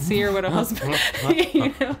don't see her with a husband.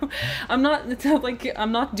 You know, I'm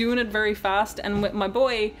not doing it very fast. And with my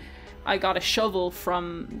boy, I got a shovel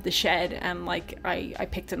from the shed, and like I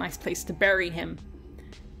picked a nice place to bury him.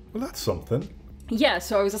 Well, that's something. Yeah,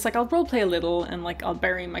 so I was just like, I'll roleplay a little, and like I'll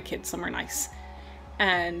bury my kid somewhere nice.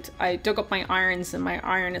 And I dug up my irons, and my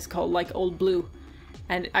iron is called like Old Blue.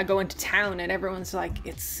 And I go into town, and everyone's like,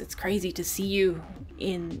 it's crazy to see you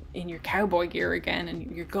in your cowboy gear again,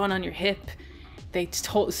 and your gun on your hip. They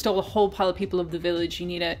stole a whole pile of people of the village. You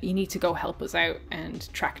need to go help us out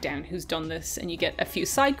and track down who's done this. And you get a few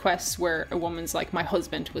side quests where a woman's like, my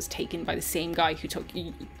husband was taken by the same guy who took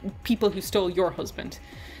people who stole your husband.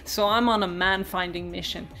 So I'm on a man-finding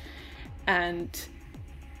mission. And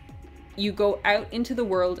you go out into the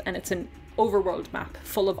world, and it's an overworld map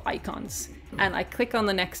full of icons. And I click on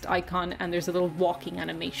the next icon, and there's a little walking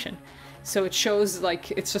animation. So it shows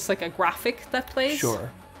like, it's just like a graphic that plays.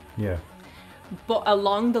 Sure. Yeah. But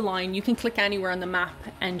along the line, you can click anywhere on the map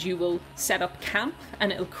and you will set up camp,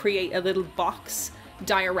 and it'll create a little box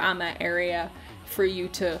diorama area for you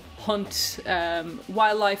to hunt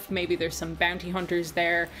wildlife. Maybe there's some bounty hunters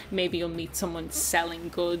there. Maybe you'll meet someone selling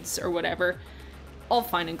goods or whatever. All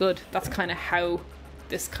fine and good. That's kind of how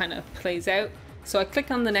this kind of plays out. So I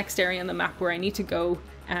click on the next area on the map where I need to go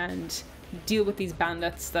and deal with these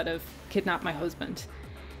bandits that have kidnapped my husband.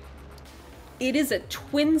 It is a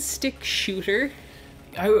twin stick shooter.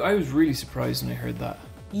 I was really surprised when I heard that.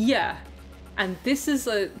 Yeah. And this is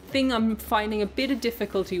a thing I'm finding a bit of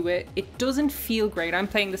difficulty with. It doesn't feel great. I'm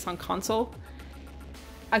playing this on console.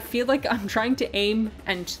 I feel like I'm trying to aim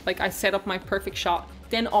and like I set up my perfect shot.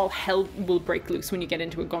 Then all hell will break loose when you get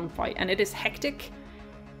into a gunfight. And it is hectic.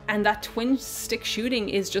 And that twin stick shooting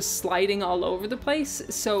is just sliding all over the place.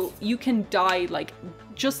 So you can die like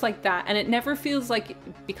just like that. And it never feels like,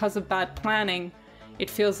 because of bad planning, it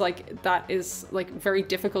feels like that is like very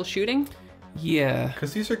difficult shooting. Yeah.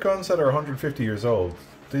 Because these are guns that are 150 years old.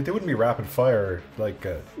 They wouldn't be rapid fire like...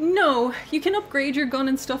 No, you can upgrade your gun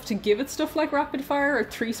and stuff to give it stuff like rapid fire or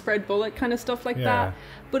 3-spread bullet kind of stuff like that.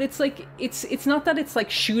 But it's like, it's not that it's like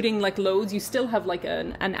shooting like loads. You still have like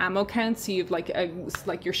an ammo count. So you have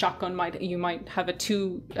like your shotgun you might have a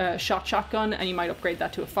 2-shot shotgun, and you might upgrade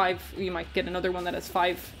that to a 5. You might get another one that has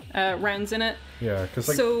 5 rounds in it. Yeah, because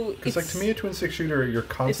like to me a twin stick shooter, you're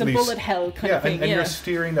constantly... It's a bullet hell kind of thing. And you're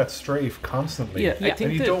steering that strafe constantly. Yeah, I think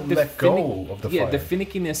and you don't let go of the fire. Yeah, the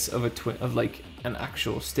finickiness of like an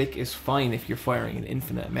actual stick is fine if you're firing an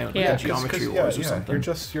infinite amount, like Geometry Wars or something.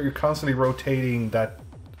 You're constantly rotating that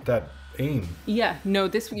aim. Yeah, no,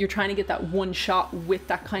 you're trying to get that one shot with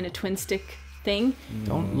that kind of twin stick thing.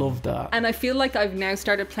 Don't love that. And I feel like I've now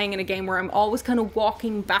started playing in a game where I'm always kind of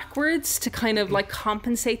walking backwards to kind of like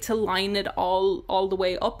compensate to line it all the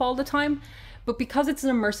way up all the time. But because it's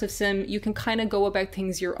an immersive sim, you can kind of go about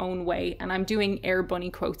things your own way. And I'm doing air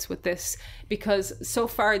bunny quotes with this because so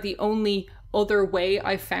far the only other way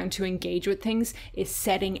I've found to engage with things is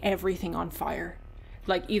setting everything on fire.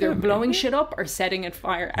 Like either blowing shit up or setting it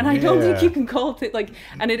fire. And I don't think you can call it like,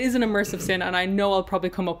 and it is an immersive sin, and I know I'll probably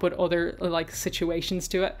come up with other like situations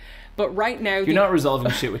to it. But right now... You're not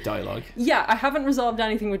resolving shit with dialogue. Yeah, I haven't resolved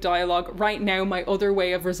anything with dialogue. Right now, my other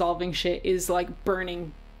way of resolving shit is like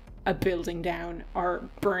burning a building down, or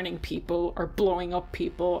burning people, or blowing up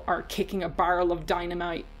people, or kicking a barrel of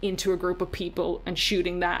dynamite into a group of people and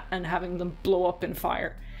shooting that and having them blow up in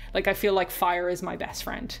fire. Like, I feel like fire is my best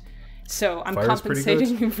friend. So I'm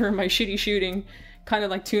compensating for my shitty shooting, kind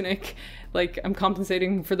of like Tunic. Like, I'm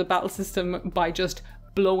compensating for the battle system by just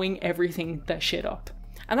blowing everything that shit up.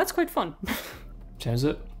 And that's quite fun. Sounds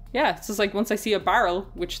it? Yeah, it's just like once I see a barrel,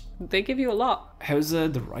 which they give you a lot. How's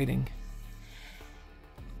the writing?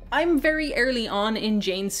 I'm very early on in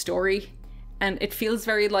Jane's story, and it feels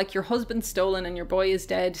very like your husband's stolen and your boy is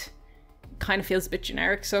dead. Kind of feels a bit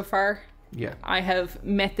generic so far. Yeah. I have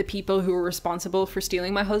met the people who were responsible for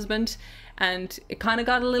stealing my husband, and it kind of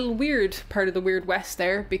got a little weird, part of the Weird West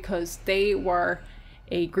there, because they were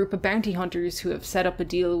a group of bounty hunters who have set up a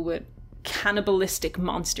deal with cannibalistic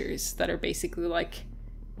monsters that are basically like,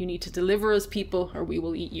 you need to deliver us people or we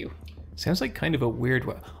will eat you. Sounds like kind of a weird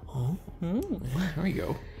way. Oh, there we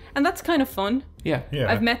go. And that's kind of fun. Yeah.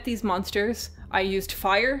 I've met these monsters. I used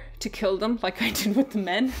fire to kill them like I did with the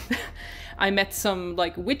men. I met some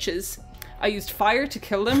like witches. I used fire to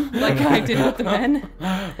kill them like I did with the men.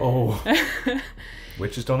 Oh.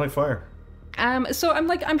 Witches don't like fire. So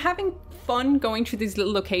I'm having fun going through these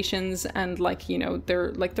little locations, and like, you know,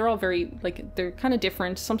 they're all very like, they're kind of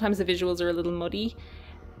different. Sometimes the visuals are a little muddy,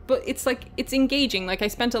 but it's like, it's engaging. Like, I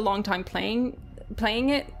spent a long time playing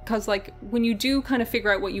it, because like when you do kind of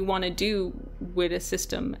figure out what you want to do with a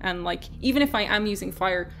system, and like even if I am using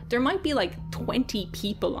fire, there might be like 20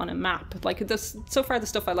 people on a map. Like this, so far the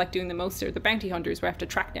stuff I like doing the most are the bounty hunters, where I have to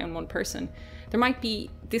track down one person. There might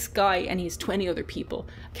be this guy and he has 20 other people.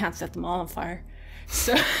 I can't set them all on fire.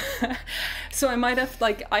 So so I might have,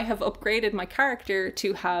 like, I have upgraded my character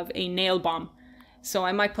to have a nail bomb. So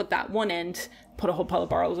I might put that one end, put a whole pile of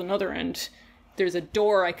barrels another end. There's a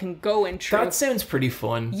door I can go in through. That sounds pretty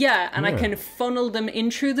fun. Yeah, and I can funnel them in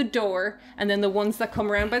through the door, and then the ones that come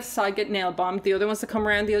around by the side get nail bombed. The other ones that come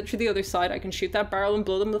around through the other side, I can shoot that barrel and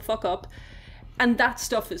blow them the fuck up. And that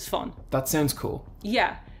stuff is fun. That sounds cool.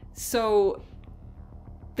 Yeah. So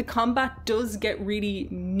the combat does get really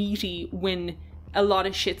meaty when a lot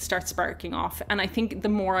of shit starts sparking off. And I think the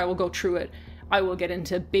more I will go through it, I will get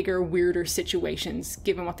into bigger, weirder situations,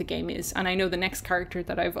 given what the game is. And I know the next character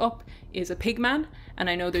that I've up is a pigman, and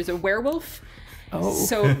I know there's a werewolf. Oh.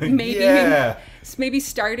 So maybe maybe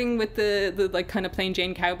starting with the like kind of plain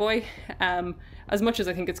Jane cowboy, as much as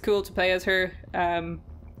I think it's cool to play as her,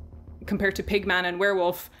 compared to pigman and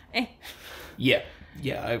werewolf, Yeah,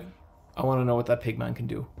 I want to know what that pigman can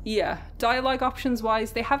do. Yeah, dialogue options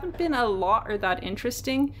wise, they haven't been a lot or that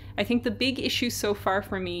interesting. I think the big issue so far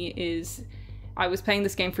for me is I was playing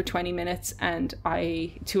this game for 20 minutes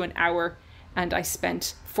to an hour, and I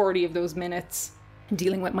spent 40 of those minutes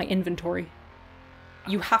dealing with my inventory.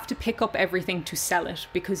 You have to pick up everything to sell it,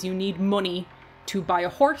 because you need money to buy a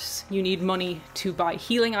horse, you need money to buy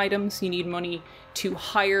healing items, you need money to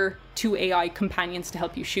hire 2 AI companions to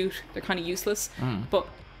help you shoot. They're kind of useless, but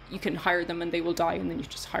you can hire them and they will die, and then you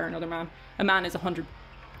just hire another man. A man is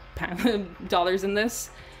 $100 in this.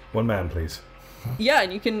 One man, please. Yeah,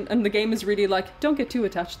 and the game is really like, don't get too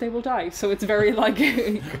attached, they will die. So it's very like,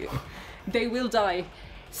 they will die.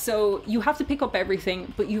 So you have to pick up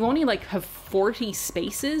everything, but you only like have 40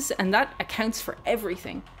 spaces, and that accounts for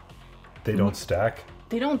everything. They don't stack.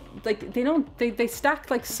 They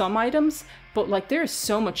stack like some items, but like there's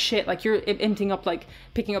so much shit. Like you're emptying up, like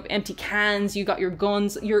picking up empty cans. You got your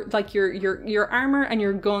guns, your armor and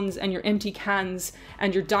your guns and your empty cans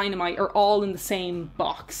and your dynamite are all in the same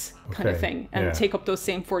box kind of thing, and take up those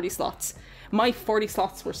same 40 slots. My 40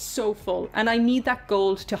 slots were so full, and I need that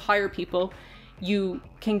gold to hire people. You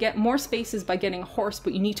can get more spaces by getting a horse,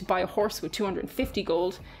 but you need to buy a horse with 250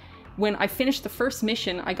 gold. When I finished the first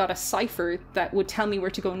mission, I got a cipher that would tell me where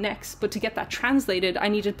to go next. But to get that translated, I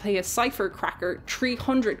needed to pay a cipher cracker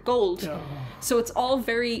 300 gold. Oh. So it's all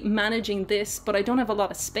very managing this, but I don't have a lot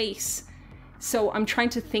of space. So I'm trying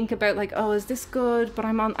to think about like, oh, is this good? But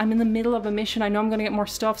I'm in the middle of a mission. I know I'm going to get more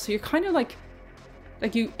stuff. So you're kind of like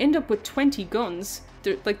you end up with 20 guns.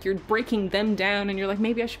 Like you're breaking them down, and you're like,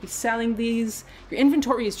 maybe I should be selling these. Your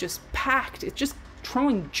inventory is just packed. It's just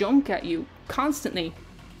throwing junk at you constantly.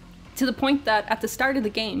 To the point that at the start of the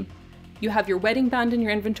game, you have your wedding band in your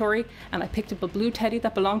inventory, and I picked up a blue teddy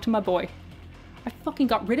that belonged to my boy. I fucking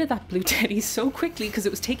got rid of that blue teddy so quickly because it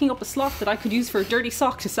was taking up a slot that I could use for a dirty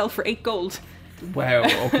sock to sell for 8 gold. Wow,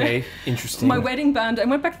 okay. Interesting. My wedding band, I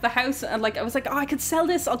went back to the house and I was like, oh, I could sell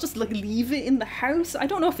this. I'll just leave it in the house. I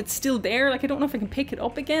don't know if it's still there. I don't know if I can pick it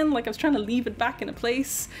up again. I was trying to leave it back in a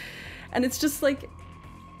place. And it's just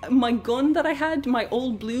my gun that I had, my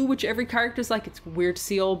old blue, which every character's it's weird to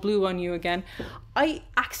see all blue on you again. I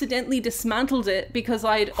accidentally dismantled it because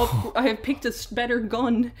I had picked a better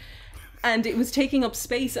gun. And it was taking up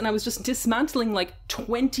space, and I was just dismantling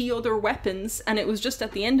 20 other weapons, and it was just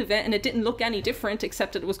at the end of it, and it didn't look any different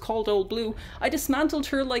except that it was called Old Blue. I dismantled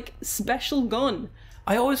her special gun.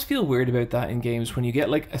 I always feel weird about that in games when you get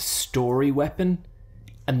a story weapon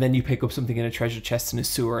and then you pick up something in a treasure chest in a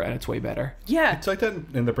sewer and it's way better. Yeah. It's like that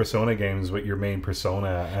in the Persona games with your main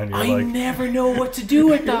persona, and you're I never know what to do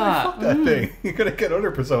with that. fuck that thing. You're gonna get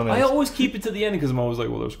other personas. I always keep it to the end because I'm always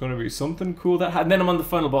well, there's going to be something cool that and then I'm on the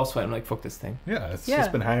final boss fight. I'm like, fuck this thing. Yeah, it's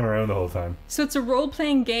just been hanging around the whole time. So it's a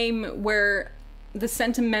role-playing game where the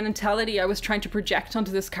sentimentality I was trying to project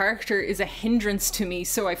onto this character is a hindrance to me,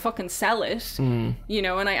 so I fucking sell it, and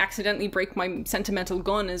I accidentally break my sentimental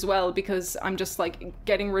gun as well because I'm just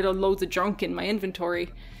getting rid of loads of junk in my inventory.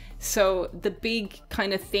 So the big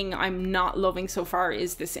kind of thing I'm not loving so far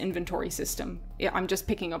is this inventory system. I'm just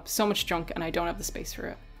picking up so much junk and I don't have the space for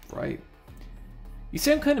it. Right. You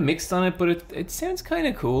sound kind of mixed on it, but it sounds kind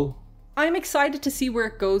of cool. I'm excited to see where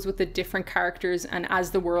it goes with the different characters and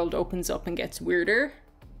as the world opens up and gets weirder.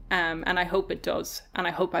 And I hope it does. And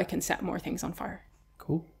I hope I can set more things on fire.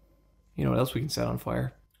 Cool. You know what else we can set on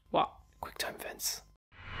fire? What? Quicktime Events.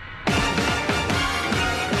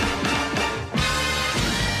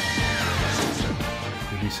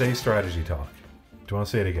 Did you say strategy talk? Do you want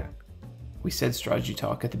to say it again? We said strategy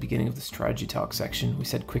talk at the beginning of the strategy talk section. We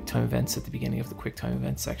said Quicktime Events at the beginning of the Quicktime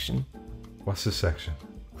Events section. What's this section?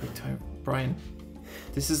 Quicktime. Brian,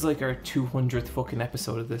 this is our 200th fucking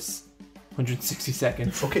episode of this. 160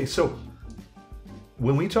 seconds. Okay, so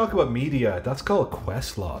when we talk about media, that's called a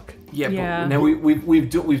quest log. Yeah, Yeah. but now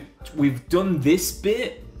we've done this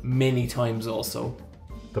bit many times also.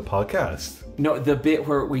 The podcast. No, the bit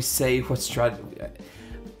where we say what strategy.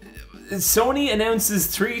 Sony announces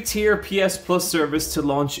 3-tier PS Plus service to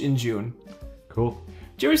launch in June. Cool.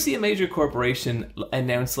 Do you ever see a major corporation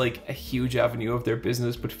announce a huge avenue of their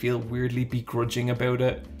business but feel weirdly begrudging about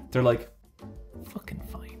it? They're like, fucking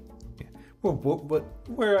fine. Yeah. Well,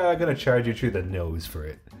 we're going to charge you through the nose for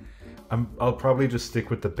it. I'll probably just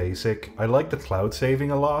stick with the basic. I like the cloud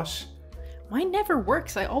saving a lot. Mine never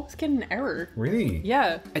works. I always get an error. Really?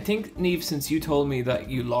 Yeah. I think, Niamh, since you told me that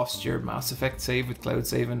you lost your Mass Effect save with cloud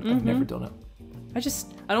saving, I've never done it.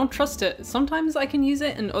 I don't trust it. Sometimes I can use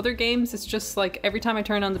it in other games. It's just every time I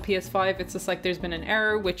turn on the PS5, it's just there's been an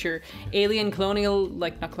error with your Alien Colonial,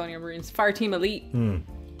 not Colonial Marines, Fireteam Elite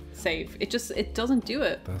save. It doesn't do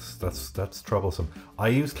it. That's troublesome. I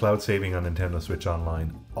use cloud saving on Nintendo Switch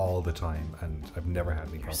Online all the time, and I've never had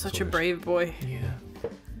any problems. Such a with brave boy. Yeah.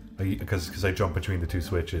 Because I jump between the two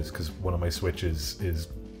switches, because one of my switches is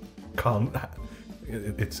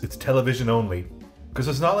it's television only. Because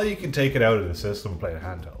it's not like you can take it out of the system and play it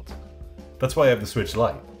handheld. That's why I have the Switch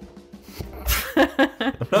Lite.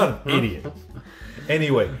 I'm not an idiot.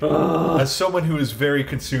 Anyway, as someone who is very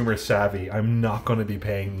consumer savvy, I'm not going to be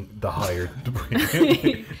paying the higher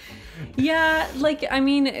premium. Yeah,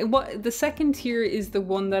 what the second tier is the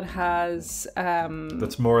one that has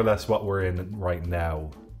That's more or less what we're in right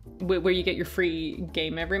now. Where you get your free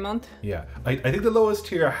game every month. Yeah, I think the lowest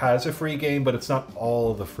tier has a free game, but it's not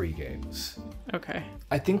all the free games. Okay.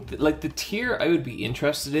 I think the tier I would be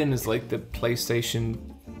interested in is the PlayStation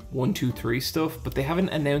 1, 2, 3 stuff, but they haven't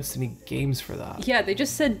announced any games for that. Yeah, they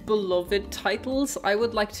just said beloved titles. I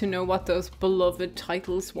would like to know what those beloved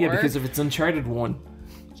titles were. Yeah, because if it's Uncharted 1.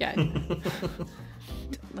 Yeah.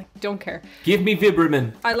 Don't care. Give me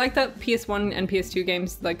Vibramin. I like that PS1 and PS2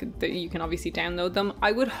 games, that you can obviously download them.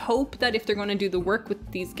 I would hope that if they're going to do the work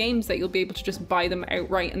with these games, that you'll be able to just buy them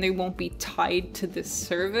outright and they won't be tied to this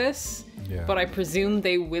service. Yeah. But I presume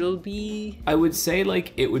they will be. I would say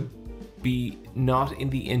it would be not in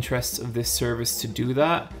the interests of this service to do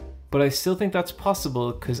that, but I still think that's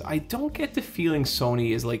possible because I don't get the feeling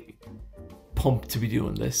Sony is pumped to be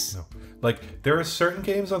doing this. No. There are certain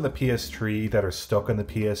games on the PS3 that are stuck on the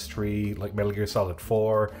PS3, like Metal Gear Solid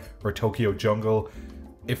 4 or Tokyo Jungle.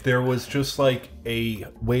 If there was just a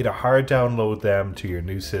way to hard download them to your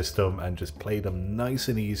new system and just play them nice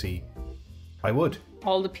and easy, I would.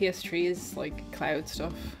 All the PS3 is cloud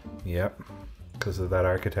stuff. Yep, because of that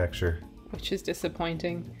architecture. which is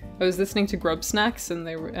disappointing. I was listening to Grub Snacks, and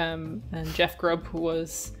they were and Jeff Grubb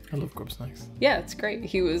was. I love Grub Snacks. Yeah, it's great.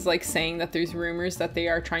 He was like saying that there's rumors that they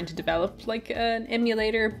are trying to develop like an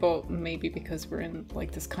emulator, but maybe because we're in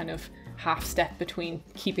like this kind of half step between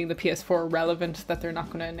keeping the PS4 relevant, that they're not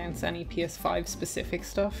going to announce any PS5 specific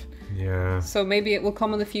stuff. Yeah. So maybe it will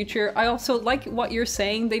come in the future. I also like what you're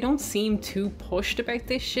saying. They don't seem too pushed about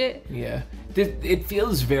this shit. Yeah. It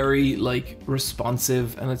feels very like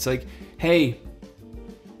responsive, and it's like, hey,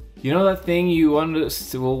 you know that thing you wanted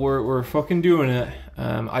us to, well, we're fucking doing it.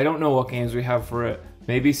 I don't know what games we have for it.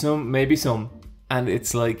 Maybe some. And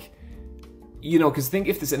it's like, you know, because think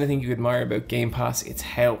if there's anything you admire about Game Pass, it's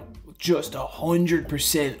how just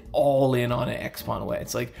 100% all in on it Xbox way.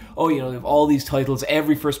 It's like, oh, you know, they have all these titles,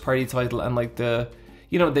 every first party title, and like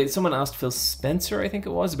someone asked Phil Spencer, I think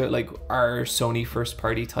it was, about like, are Sony first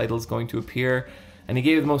party titles going to appear? And he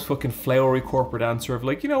gave the most fucking flowery corporate answer of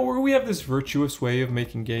like, you know, we have this virtuous way of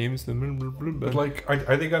making games. But like,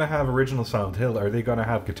 are they going to have original Silent Hill? Are they going to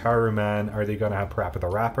have Guitar Man? Are they going to have Parappa the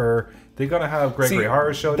Rapper? They're going to have Gregory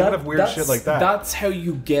Horror Show? They're going to have weird shit like that. That's how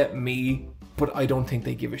you get me, but I don't think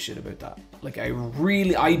they give a shit about that. Like,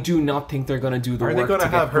 I do not think they're going to do the work to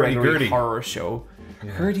have Gregory Horror Show.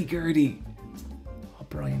 Yeah. Hurdy-gurdy. Oh,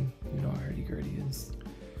 Bryan, you know how hurdy-gurdy is.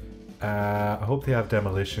 I hope they have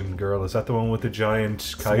Demolition Girl. Is that the one with the giant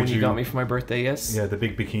kaiju? The one you got me for my birthday, yes. Yeah, the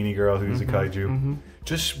big bikini girl who's a kaiju. Mm-hmm.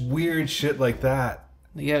 Just weird shit like that.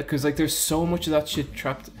 Yeah, because like there's so much of that shit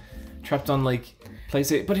trapped on like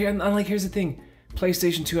PlayStation. But here's the thing: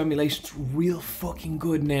 PlayStation 2 emulation's real fucking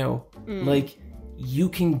good now. Like, you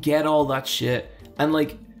can get all that shit, and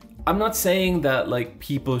like, I'm not saying that like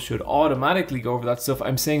people should automatically go over that stuff.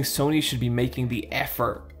 I'm saying Sony should be making the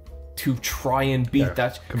effort to try and beat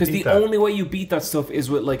that, because the only way you beat that stuff is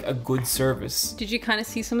with like a good service. Did you kind of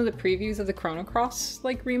see some of the previews of the Chrono Cross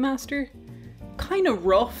like remaster? Kind of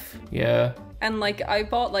rough. Yeah. And like I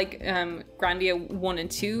bought like Grandia 1 and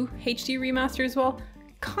 2 HD remaster as well.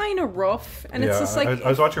 Kind of rough, and it's just like I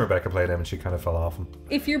was watching Rebecca play them and she kind of fell off them.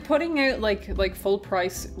 If you're putting out like full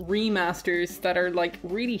price remasters that are like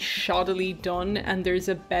really shoddily done, and there's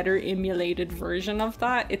a better emulated version of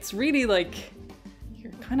that, it's really like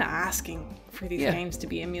you're kind of asking for these games to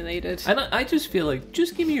be emulated. And I just feel like,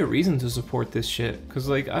 just give me a reason to support this shit, because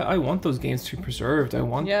like I want those games to be preserved. I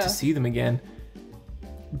want to see them again.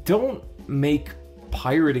 Don't make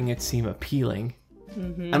pirating it seem appealing.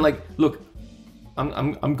 And like, look,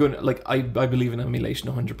 I'm gonna like I believe in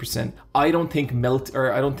emulation 100%. I don't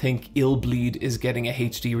think Ill Bleed is getting a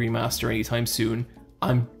HD remaster anytime soon.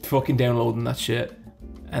 I'm fucking downloading that shit.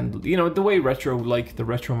 And you know, the way the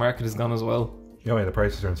retro market has gone as well. You know, the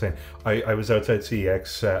prices are insane. I was outside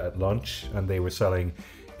CEX at lunch, and they were selling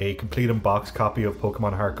a complete unboxed copy of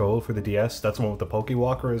Pokemon Heart Gold for the DS. That's the one with the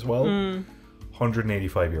Pokewalker as well.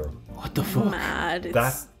 €185. What the fuck? Mad.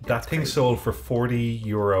 That thing sold for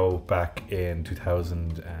 €40 back in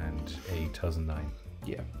 2008, 2009.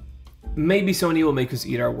 Yeah. Maybe Sony will make us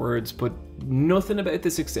eat our words, but nothing about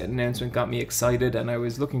this announcement got me excited, and I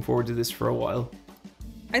was looking forward to this for a while.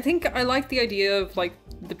 I think I like the idea of like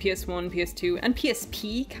the PS1, PS2, and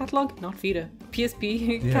PSP catalog, not Vita,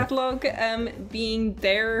 PSP catalog being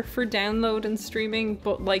there for download and streaming,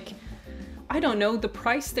 but like, I don't know, the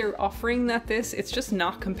price they're offering it's just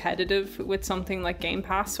not competitive with something like Game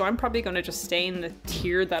Pass, so I'm probably going to just stay in the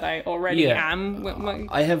tier that I already am with my...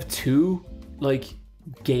 I have two like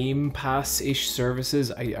Game Pass-ish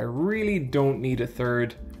services. I really don't need a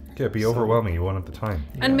third. Yeah, it'd be overwhelming one at the time.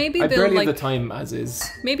 And maybe I they'll barely have the time as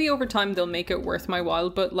is. Maybe over time they'll make it worth my while,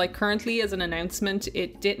 but like currently as an announcement,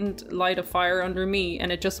 it didn't light a fire under me,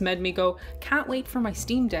 and it just made me go, can't wait for my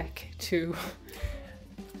Steam Deck to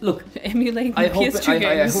look emulate the PS2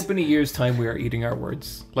 games. I hope in a year's time we are eating our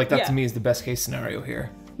words. Like that to me is the best case scenario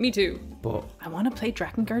here. Me too. But I want to play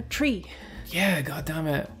Drakengard 3. Yeah, god damn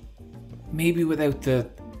it. Maybe without the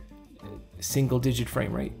single digit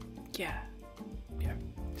frame rate. Yeah.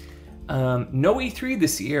 No E3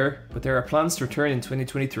 this year, but there are plans to return in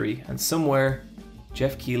 2023, and somewhere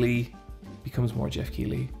Jeff Keighley becomes more Jeff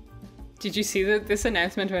Keighley. Did you see that this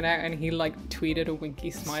announcement went out and he like tweeted a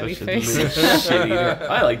winky smiley face?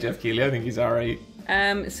 I like Jeff Keighley. I think he's alright.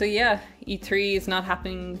 So yeah, E3 is not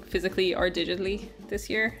happening physically or digitally this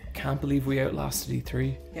year. Can't believe we outlasted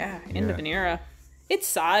E3. Yeah, end of an era. It's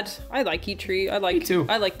sad. I like E3. Me too.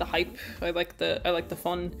 I like the hype. I like the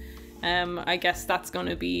fun. I guess that's going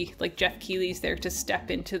to be like Jeff Keighley's there to step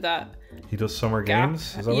into that. He does summer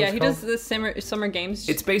games. Is that what it's called? Does the summer games.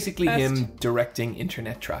 It's basically him directing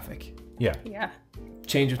internet traffic. Yeah.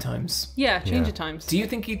 Change of times. Yeah, change of times. Do you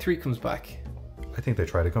think E3 comes back? I think they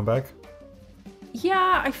try to come back.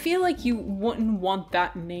 Yeah, I feel like you wouldn't want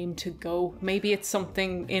that name to go. Maybe it's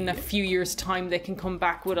something in a few years' time they can come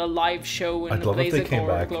back with a live show and I'd love if they came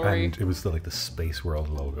back glory. and it was the Space World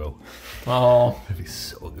logo. Oh, That'd be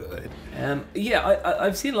so good. yeah,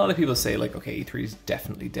 I've seen a lot of people say like, okay, E3 is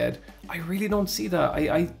definitely dead. I really don't see that.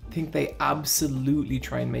 I think they absolutely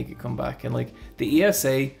try and make it come back. And like the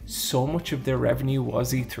ESA, so much of their revenue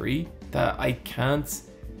was E3 that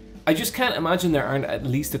I just can't imagine there aren't at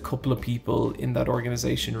least a couple of people in that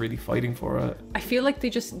organization really fighting for it. I feel like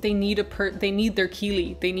they need their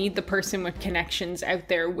Keeley. They need the person with connections out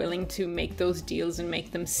there willing to make those deals and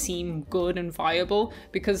make them seem good and viable.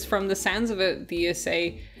 Because from the sounds of it, the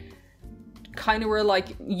ESA kind of were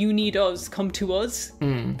like, you need us, come to us.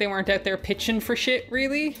 They weren't out there pitching for shit,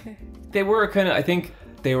 really. They were I think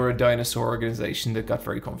they were a dinosaur organization that got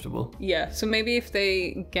very comfortable. Yeah, so maybe if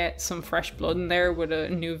they get some fresh blood in there with a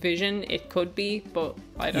new vision, it could be, but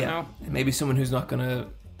I don't know. Maybe someone who's not going to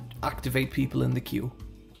activate people in the queue.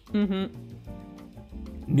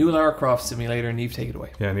 New Lara Croft simulator, Niamh, take it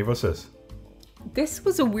away. Yeah, Niamh, what's this? This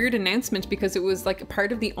was a weird announcement because it was like a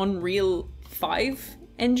part of the Unreal 5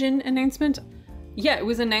 engine announcement. Yeah, it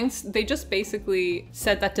was announced. They just basically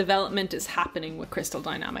said that development is happening with Crystal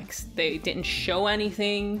Dynamics. They didn't show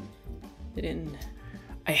anything. They didn't.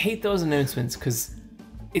 I hate those announcements because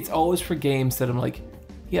it's always for games that I'm like,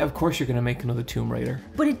 yeah, of course you're going to make another Tomb Raider.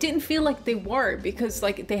 But it didn't feel like they were because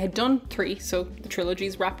like they had done 3, so the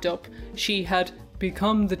trilogy's wrapped up. She had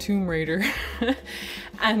become the Tomb Raider.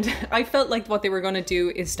 And I felt like what they were going to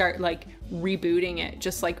do is start like rebooting it,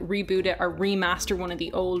 just like reboot it or remaster one of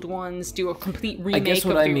the old ones, do a complete remake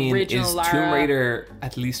of the original Lara. Tomb Raider,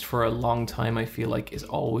 at least for a long time, I feel like is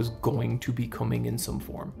always going to be coming in some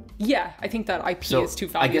form. Yeah, I think that IP is too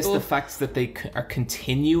valuable. I guess the fact that they are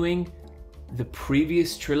continuing the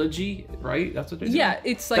previous trilogy, right? That's what they're doing. Yeah,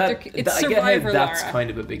 it's like it's Survivor Lara. I get how that's kind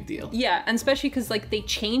of a big deal. Yeah, and especially because like they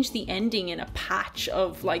changed the ending in a patch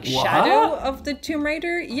of like Shadow of the Tomb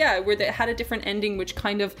Raider. Yeah, where they had a different ending which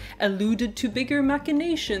kind of alluded to bigger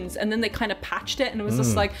machinations, and then they kind of patched it, and it was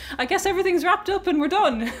just like, I guess everything's wrapped up and we're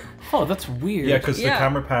done. Oh, that's weird. Yeah, because the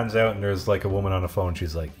camera pans out and there's like a woman on a phone.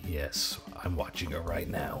 She's like, "Yes, I'm watching her right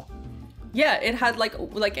now." Yeah, it had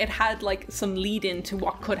like some lead in to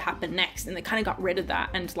what could happen next, and they kind of got rid of that.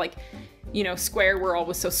 And like, you know, Square were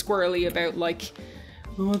always so squirrely about like,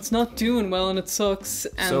 oh, it's not doing well and it sucks.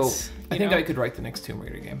 And so I think I could write the next Tomb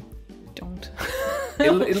Raider game. Don't.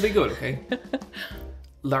 It'll be good, okay?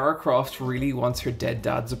 Lara Croft really wants her dead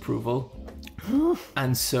dad's approval,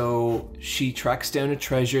 and so she tracks down a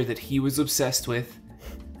treasure that he was obsessed with,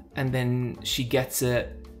 and then she gets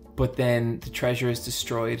it, but then the treasure is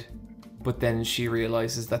destroyed. But then she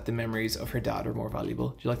realizes that the memories of her dad are more valuable.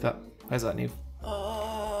 Do you like that? How's that, Niamh?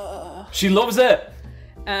 She loves it!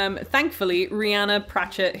 Thankfully, Rihanna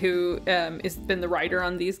Pratchett, who has been the writer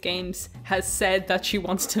on these games, has said that she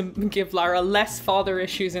wants to give Lara less father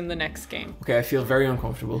issues in the next game. Okay, I feel very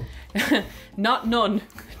uncomfortable. Not none,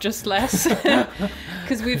 just less.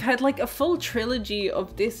 Because we've had like a full trilogy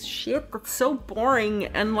of this shit that's so boring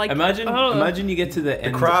and like... Imagine you get to the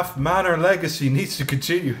end... The craft manor legacy needs to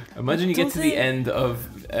continue. Imagine you get to the end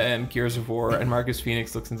of Gears of War and Marcus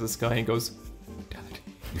Phoenix looks into the sky and goes...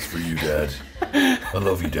 It's for you, Dad. I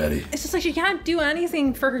love you, Daddy. It's just like she can't do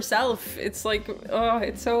anything for herself. It's like, oh,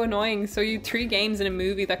 it's so annoying. So you 3 games in a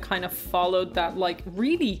movie that kind of followed that like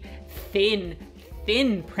really thin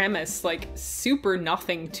premise, like super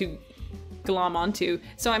nothing to glom onto.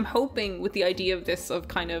 So I'm hoping with the idea of this, of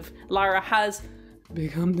kind of Lara has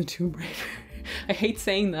become the Tomb Raider. I hate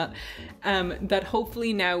saying that. That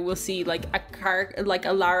hopefully now we'll see like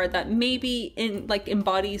a Lara that maybe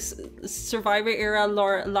embodies Survivor era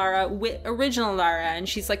Lara with original Lara, and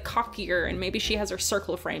she's like cockier, and maybe she has her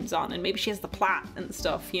circle frames on, and maybe she has the plait and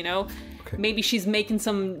stuff, you know. Okay. Maybe she's making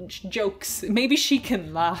some jokes. Maybe she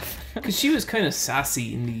can laugh. Because she was kind of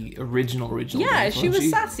sassy in the original. Yeah, she was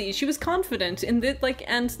sassy. She was confident in the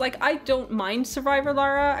and I don't mind Survivor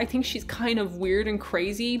Lara. I think she's kind of weird and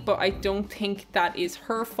crazy, but I don't think that is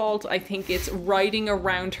her fault. I think it's writing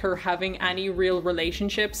around her having any real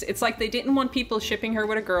relationships. It's like they didn't want people shipping her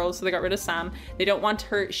with a girl, so they got rid of Sam. They don't want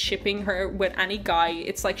her shipping her with any guy.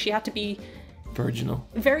 It's like she had to be virginal,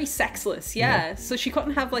 very sexless. Yeah, so she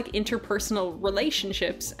couldn't have like interpersonal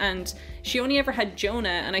relationships, and she only ever had Jonah.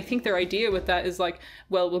 And I think their idea with that is like,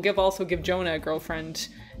 well, we'll give Jonah a girlfriend,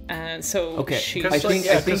 and so okay. I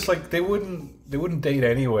think like they wouldn't date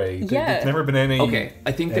anyway. Yeah, there's never been any. Okay,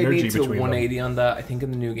 I think they need to 180 them. on that. I think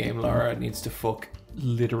in the new game, Lara needs to fuck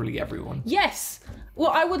literally everyone. Yes.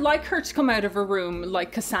 Well, I would like her to come out of her room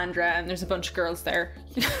like Cassandra, and there's a bunch of girls there.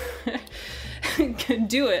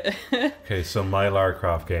 Do it. Okay, so my Lara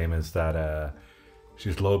Croft game is that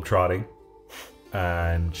she's globe trotting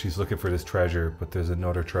and she's looking for this treasure, but there's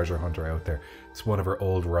another treasure hunter out there. It's one of her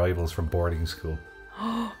old rivals from boarding school.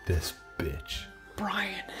 This bitch.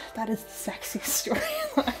 Brian, that is the sexiest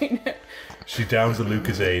storyline. She downs a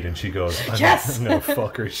Lucasade and she goes, I'm gonna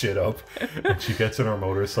fuck her shit up. And she gets on her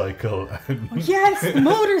motorcycle and, Yes, the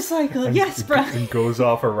motorcycle. Yes, Brian. and goes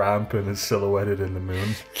off a ramp and is silhouetted in the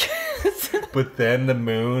moon. But then the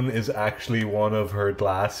moon is actually one of her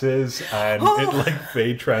glasses, and it like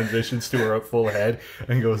fade transitions to her full head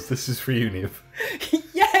and goes, "This is for you, Niamh."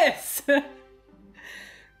 Yes.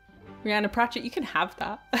 Rihanna Pratchett, you can have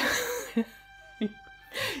that.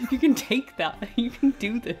 You can take that. You can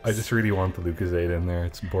do this. I just really want the Lucasade in there.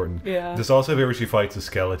 It's important. Yeah. There's also a bit where she fights a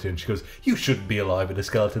skeleton. She goes, "You shouldn't be alive," and the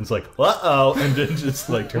skeleton's like, "Uh-oh," and then just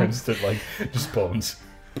like turns to like just bones.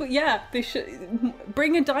 But yeah, they should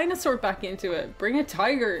bring a dinosaur back into it. Bring a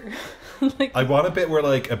tiger. Like, I want a bit where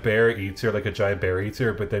like a bear eats her, like a giant bear eats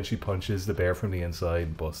her, but then she punches the bear from the inside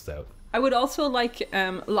and busts out. I would also like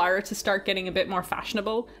Lara to start getting a bit more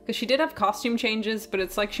fashionable, because she did have costume changes, but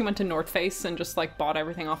it's like she went to North Face and just like bought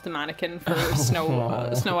everything off the mannequin for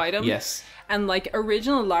snow item. Yes. And like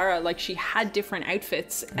original Lara, like she had different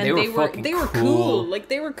outfits, and they were cool. cool. Like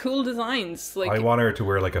they were cool designs. Like I want her to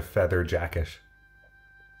wear like a feather jacket.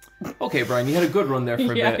 Okay, Brian, you had a good run there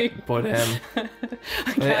for a bit, but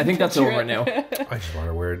I think that's over now. I just want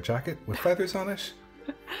her to wear a jacket with feathers on it.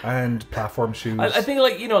 And platform shoes. I think,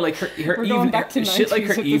 like, you know, like her shit, like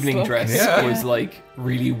her evening dress was like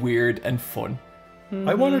really weird and fun.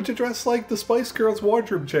 I want her to dress like the Spice Girls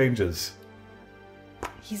wardrobe changes.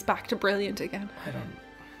 He's back to brilliant again.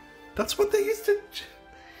 That's what they used to.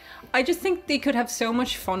 I just think they could have so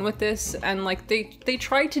much fun with this, and like they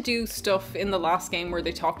tried to do stuff in the last game where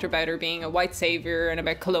they talked about her being a white savior and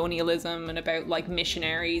about colonialism and about like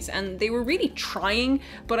missionaries, and they were really trying,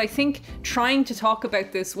 but I think trying to talk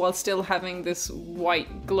about this while still having this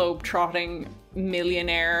white globe-trotting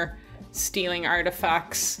millionaire stealing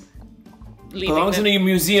artifacts, belongs in a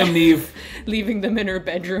museum, Niamh. leaving them in her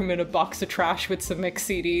bedroom in a box of trash with some mixed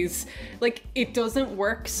CDs. Like, it doesn't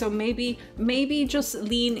work, so maybe just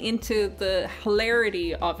lean into the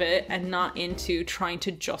hilarity of it and not into trying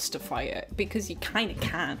to justify it, because you kind of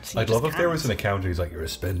can't. I'd love if there was an account who's like, "You're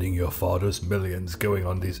spending your father's millions going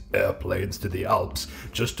on these airplanes to the Alps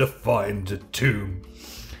just to find a tomb.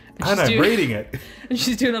 And I'm reading it." And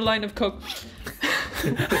she's doing a line of coke.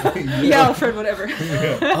 Yeah, Alfred, whatever.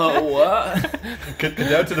 Oh, what? Get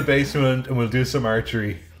down to the basement and we'll do some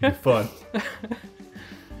archery. It'll be fun.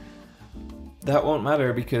 That won't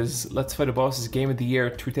matter, because Let's Fight a Boss is Game of the Year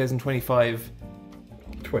 2025,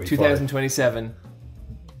 2027,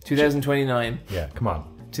 2029. Yeah, come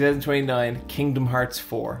on. 2029, Kingdom Hearts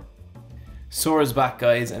 4. Sora's back,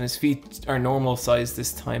 guys, and his feet are normal size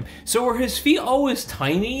this time. So were his feet always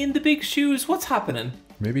tiny in the big shoes? What's happening?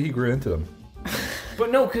 Maybe he grew into them.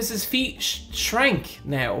 But no, because his feet shrank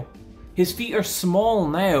now. His feet are small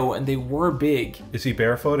now, and they were big. Is he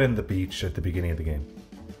barefoot in the beach at the beginning of the game?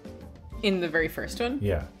 In the very first one?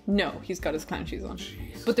 Yeah. No, he's got his clown shoes on.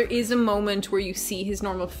 Jeez. But there is a moment where you see his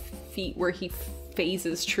normal feet where he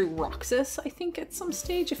phases through Roxas, I think, at some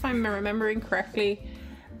stage, if I'm remembering correctly.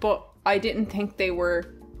 But I didn't think they looked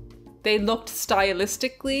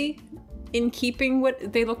stylistically in keeping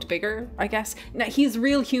with, they looked bigger, I guess. Now, he's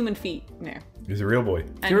real human feet now. He's a real boy.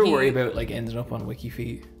 Do you ever worry about like ending up on Wiki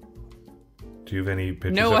Feet? Do you have any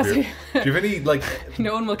pictures No, of your... Do you have any like...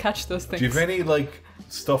 No one will catch those things. Do you have any like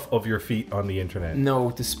stuff of your feet on the internet?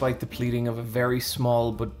 No, despite the pleading of a very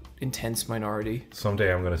small but intense minority.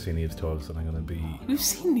 Someday I'm going to see Niamh's toes and I'm going to be... We've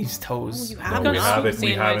seen Niamh's toes. You No, haven't. we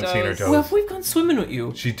haven't seen her toes. Well, we've gone swimming with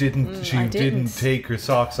you. She didn't take her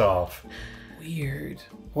socks off. Weird.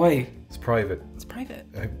 Why? It's private. It's private.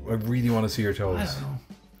 I really want to see her toes. I don't know.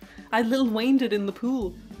 I Lil Wayne'd it in the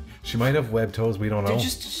pool. She might have webbed toes, we don't know. They're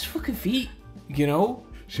just fucking feet, you know?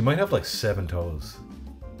 She might have like 7 toes.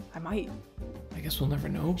 I might. I guess we'll never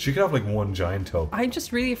know. She could have like 1 giant toe. I'm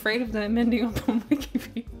just really afraid of them ending up on Wiki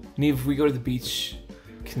Feet. Niamh, if we go to the beach,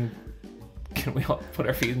 can we all put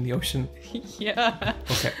our feet in the ocean? Yeah.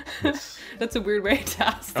 Okay. That's a weird way to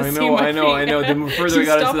ask. I know. The further I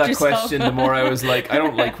got into that question, the more I was like, I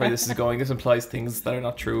don't like where this is going. This implies things that are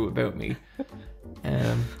not true about me.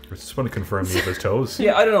 I just want to confirm Niamh's toes.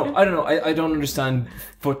 Yeah, I don't know. I don't understand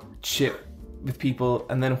foot shit with people.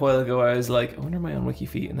 And then a while ago, I was like, I wonder am I on Wiki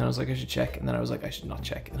Feet? And then I was like, I should check. And then I was like, I should not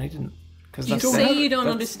check. And I didn't. You say you don't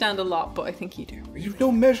understand a lot, but I think you do. You have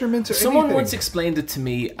no measurements or Someone anything. once explained it to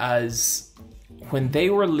me as when they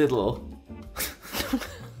were little.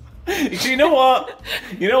 You know what?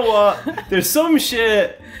 There's some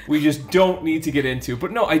shit we just don't need to get into.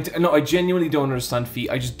 But no, I genuinely don't understand feet.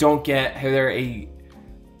 I just don't get how they're a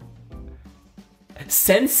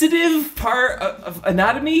sensitive part of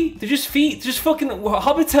anatomy. They're just feet. Just fucking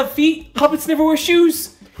hobbits have feet. Hobbits never wear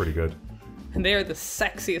shoes. It's pretty good. And they are the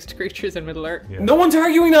sexiest creatures in Middle Earth. Yeah. No one's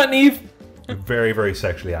arguing that, Niamh. Very, very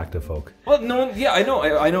sexually active folk. Well, no, yeah, I know.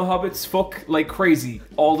 I know hobbits fuck like crazy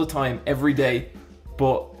all the time, every day.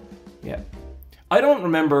 But yeah, I don't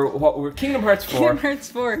remember what we're Kingdom Hearts 4. Kingdom Hearts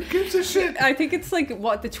 4. Who gives a shit? I think it's like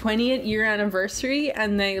what, the 20th year anniversary,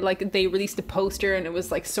 and they released a poster, and it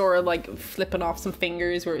was like Sora like flipping off some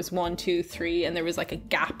fingers where it was 1, 2, 3, and there was like a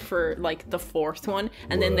gap for like the 4th one,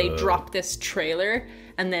 and then they dropped this trailer,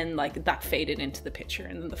 and then like that faded into the picture,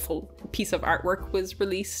 and then the full piece of artwork was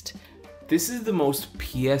released. This is the most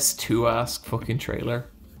PS2-esque fucking trailer.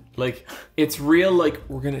 Like, it's real, like,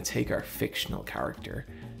 we're gonna take our fictional character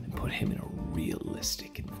and put him in a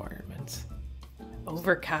realistic environment.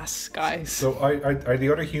 Overcast skies. So are the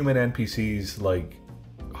other human NPCs like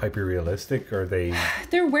hyper realistic? Or are they?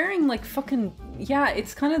 They're wearing like fucking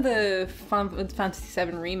it's kind of the Fantasy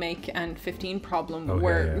VII remake and 15 problem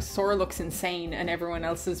where Sora looks insane and everyone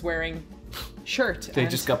else is wearing shirt. They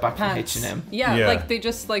just got back pants. from H&M. Yeah, like they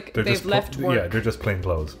just like they've left work. Yeah, they're just plain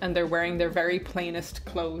clothes. And they're wearing their very plainest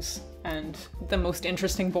clothes, and the most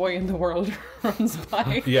interesting boy in the world runs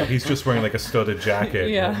by. Yeah, he's just wearing like a studded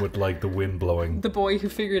jacket with like the wind blowing. The boy who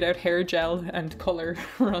figured out hair gel and color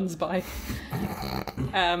runs by.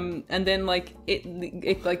 And then like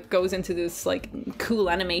it like goes into this like cool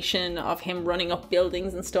animation of him running up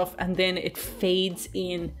buildings and stuff, and then it fades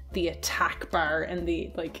in the attack bar and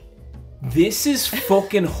the like. This is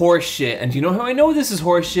fucking horseshit, and you know how I know this is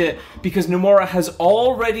horseshit? Because Nomura has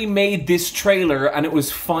already made this trailer, and it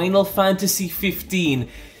was Final Fantasy 15.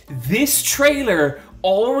 This trailer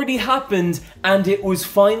already happened, and it was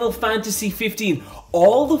Final Fantasy 15.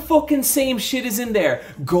 All the fucking same shit is in there.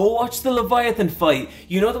 Go watch the Leviathan fight.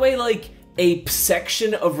 You know the way, like, a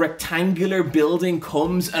section of rectangular building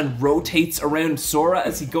comes and rotates around Sora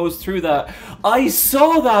as he goes through that? I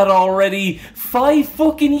saw that already 5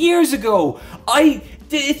 fucking years ago.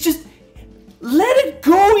 It's just, let it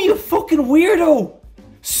go, you fucking weirdo.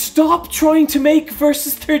 Stop trying to make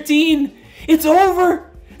Versus 13. It's over.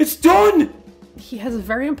 It's done. He has a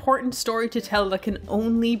very important story to tell that can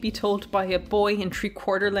only be told by a boy in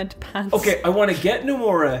 3/4 length pants. Okay, I want to get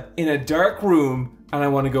Nomura in a dark room, and I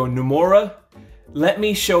want to go, Nomura, let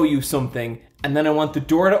me show you something. And then I want the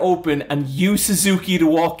door to open and you, Suzuki, to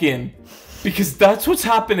walk in. Because that's what's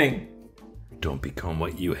happening. Don't become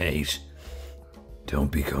what you hate.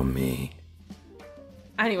 Don't become me.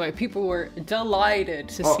 Anyway, people were delighted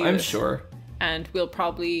to see I'm this. sure. And we'll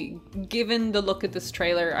probably, given the look at this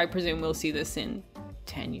trailer, I presume we'll see this in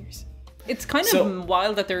 10 years. It's kind of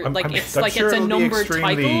wild that they're it's a numbered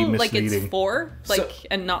title, like it's 4,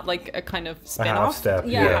 and not like a kind of spin-off. Half-step,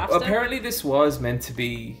 Apparently this was meant to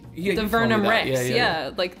be the Vernum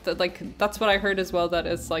Rex. Like that's what I heard as well. That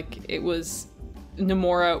is like it was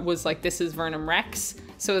Nomura was like, this is Vernum Rex.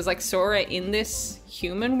 So is like Sora in this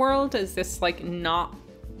human world? Is this like not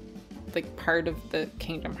like part of the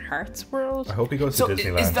Kingdom Hearts world? I hope he goes to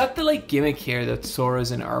Disneyland. Is that the like gimmick here that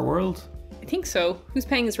Sora's in our world? I think so. Who's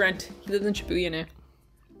paying his rent? He lives in Shibuya now.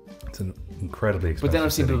 It's an incredibly expensive But then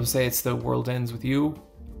I've seen city. people say it's the world ends with you.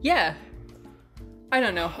 Yeah. I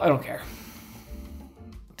don't know. I don't care.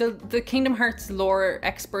 The Kingdom Hearts lore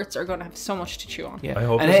experts are going to have so much to chew on. Yeah. I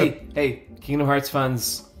hope and hey, Kingdom Hearts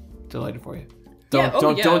fans, delighted for you.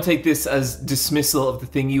 Don't take this as dismissal of the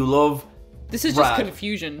thing you love. This is just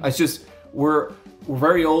confusion. It's just we're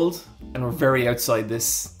very old and we're very outside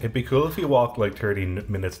this. It'd be cool if you walked like 30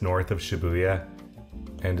 minutes north of Shibuya,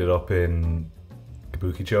 ended up in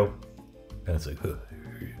Kabukicho, and it's like,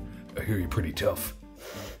 I hear you're pretty tough,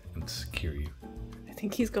 and secure you. I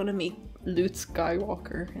think he's going to meet Luke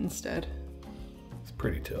Skywalker instead. It's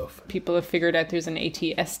pretty tough. People have figured out there's an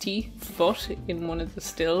AT-ST foot in one of the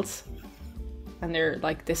stills, and they're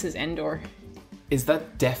like, this is Endor. Is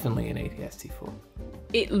that definitely an AT-ST foot?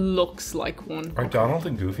 It looks like one. Are Donald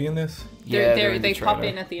and Goofy in this? They pop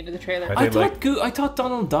in at the end of the trailer. I thought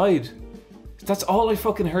Donald died. That's all I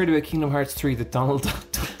fucking heard about Kingdom Hearts 3, that Donald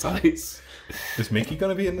dies. Is Mickey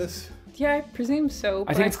gonna be in this? Yeah, I presume so.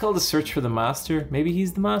 I think it's called The Search for the Master. Maybe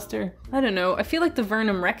he's the master. I don't know. I feel like the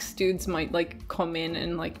Vernum Rex dudes might like come in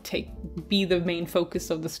and like be the main focus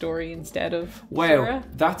of the story instead of Sora.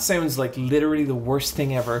 That sounds like literally the worst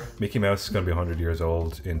thing ever. Mickey Mouse is gonna be 100 years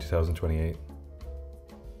old in 2028.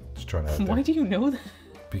 Just trying to. Why do you know that?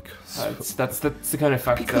 Because that's the kind of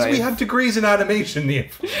fact. Because we have degrees in animation,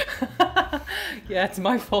 Niamh. Yeah, it's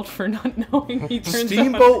my fault for not knowing he turns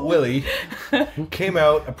Steamboat Willie came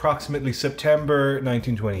out approximately September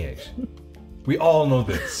 1928. We all know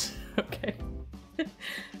this. Okay.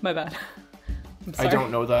 My bad. I'm sorry. I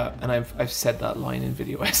don't know that, and I've said that line in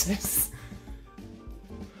video essays.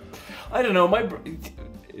 I don't know.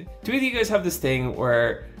 Do you guys have this thing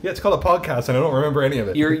where Yeah, it's called a podcast, and I don't remember any of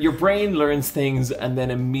it. your brain learns things and then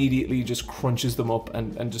immediately just crunches them up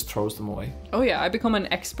and just throws them away? Oh yeah, I become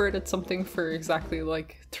an expert at something for exactly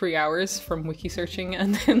like 3 hours from wiki searching,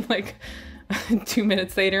 and then like 2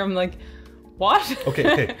 minutes later I'm like, what?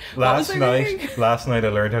 Okay. What was I reading? Last night I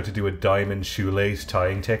learned how to do a diamond shoelace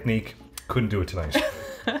tying technique. Couldn't do it tonight.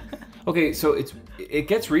 Okay, so it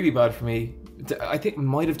gets really bad for me. I think I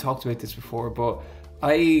might have talked about this before, but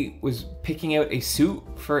I was picking out a suit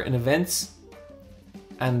for an event,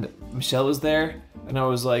 and Michelle was there, and I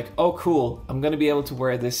was like, oh cool, I'm going to be able to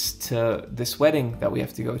wear this to this wedding that we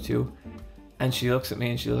have to go to. And she looks at me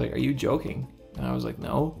and she's like, are you joking? And I was like,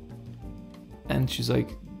 no. And she's like,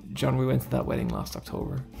 John, we went to that wedding last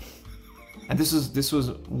October. And this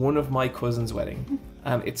was one of my cousin's wedding.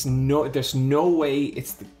 There's no way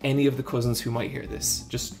it's any of the cousins who might hear this.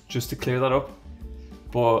 Just to clear that up.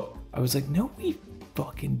 But I was like, no, we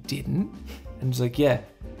fucking didn't. And she's like, yeah.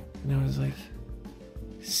 And I was like,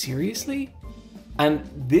 seriously? And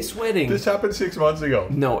this wedding... This happened 6 months ago.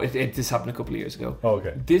 No, this happened a couple of years ago. Oh,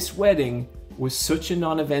 okay. This wedding was such a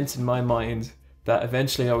non-event in my mind that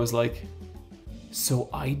eventually I was like, so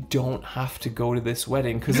I don't have to go to this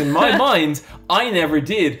wedding, because in my mind I never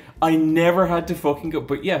did. I never had to fucking go.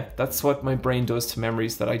 But yeah, that's what my brain does to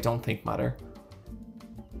memories that I don't think matter.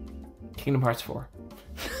 Kingdom Hearts 4.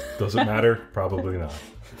 Does it matter? Probably not.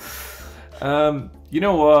 You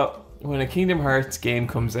know what, when a Kingdom Hearts game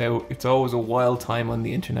comes out, it's always a wild time on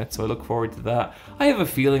the internet, so I look forward to that. I have a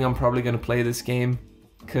feeling I'm probably going to play this game,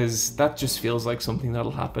 because that just feels like something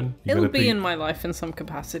that'll happen. It'll be in my life in some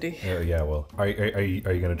capacity. Yeah, well, are you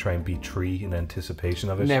going to try and beat 3 in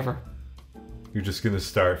anticipation of it? Never. You're just going to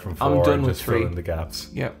start from 4 I'm done and with just 3. fill in the gaps.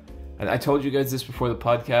 Yeah. And I told you guys this before the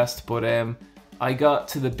podcast, but I got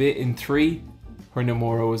to the bit in 3 where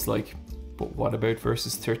Nomura was like, but what about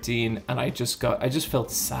versus 13? And I just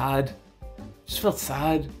felt sad. His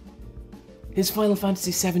Final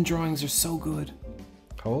Fantasy 7 drawings are so good.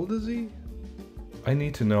 How old is he? I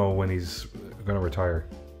need to know when he's going to retire.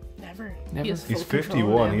 Never. Never. He has He's full control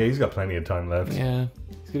 51. now. Yeah, he's got plenty of time left. Yeah.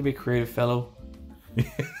 He's going to be a creative fellow.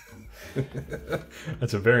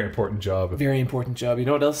 That's a very important job. Very important job. You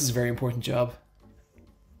know what else is a very important job?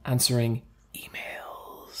 Answering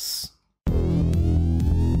emails.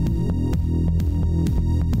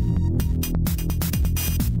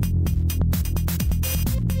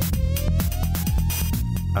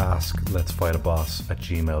 Ask let's fight a boss at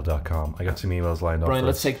gmail.com. I got some emails lined up. Bryan, for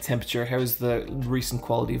let's us. take temperature. How's the recent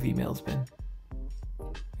quality of emails been?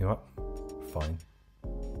 You know what? Fine.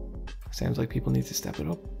 Sounds like people need to step it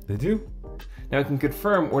up. They do. Now I can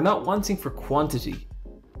confirm we're not wanting for quantity.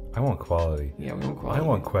 I want quality. Yeah, we want quality. I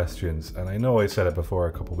want questions, and I know I said it before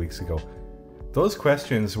a couple weeks ago. Those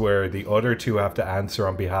questions where the other two have to answer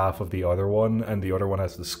on behalf of the other one, and the other one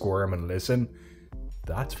has to squirm and listen,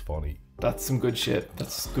 that's funny. That's some good shit.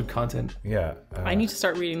 That's good content. Yeah. I need to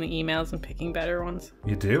start reading the emails and picking better ones.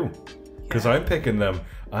 You do? Because I'm picking them,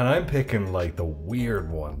 and I'm picking, like, the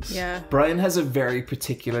weird ones. Yeah. Bryan has a very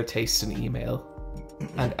particular taste in email.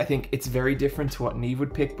 And I think it's very different to what Niamh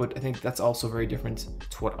would pick, but I think that's also very different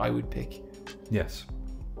to what I would pick. Yes.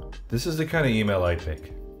 This is the kind of email I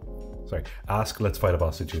pick. Sorry. Ask let's fight a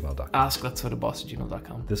boss at gmail.com. Ask let's fight a boss at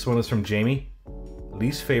gmail.com. This one is from Jamie.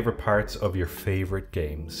 Least favorite parts of your favorite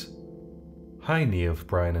games. Hi, Niamh,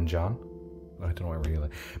 Bryan, and John. I don't know why I really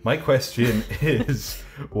like. My question is,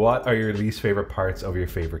 what are your least favorite parts of your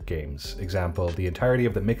favorite games? Example, the entirety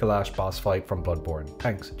of the Mikolash boss fight from Bloodborne.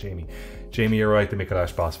 Thanks, Jamie. Jamie, you're right. The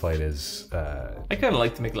Mikolash boss fight is... I kind of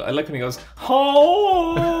like the Mikolash. I like when he goes,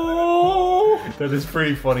 oh! That is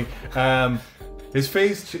pretty funny. His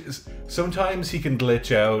face... Sometimes he can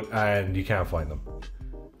glitch out and you can't find them.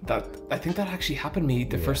 I think that actually happened to me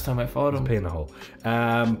the first time I fought him. Pain in the hole.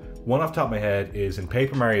 One off the top of my head is in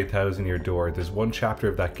Paper Mario 1000 Year Door. There's one chapter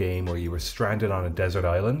of that game where you were stranded on a desert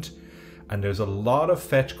island, and there's a lot of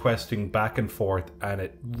fetch questing back and forth, and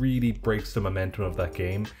it really breaks the momentum of that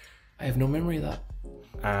game. I have no memory of that.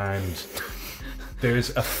 And there's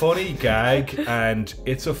a funny gag, and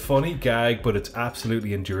it's a funny gag, but it's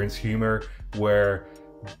absolutely endurance humor, where,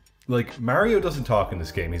 like, Mario doesn't talk in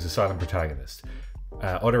this game. He's a silent protagonist.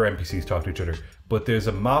 Other NPCs talk to each other, but there's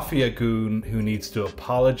a mafia goon who needs to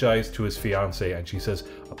apologize to his fiance, and she says,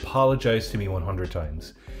 apologize to me 100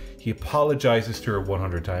 times. He apologizes to her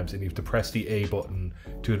 100 times, and you have to press the A button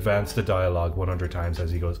to advance the dialogue 100 times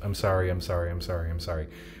as he goes, I'm sorry, I'm sorry, I'm sorry, I'm sorry.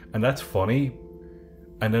 And that's funny,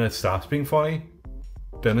 and then it stops being funny.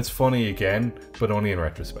 Then it's funny again, but only in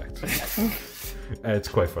retrospect. It's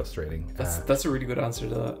quite frustrating. That's a really good answer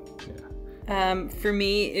to that. Yeah. For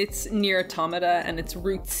me, it's Nier Automata, and it's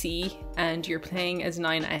Route C, and you're playing as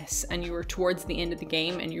 9S, and you are towards the end of the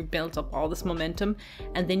game, and you built up all this momentum,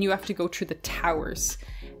 and then you have to go through the towers.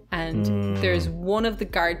 And there's one of the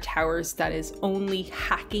guard towers that is only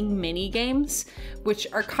hacking mini games, which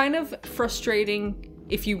are kind of frustrating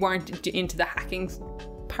if you weren't into the hacking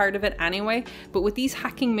part of it anyway. But with these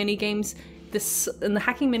hacking mini games, the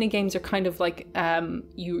hacking mini games are kind of like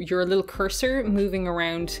you're a little cursor moving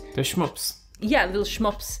around. They're shmups. Yeah, little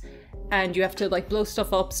shmups, and you have to like blow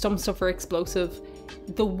stuff up. Some stuff are explosive.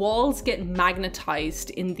 The walls get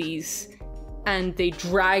magnetized in these, and they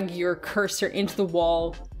drag your cursor into the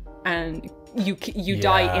wall, and you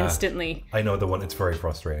die instantly. I know the one. It's very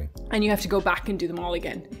frustrating. And you have to go back and do them all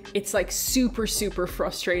again. It's like super, super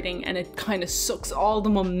frustrating, and it kind of sucks all the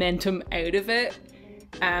momentum out of it.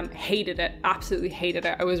 Hated it. Absolutely hated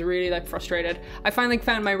it. I was really like frustrated. I finally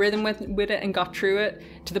found my rhythm with it and got through it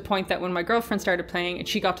to the point that when my girlfriend started playing and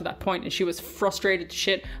she got to that point and she was frustrated to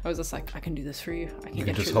shit, I was just like, I can do this for you. You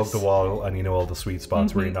can just hug the wall, and you know all the sweet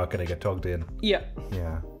spots where you're not going to get tugged in. Yeah.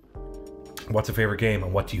 Yeah. What's a favorite game,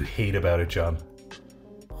 and what do you hate about it, John?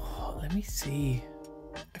 Oh, let me see.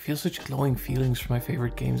 I feel such glowing feelings for my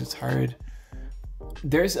favorite games. It's hard.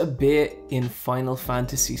 There's a bit in Final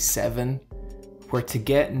Fantasy VII where to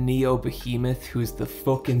get Neo Behemoth, who's the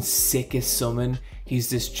fucking sickest summon, he's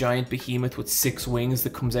this giant behemoth with 6 wings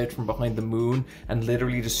that comes out from behind the moon and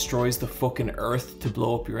literally destroys the fucking earth to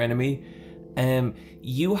blow up your enemy.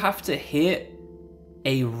 You have to hit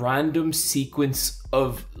a random sequence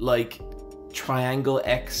of like triangle,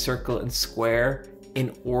 X, circle, and square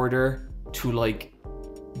in order to like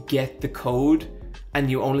get the code,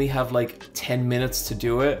 and you only have like 10 minutes to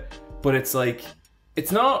do it. But it's like,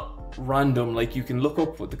 it's not random, like you can look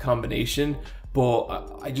up with the combination, but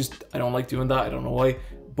I don't like doing that. I don't know why,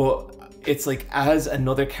 but it's like as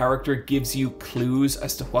another character gives you clues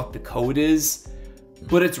as to what the code is,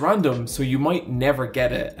 but it's random, so you might never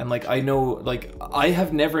get it. And like I know, like I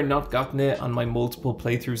have never not gotten it on my multiple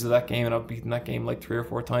playthroughs of that game, and I've beaten that game like 3 or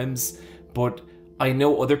 4 times, but I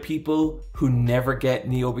know other people who never get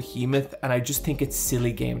Neo Behemoth, and I just think it's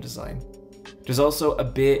silly game design. There's also a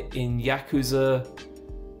bit in Yakuza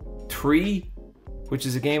 3, which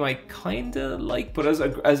is a game I kinda like, but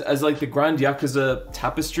as like the Grand Yakuza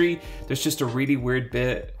tapestry, there's just a really weird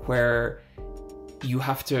bit where you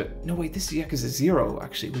have to, no wait, this is Yakuza 0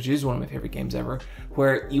 actually, which is one of my favorite games ever,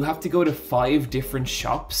 where you have to go to 5 different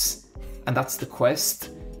shops, and that's the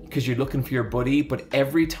quest, because you're looking for your buddy, but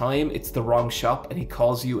every time it's the wrong shop, and he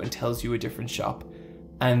calls you and tells you a different shop,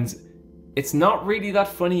 and it's not really that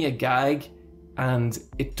funny a gag, and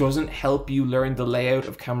it doesn't help you learn the layout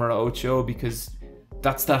of Camera Ocho, because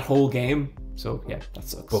that's that whole game. So yeah, that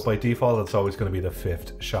sucks. But by default, it's always going to be the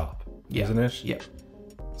 5th shop, isn't it? Yeah.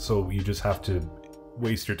 So you just have to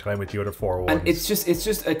waste your time with the other 4 ones. And it's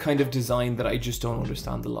just a kind of design that I just don't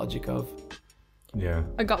understand the logic of. Yeah.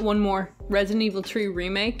 I got one more. Resident Evil 3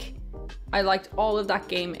 Remake. I liked all of that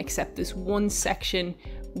game except this one section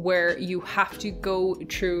where you have to go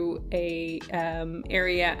through a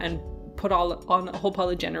area and put on a whole pile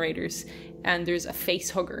of generators, and there's a face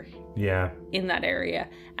hugger in that area,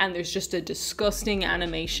 and there's just a disgusting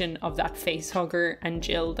animation of that face hugger and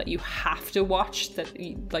Jill that you have to watch, that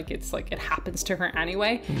it's like it happens to her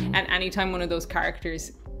anyway. And anytime one of those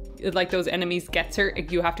characters, like those enemies, gets her,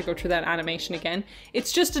 you have to go through that animation again.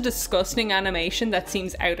 It's just a disgusting animation that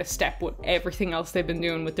seems out of step with everything else they've been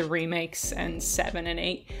doing with the remakes and 7 and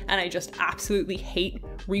 8, and I just absolutely hate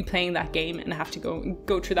replaying that game and have to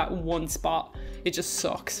go through that one spot. It just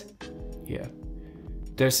sucks. Yeah.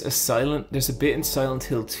 There's a bit in Silent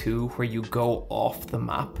Hill 2 where you go off the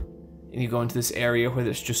map and you go into this area where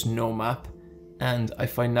there's just no map, and I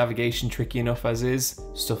find navigation tricky enough as is.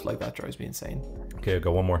 Stuff like that drives me insane. Okay, I've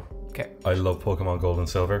got one more. Okay. I love Pokemon Gold and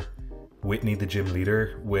Silver. Whitney, the gym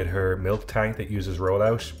leader, with her milk tank that uses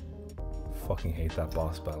rollout. Fucking hate that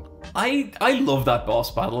boss battle. I love that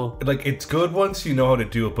boss battle. Like, it's good once you know how to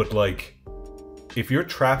do it, but like, if you're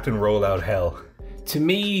trapped in rollout hell. To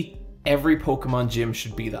me, every Pokemon gym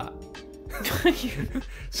should be that.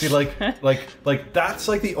 See, like that's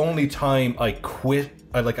like the only time I quit.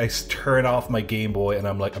 I turn off my Game Boy and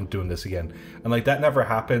I'm like, I'm doing this again, and like that never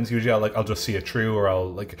happens. Usually I'll just see it through, or I'll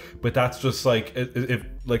like, but that's just like, if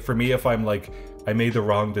like for me, if I'm like, I made the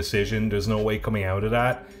wrong decision, there's no way coming out of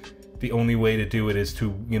that, the only way to do it is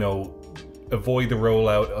to, you know, avoid the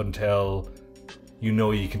rollout until you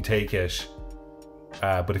know you can take it.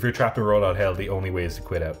 But if you're trapped in rollout hell, the only way is to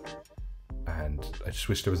quit out. And I just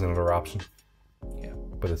wish there was another option. Yeah.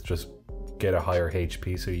 But it's just get a higher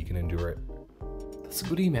HP so you can endure it. That's a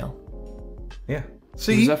good email. Yeah.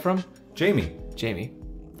 See? Who's that from? Jamie. Jamie.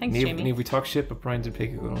 Thanks, Niamh, Jamie. Niamh, we talk shit, but Bryan did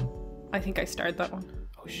pick a good one. I think I started that one.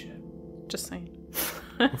 Oh shit. Just saying.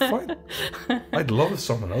 Fine. I'd love if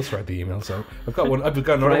someone else read the email. So I've got one. I've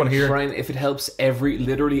got another one here. Bryan, if it helps,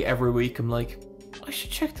 literally every week, I'm like, I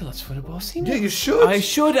should check the Let's Fight a Boss email. Yeah, you should. I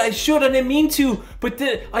should, and I didn't mean to, but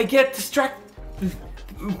I get distracted.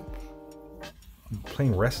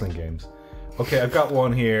 Playing wrestling games. Okay, I've got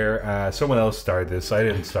one here. Someone else started this. I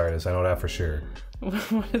didn't start this. I know that for sure.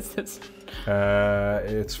 What is this?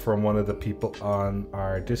 It's from one of the people on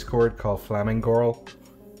our Discord called Flamingorl.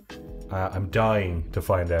 I'm dying to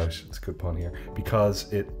find out. It's a good pun here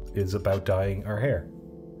because it is about dyeing our hair.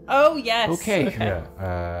 Oh, yes. Okay.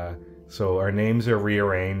 Yeah. So our names are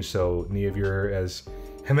rearranged. So Niamh, you're as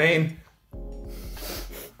Hemaine,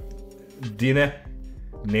 Dina,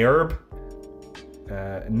 Nerb,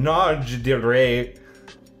 Naj Dire.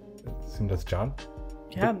 Assume that's John.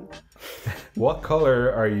 Yeah. What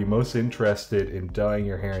color are you most interested in dyeing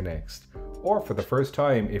your hair next? Or for the first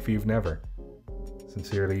time if you've never?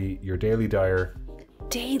 Sincerely, your daily dyer.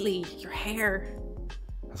 Daily, your hair.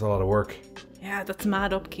 That's a lot of work. Yeah, that's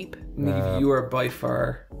mad upkeep. Niamh, you are by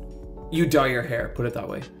far... You dye your hair, put it that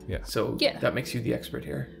way. Yeah. So Yeah. that makes you the expert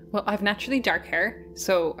here. Well, I've naturally dark hair,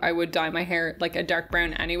 so I would dye my hair like a dark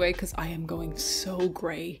brown anyway, because I am going so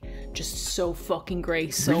grey. Just so fucking grey,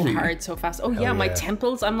 so Really? hard, so fast. Oh yeah, my yeah.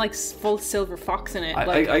 temples, I'm like full silver fox in it. I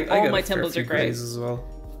Like got all a my fair temples few are grey. greys as well.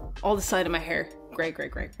 All the side of my hair, grey, grey,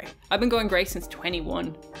 grey, grey. I've been going grey since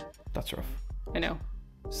 21. That's rough. I know.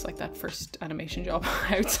 It's like that first animation job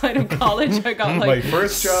outside of college. I got like My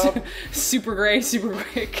first job. super grey, super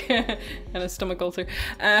quick, and a stomach ulcer.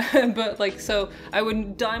 But like, so I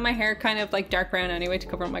would dye my hair kind of like dark brown anyway to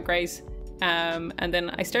cover up my greys. And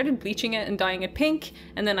then I started bleaching it and dyeing it pink,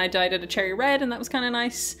 and then I dyed it a cherry red, and that was kind of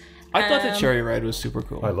nice. I thought that cherry red was super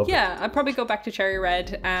cool. I love it. Yeah, I'd probably go back to cherry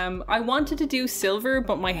red. I wanted to do silver,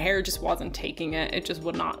 but my hair just wasn't taking it. It just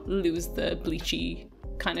would not lose the bleachy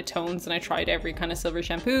kind of tones, and I tried every kind of silver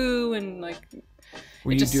shampoo, and like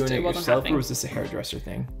Were you doing it wasn't yourself, happening. or was this a hairdresser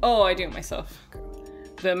thing? Oh, I do it myself.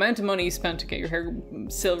 The amount of money you spent to get your hair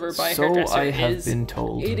silver by a So hairdresser I have is been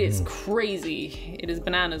told. it is crazy. It is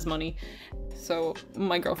bananas money. So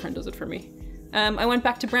my girlfriend does it for me. I went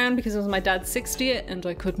back to brown because it was my dad's 60th, and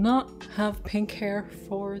I could not have pink hair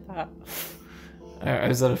for that. I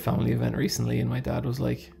was at a family event recently, and my dad was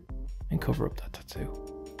like, "And cover up that tattoo."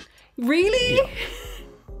 Really? Yeah.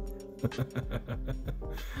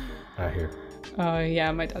 I hear. Oh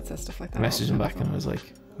yeah, my dad says stuff like that. I all messaged the him time. back, and I was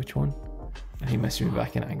like, "Which one?" And he messaged me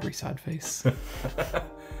back in an angry, sad face.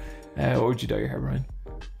 What would you dye your hair, Bryan?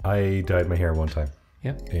 I dyed my hair one time.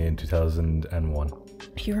 Yeah. In 2001.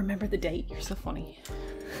 You remember the date? You're so funny.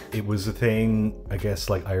 It was a thing, I guess,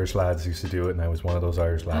 like Irish lads used to do it, and I was one of those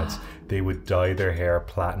Irish lads. They would dye their hair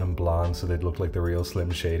platinum blonde so they'd look like the real Slim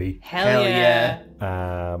Shady. Hell yeah.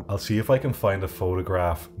 I'll see if I can find a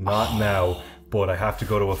photograph. Not now, but I have to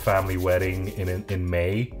go to a family wedding in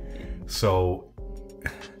May. So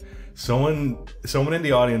someone in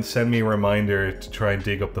the audience send me a reminder to try and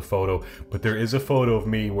dig up the photo. But there is a photo of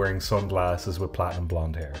me wearing sunglasses with platinum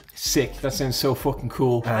blonde hair. Sick. That sounds so fucking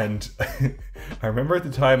cool. And I remember at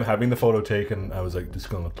the time having the photo taken, I was like, this is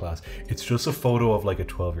gonna look class. It's just a photo of like a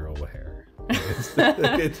 12-year-old with hair.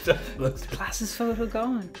 It just looks Class's photo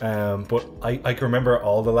gone. but I can remember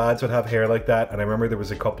all the lads would have hair like that, and I remember there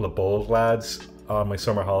was a couple of bold lads on my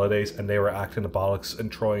summer holidays, and they were acting the bollocks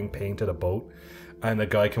and throwing paint at a boat, and the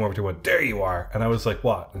guy came over to me and went, "There you are," and I was like,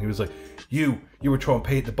 "What?" And he was like, you were throwing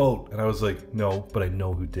paint at the boat," and I was like, "No, but I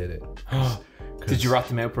know who did it." Did you rat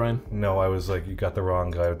them out, Bryan? No, I was like, "You got the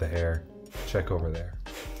wrong guy with the hair. Check over there."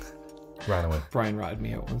 Ran away. Bryan ratted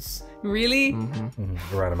me out once. Really?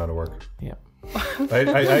 Ran him out of work. Yeah. I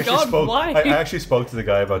actually God, spoke. why? I actually spoke to the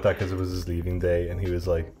guy about that because it was his leaving day, and he was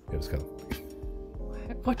like, "It was kind of."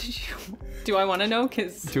 What did you... Do I want to know?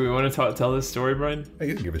 Because... Do we want to tell this story, Bryan? I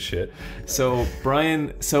didn't give a shit. So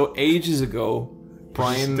ages ago,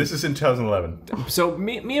 Bryan... This is in 2011. So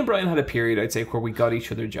me and Bryan had a period, I'd say, where we got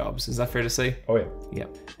each other jobs. Is that fair to say? Oh yeah. Yeah.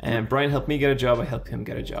 And Bryan helped me get a job, I helped him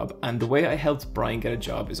get a job. And the way I helped Bryan get a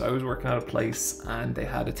job is I was working at a place and they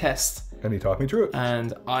had a test. And he talked me through it.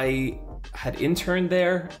 And I had interned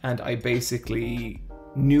there, and I basically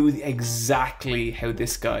knew exactly how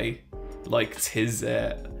this guy liked his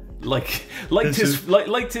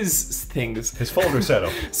liked his things. His folder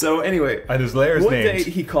setup. So anyway, And his layers one named. day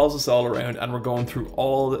he calls us all around, and we're going through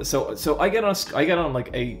all. So I get on like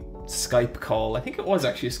a Skype call. I think it was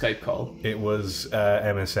actually a Skype call. It was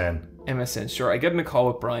MSN. MSN, sure. I get in a call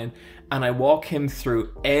with Bryan, and I walk him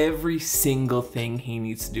through every single thing he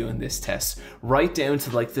needs to do in this test, right down to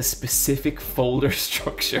like the specific folder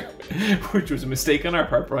structure, which was a mistake on our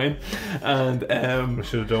part, Bryan. And We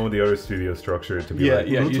should have done with the other studio structure to be Yeah, like,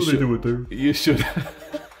 yeah, that's you what should. they do it there. you should.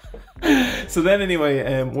 So then,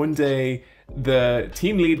 anyway, one day the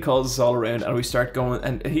team lead calls us all around, and we start going,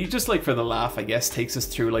 and he just, like, for the laugh, I guess, takes us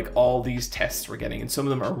through like all these tests we're getting, and some of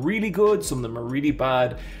them are really good, some of them are really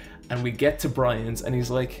bad. And we get to Bryan's, and he's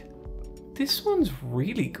like, this one's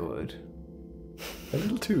really good. A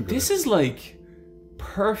little too good. This is like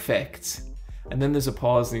perfect. And then there's a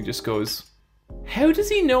pause, and he just goes, how does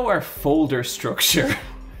he know our folder structure?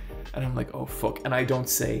 And I'm like, oh fuck. And I don't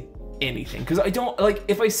say anything, because I don't, like,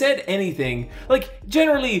 if I said anything, like,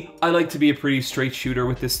 generally I like to be a pretty straight shooter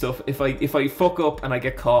with this stuff. If I fuck up and I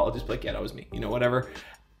get caught, I'll just be like, yeah, that was me, you know, whatever.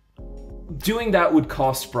 Doing that would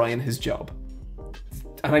cost Bryan his job,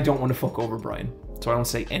 and I don't want to fuck over Bryan, so I don't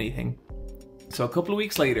say anything. So a couple of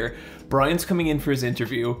weeks later, Bryan's coming in for his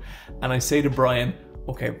interview, and I say to Bryan,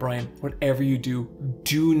 okay, Bryan, whatever you do,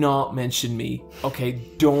 do not mention me. Okay,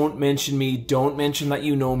 don't mention me. Don't mention that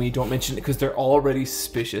you know me. Don't mention it, because they're already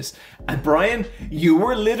suspicious. And Bryan, you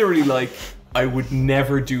were literally like, I would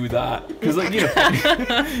never do that, because, like,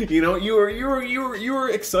 you know, you were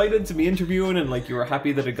excited to be interviewing, and like you were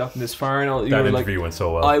happy that it gotten this far, and all. That interview went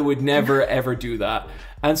so well. I would never ever do that.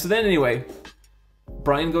 And so then anyway,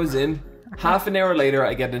 Bryan goes in. Half an hour later,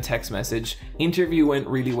 I get a text message. Interview went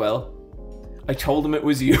really well. I told him it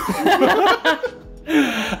was you.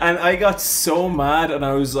 And I got so mad, and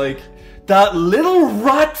I was like, that little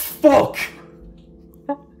rat fuck.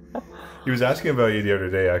 He was asking about you the other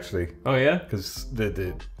day, actually, Oh yeah? because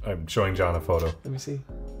I'm showing John a photo. Let me see.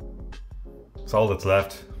 It's all that's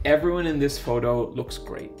left. Everyone in this photo looks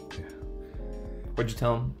great. Yeah. What'd you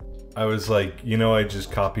tell him? I was like, I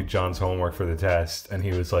just copied John's homework for the test, and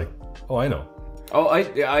he was like, oh, I know. Oh,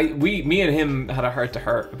 me and him had a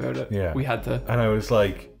heart-to-heart about it. Yeah. We had to. And I was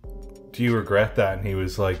like, do you regret that? And he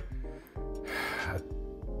was like,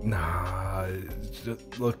 nah,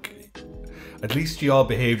 look, at least you all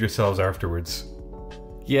behaved yourselves afterwards.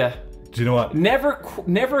 Yeah. Do you know what?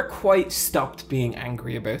 Never quite stopped being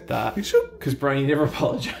angry about that. You should. Because Bryan never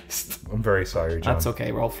apologized. I'm very sorry, John. That's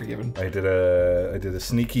okay. We're all forgiven. I did a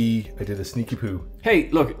sneaky poo. Hey,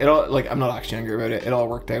 look, it all, like, I'm not actually angry about it. It all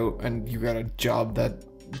worked out, and you got a job that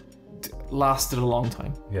lasted a long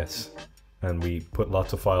time. Yes. And we put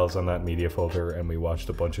lots of files on that media folder, and we watched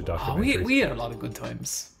a bunch of Oh, documentaries. we had a lot of good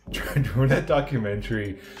times. Do you remember that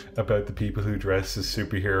documentary about the people who dress as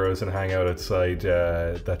superheroes and hang out outside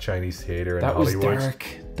that Chinese theater in That was Hollywood? dark.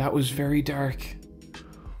 That was very dark.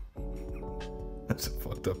 That's a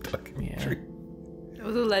fucked up documentary. It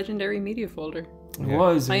was a legendary media folder. It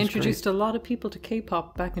was. I introduced a lot of people to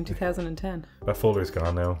K-pop back in 2010. That folder's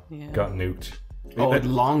gone now. Yeah. Got nuked. Oh, it's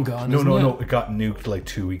long gone. No, isn't it? no. It got nuked like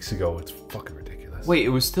 2 weeks ago. It's fucking ridiculous. Wait, it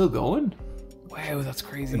was still going? Wow, that's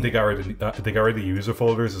crazy. And they got rid of the user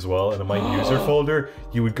folders as well. And in my user folder,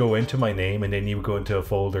 you would go into my name, and then you would go into a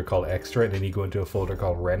folder called extra, and then you go into a folder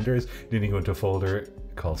called renders, then you go into a folder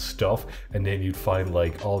called stuff, and then you'd find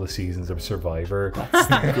like all the seasons of Survivor. That's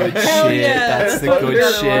the good shit. yeah. That's the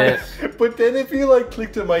good shit. But then if you like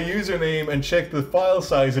clicked on my username and checked the file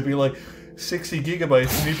size, it'd be like 60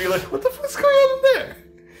 gigabytes, and you'd be like, what the fuck's going on in there?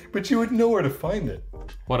 But you would know where to find it.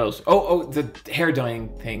 What else? Oh, the hair dyeing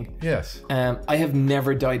thing. Yes. I have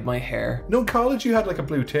never dyed my hair. No, in college you had like a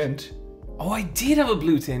blue tint. Oh, I did have a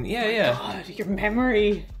blue tint. Yeah. God, your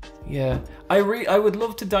memory. Yeah. I would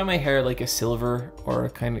love to dye my hair like a silver, or a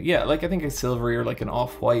kind of, I think a silvery or like an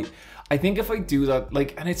off-white. I think if I do that,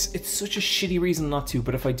 like, and it's such a shitty reason not to,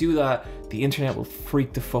 but if I do that, the internet will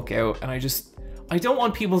freak the fuck out, and I don't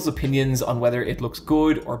want people's opinions on whether it looks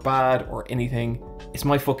good or bad or anything. It's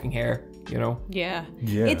my fucking hair, you know? Yeah.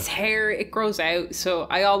 Yeah. It's hair, it grows out. So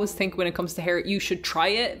I always think when it comes to hair, you should try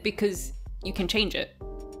it because you can change it.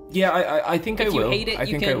 Yeah, I think I will. If you hate it, I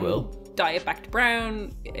you think can I will. dye it back to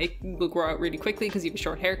brown. It will grow out really quickly because you have a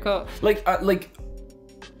short haircut. Like,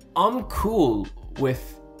 I'm cool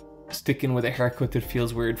with sticking with a haircut that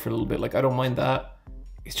feels weird for a little bit. Like, I don't mind that.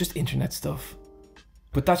 It's just internet stuff.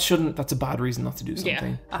 But that's a bad reason not to do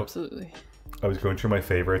something. Yeah, absolutely. I was going through my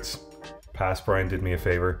favorites. Past Bryan did me a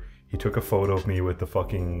favor. He took a photo of me with the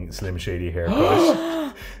fucking Slim Shady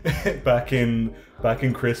haircut back in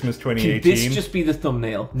Christmas 2018. Can this just be the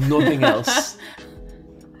thumbnail? Nothing else.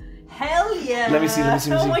 Hell yeah! Yeah. Let me see.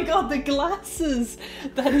 Oh my god, the glasses.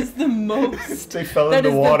 That is the most. They fell That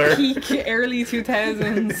in is the water. the peak early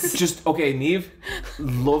 2000s. Just, okay, Niamh,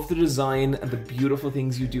 love the design and the beautiful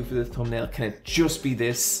things you do for the thumbnail. Can it just be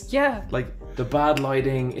this? Yeah. Like, the bad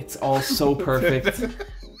lighting, it's all so perfect.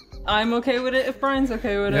 I'm okay with it if Brian's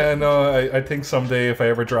okay with Yeah, it. no, I think someday if I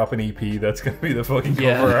ever drop an EP, that's going to be the fucking cover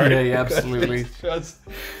Yeah, art. yeah, absolutely.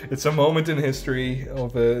 It's a moment in history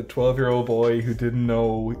of a 12-year-old boy who didn't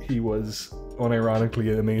know he was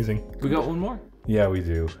unironically amazing. We got one more. Yeah, we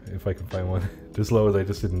do. If I can find one. There's loads, I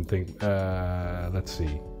just didn't think. Let's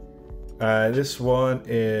see. This one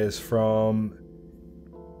is from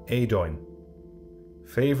Adoin.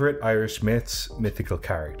 Favorite Irish myths, mythical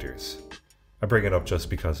characters. I bring it up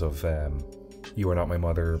just because of You Are Not My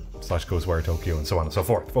Mother / Ghostwire Tokyo and so on and so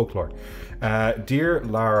forth. Folklore. Dear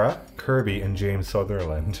Lara, Kirby, and James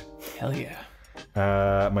Sutherland. Hell yeah.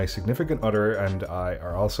 My significant other and I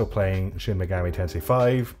are also playing Shin Megami Tensei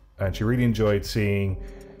 5, and she really enjoyed seeing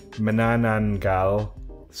Manananggal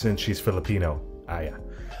since she's Filipino.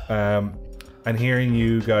 And hearing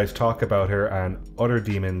you guys talk about her and other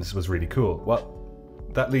demons was really cool. Well,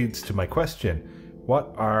 that leads to my question.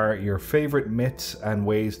 What are your favorite myths and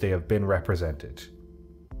ways they have been represented?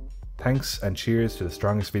 Thanks and cheers to the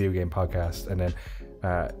strongest video game podcast. And then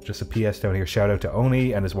just a PS down here. Shout out to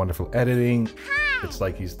Oni and his wonderful editing. It's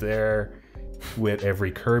like he's there with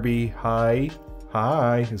every Kirby. Hi.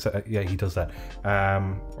 Is that, yeah, he does that.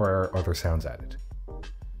 Or other sounds added.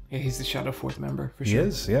 Yeah, he's the Shadow 4th member, for He sure.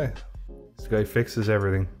 is, yeah. This guy fixes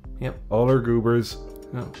everything. Yep. All our goobers.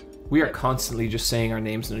 No. We are constantly just saying our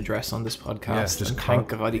names and address on this podcast, just and thank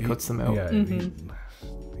God he cuts them out. Yeah, he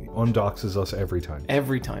undoxes us every time.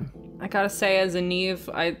 Every time. I gotta say, as a Niamh,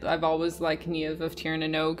 I've always liked Niamh of Tierna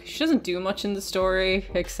Nog. She doesn't do much in the story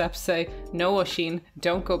except say, no, Oisín,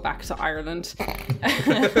 don't go back to Ireland.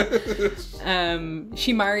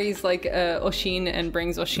 She marries like Oisín and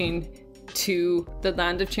brings Oisín to the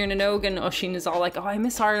land of Tierna Nog, and Oisín is all like, oh, I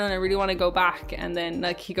miss Ireland, I really want to go back. And then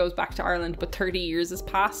like he goes back to Ireland, but 30 years has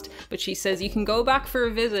passed. But she says, you can go back for a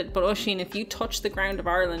visit, but Oisín, if you touch the ground of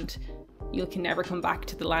Ireland, you can never come back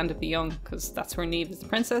to the land of the young, because that's where Niamh is the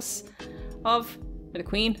princess of, or the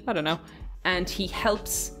queen, I don't know. And he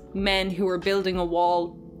helps men who are building a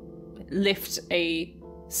wall lift a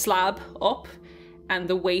slab up, and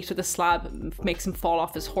the weight of the slab makes him fall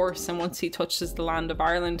off his horse, and once he touches the land of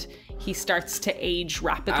Ireland, he starts to age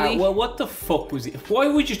rapidly. Well, what the fuck was he? Why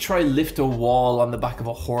would you try lift a wall on the back of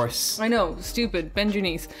a horse? I know, stupid, bend your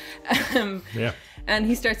knees. Yeah. And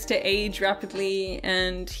he starts to age rapidly,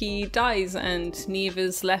 and he dies, and Niamh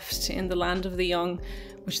is left in the land of the young,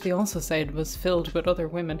 which they also said was filled with other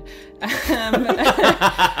women,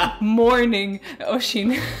 mourning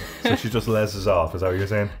Oisín. So she just leses off, is that what you're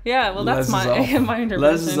saying? Yeah, well, that's my interpretation.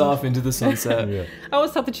 Les off into the sunset. Yeah. I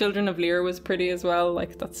always thought the Children of Lear was pretty as well.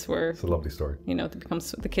 Like, that's where, It's a lovely story. you know,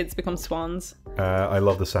 the kids become swans. I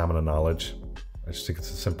love the Salmon of Knowledge. I just think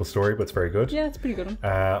it's a simple story, but it's very good. Yeah, it's a pretty good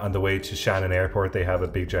one. On the way to Shannon Airport, they have a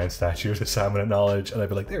big giant statue of the Salmon of Knowledge, and I'd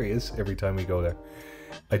be like, there he is, every time we go there.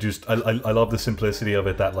 I love the simplicity of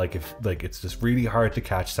it, that like if like it's just really hard to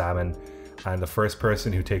catch salmon, and the first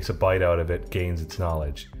person who takes a bite out of it gains its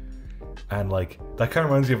knowledge. And like that kind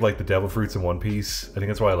of reminds me of like the devil fruits in One Piece. I think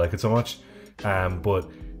that's why I like it so much. But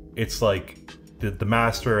it's like the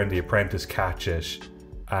master and the apprentice catch it,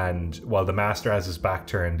 and while the master has his back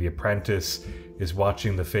turned, the apprentice is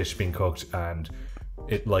watching the fish being cooked, and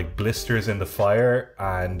it like blisters in the fire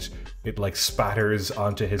and it like spatters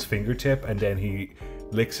onto his fingertip, and then he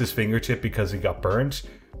licks his fingertip because he got burnt,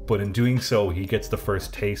 but in doing so he gets the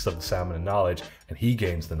first taste of the salmon of knowledge, and he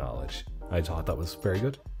gains the knowledge. I thought that was very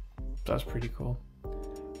good. That's pretty cool.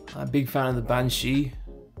 I'm a big fan of the Banshee.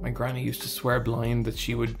 My granny used to swear blind that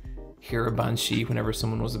she would hear a Banshee whenever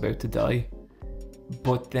someone was about to die.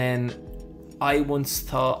 But then I once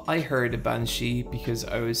thought I heard a Banshee because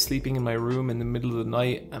I was sleeping in my room in the middle of the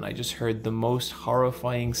night, and I just heard the most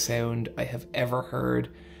horrifying sound I have ever heard.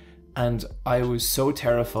 And I was so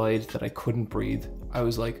terrified that I couldn't breathe. I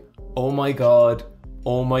was like, oh my god,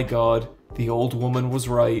 the old woman was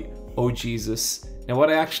right, oh Jesus. Now what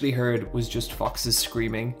I actually heard was just foxes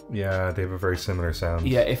screaming. Yeah, they have a very similar sound.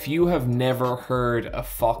 Yeah, if you have never heard a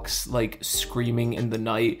fox like screaming in the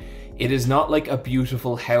night, it is not like a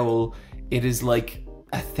beautiful howl, it is like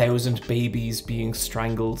 1,000 babies being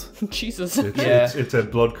strangled. Jesus. It's a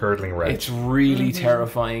blood-curdling wrench. It's really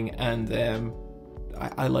terrifying, and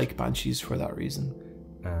I like banshees for that reason.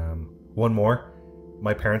 One more.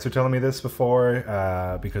 My parents were telling me this before,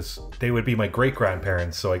 because they would be my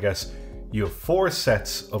great-grandparents, so I guess you have 4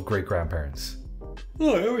 sets of great-grandparents.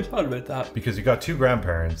 Oh, I always thought about that. Because you got two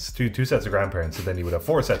grandparents, two sets of grandparents, and then you would have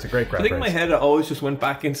 4 sets of great I grandparents. think in my head I always just went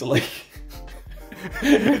back into like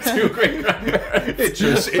 2 great grandparents. It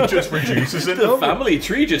just reduces it. The family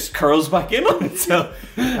tree just curls back in on itself.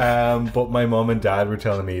 But my mom and dad were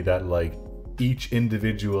telling me that like each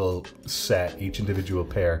individual set, each individual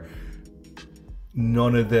pair,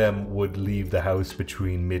 none of them would leave the house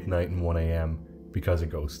between midnight and 1 a.m. because of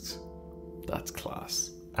ghosts. That's class.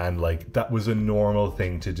 And like that was a normal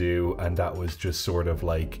thing to do, and that was just sort of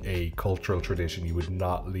like a cultural tradition. You would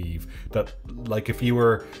not leave. That like if you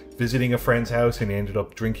were visiting a friend's house and you ended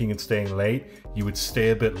up drinking and staying late, you would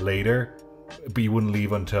stay a bit later, but you wouldn't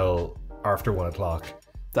leave until after 1 o'clock.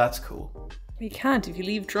 That's cool. You can't. If you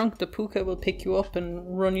leave drunk, the puka will pick you up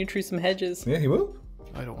and run you through some hedges. Yeah, he will.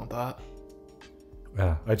 I don't want that.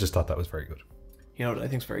 I just thought that was very good. You know what I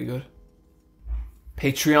think's very good?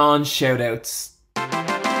 Patreon shoutouts.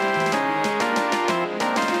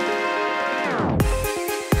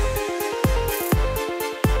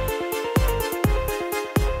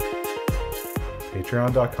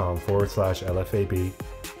 Patreon.com/LFAB.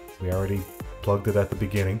 We already plugged it at the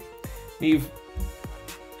beginning. Niamh,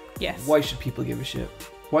 Yes. why should people give a shit?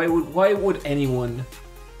 Why would anyone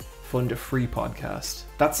fund a free podcast?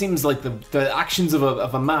 That seems like the actions of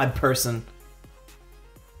a mad person.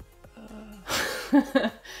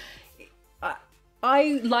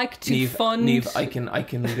 I like to fund. Niamh, I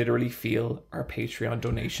can literally feel our Patreon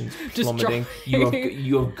donations Just plummeting.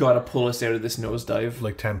 You have got to pull us out of this nosedive.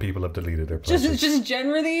 Like 10 people have deleted their pledges. Just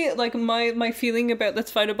generally, like my feeling about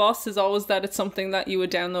Let's Fight a Boss is always that it's something that you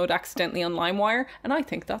would download accidentally on LimeWire, and I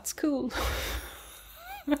think that's cool.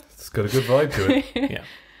 It's got a good vibe to it. Yeah.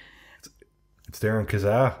 It's there on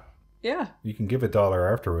Kazaa. Yeah. You can give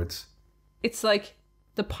 $1 afterwards. It's like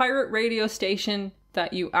the pirate radio station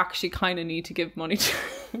that you actually kind of need to give money to.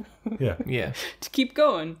 Yeah. Yeah. To keep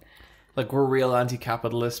going. Like, we're real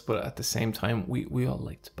anti-capitalist, but at the same time, we all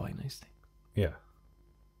like to buy nice things. Yeah.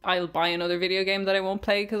 I'll buy another video game that I won't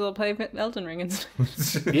play because I'll play Elden Ring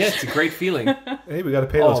instead. Yeah, it's a great feeling. Hey, we got to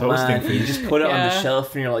pay those hosting You fees. just put it on the Yeah.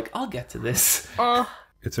 shelf and you're like, I'll get to this.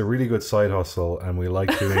 It's a really good side hustle, and we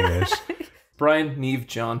like doing it. Bryan, Niamh,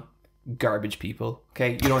 John, garbage people.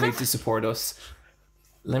 Okay, you don't need to support us.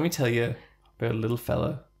 Let me tell you about a little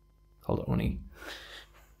fella called Oni.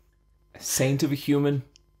 A saint of a human,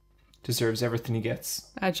 deserves everything he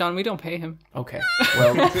gets. John, we don't pay him. Okay,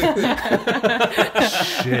 well,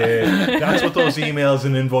 Shit. That's what those emails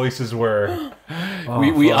and invoices were.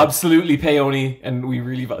 we fuck. absolutely pay Oni, and we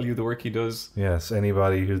really value the work he does. Yes,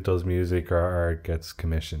 anybody who does music or art gets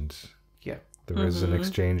commissioned. Yeah. There is an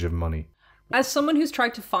exchange of money. As someone who's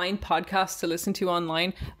tried to find podcasts to listen to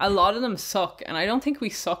online, a lot of them suck, and I don't think we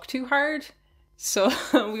suck too hard. So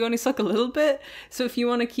we only suck a little bit. So if you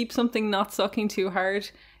want to keep something not sucking too hard,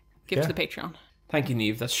 give to the Patreon. Thank you,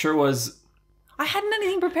 Niamh. That sure was... I hadn't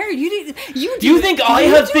anything prepared. You Do you think I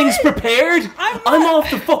have things prepared? I'm I'm off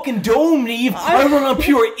the fucking dome, Niamh. I run on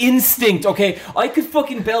pure instinct, okay? I could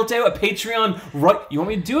fucking belt out a Patreon right... You want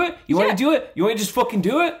me to do it? You want Yeah. to do it? You want me to just fucking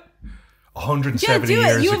do it? 170 Yeah, do it.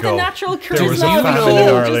 years You have ago, the natural there was a charisma. famine You in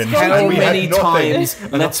know, Ireland, just How and we had many nothing. times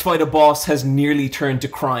Let's Fight a Boss has nearly turned to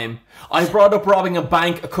crime? I brought up robbing a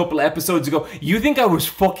bank a couple episodes ago. You think I was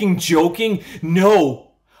fucking joking? No.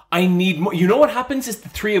 I need more. You know what happens if the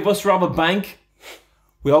three of us rob a bank?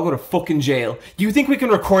 We all go to fucking jail. You think we can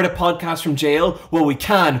record a podcast from jail? Well, we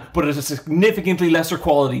can, but at a significantly lesser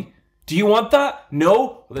quality. Do you want that? No?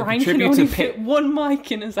 Well, then Brian can contribute only to fit one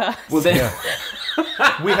mic in his ass. Well, then... Yeah.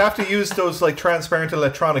 We have to use those like transparent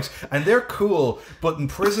electronics, and they're cool, but in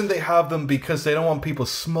prison they have them because they don't want people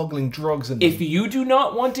smuggling drugs in them. If you do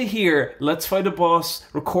not want to hear Let's Fight a Boss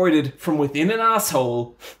recorded from within an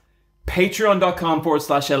asshole,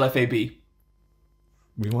 patreon.com/LFAB.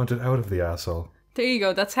 We want it out of the asshole. There you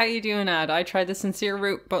go. That's how you do an ad. I tried the sincere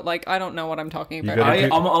route, but like I don't know what I'm talking about.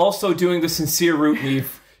 gotta I'm also doing the sincere route,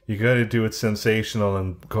 Niamh. You gotta do it sensational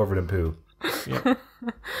and covered in poo. Yeah.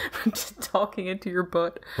 Just talking into your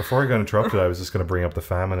butt. Before I got interrupted, I was just going to bring up the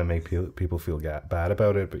famine and make people feel bad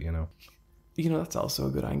about it, but you know. You know, that's also a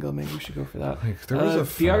good angle. Maybe we should go for that. Like, there was a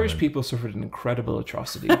the Irish famine. people suffered an incredible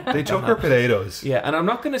atrocity. They took our potatoes. Yeah, and I'm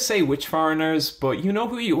not going to say which foreigners, but you know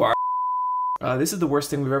who you are. This is the worst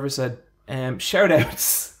thing we've ever said. Shout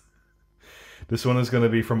outs. This one is going to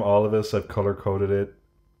be from all of us. I've color-coded it.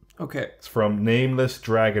 Okay. It's from Nameless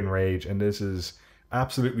Dragon Rage, and this is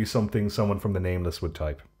absolutely something someone from the Nameless would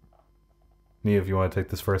type. Niamh, you want to take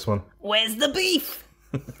this first one? Where's the beef?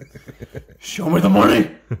 Show me the money.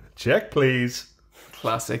 Check, please.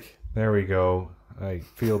 Classic. There we go. I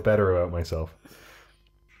feel better about myself.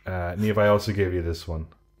 Niamh, I also gave you this one.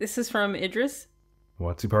 This is from Idris.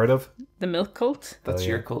 What's he part of? The milk cult. That's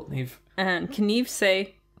your cult, Niamh. And can Niamh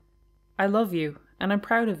say, I love you, and I'm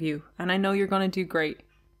proud of you, and I know you're going to do great.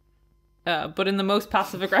 But in the most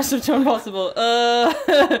passive-aggressive tone possible.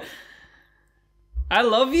 I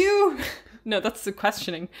love you? No, that's the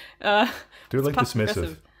questioning. Do it like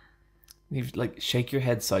dismissive. Niamh, like, shake your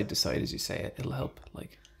head side to side as you say it. It'll help.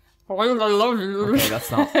 Like, I love you. okay,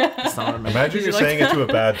 that's not Imagine you're saying it to a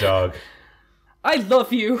bad dog. I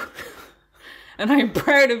love you, and I'm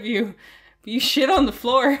proud of you. But you shit on the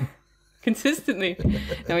floor. Consistently.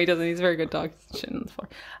 No, he doesn't. He's a very good dog. Shitting on the floor.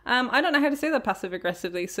 I don't know how to say that passive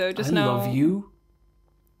aggressively, so just know. I love you.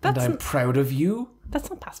 And I'm proud of you. That's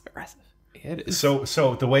not passive aggressive. Yeah, it is.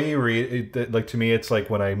 So the way you read it, like to me, it's like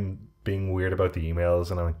when I'm being weird about the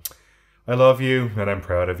emails and I'm like, I love you and I'm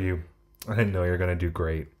proud of you. I know you're going to do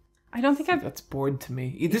great. I don't think that's bored to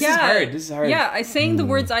me. This is hard. Yeah, saying the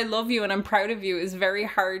words "I love you" and "I'm proud of you" is very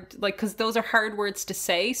hard. Like, because those are hard words to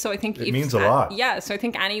say. So I think it means a lot. Yeah, so I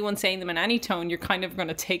think anyone saying them in any tone, you're kind of going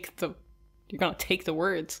to take the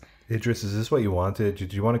words. Idris, is this what you wanted?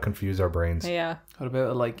 Did you want to confuse our brains? Yeah. What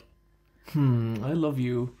about like, I love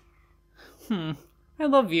you. I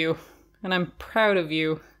love you, and I'm proud of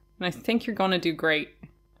you, and I think you're going to do great.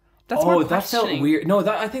 That's more that felt weird. No,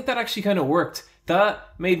 I think that actually kind of worked.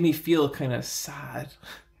 That made me feel kind of sad.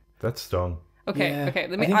 That stung. Okay, yeah. okay.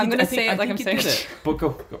 I'm going to say it like I'm saying it. But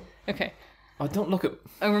go. Okay. Oh, don't look at...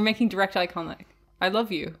 And we're making direct eye contact. I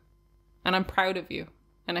love you, and I'm proud of you,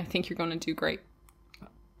 and I think you're going to do great.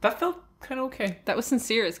 That felt kind of okay. That was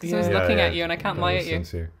sincere, because I was looking at you, and I can't lie at you.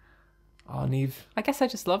 Sincere. Oh, Niamh. I guess I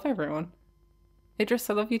just love everyone. Idris,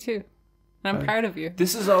 I love you too. And I'm proud of you.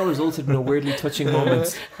 This has all resulted in a weirdly touching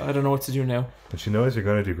moment. I don't know what to do now. But you know you're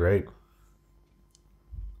going to do great.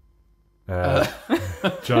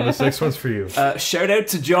 John, this next one's for you. Shout out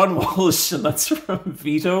to John Walsh, and that's from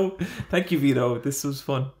Vito. Thank you, Vito. This was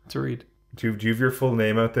fun to read. Do you have your full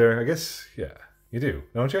name out there? I guess, yeah, you do,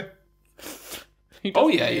 don't you? Oh,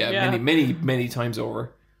 yeah. Many times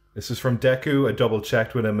over. This is from Deku. I double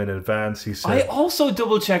checked with him in advance. He said, I also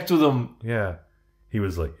double checked with him. Yeah. He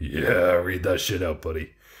was like, yeah, read that shit out,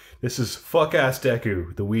 buddy. This is fuck ass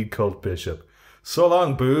Deku, the weed cult bishop. So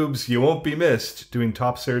long, boobs. You won't be missed. Doing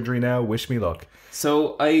top surgery now. Wish me luck.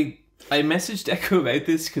 So I messaged Deku about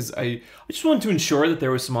this because I just wanted to ensure that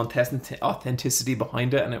there was some authenticity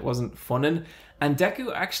behind it and it wasn't funnin'. And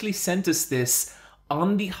Deku actually sent us this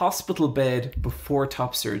on the hospital bed before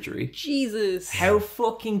top surgery. Jesus. How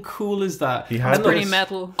fucking cool is that? That's pretty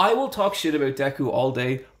metal. I will talk shit about Deku all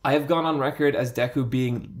day. I have gone on record as Deku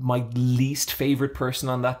being my least favorite person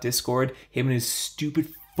on that Discord. Him and his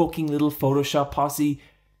stupid fucking little Photoshop posse.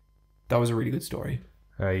 That was a really good story.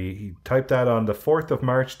 He typed that on the 4th of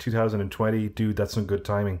March 2020. Dude, that's some good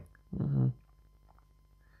timing. Mm-hmm.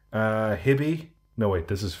 Hibby. No, wait,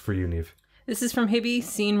 this is for you, Niamh. This is from Hibby,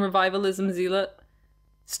 Scene Revivalism Zealot.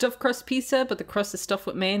 Stuffed crust pizza, but the crust is stuffed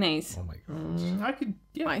with mayonnaise. Oh my god. I could,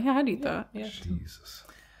 yeah. I'd eat that. Yeah. Jesus.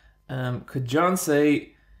 Could John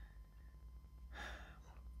say...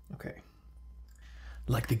 Okay.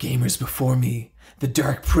 Like the gamers before me, the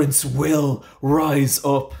Dark Prince will rise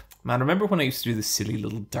up. Man, remember when I used to do this silly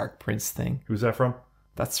little Dark Prince thing? Who's that from?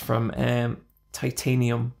 That's from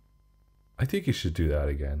Titanium. I think you should do that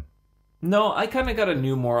again. No, I kind of got a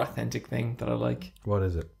new, more authentic thing that I like. What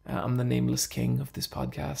is it? I'm the nameless king of this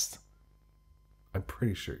podcast. I'm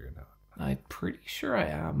pretty sure you're not. I'm pretty sure I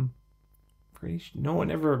am. No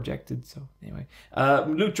one ever objected, so anyway.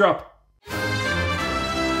 Loot drop.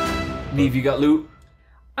 Niamh, you got loot?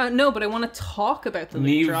 No, but I want to talk about the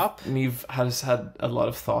loot drop. Niamh has had a lot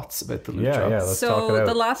of thoughts about the loot drop. Yeah, let's talk it out. So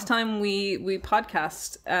the last time we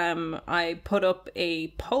podcast, I put up a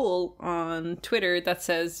poll on Twitter that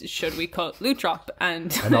says, should we cut loot drop?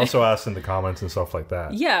 And also asked in the comments and stuff like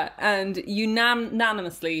that. Yeah, and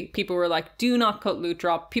unanimously, people were like, do not cut loot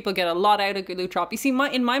drop. People get a lot out of loot drop. You see,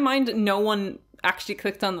 in my mind, no one actually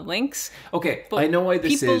clicked on the links. Okay, I know why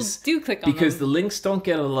this is. People do click on because them. the links don't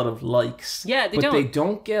get a lot of likes. Yeah, they but don't. They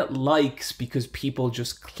don't get likes because people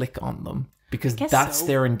just click on them. Because that's so.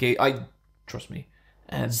 their trust me.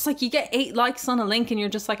 It's like you get 8 likes on a link and you're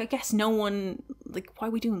just like, I guess no one, like, why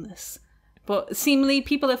are we doing this? But seemingly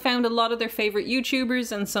people have found a lot of their favorite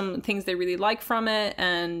YouTubers and some things they really like from it,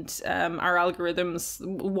 and our algorithms,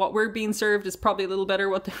 what we're being served is probably a little better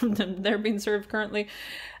what they're being served currently.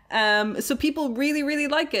 So people really, really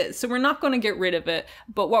like it. So we're not going to get rid of it.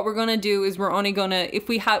 But what we're going to do is we're only going to, if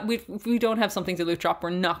we don't have something to loot drop, we're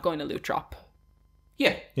not going to loot drop.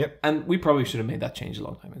 Yeah. Yep. And we probably should have made that change a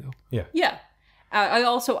long time ago. Yeah. Yeah. I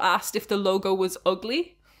also asked if the logo was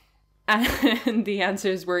ugly. And the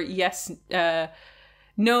answers were yes,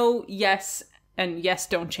 no, yes, and yes,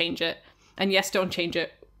 don't change it. And yes, don't change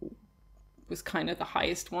it was kind of the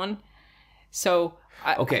highest one. So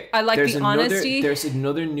I like the honesty. There's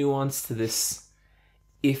another nuance to this.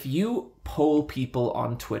 If you poll people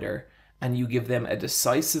on Twitter and you give them a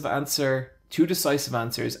decisive answer, 2 decisive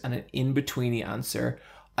answers, and an in-betweeny answer,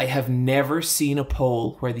 I have never seen a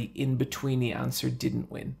poll where the in-betweeny answer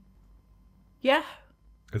didn't win. Yeah.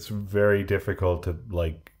 It's very difficult to,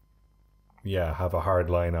 like, have a hard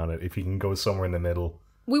line on it if you can go somewhere in the middle.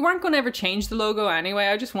 We weren't going to ever change the logo anyway.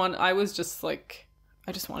 I just wanted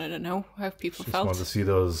to know how people felt. Just wanted to see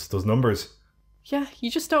those numbers. Yeah, you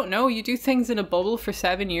just don't know. You do things in a bubble for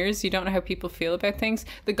 7 years. You don't know how people feel about things.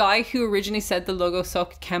 The guy who originally said the logo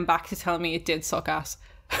sucked came back to tell me it did suck ass.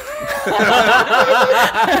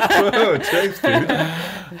 Whoa, thanks, dude.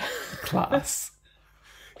 Class.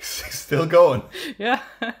 He's still going. Yeah.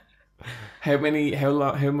 How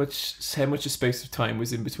much a space of time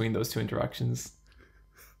was in between those 2 interactions?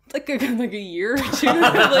 Like a year or 2.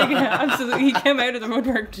 Like, absolutely. He came out of the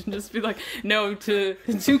woodwork and just be like, no, to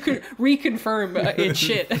reconfirm it's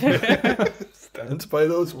shit. Stands by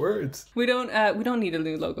those words. We don't need a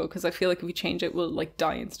new logo because I feel like if we change it, we'll like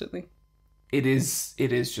die instantly. It is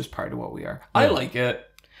just part of what we are. Yeah. I like it.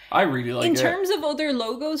 I really like it. In terms of other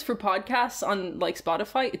logos for podcasts on like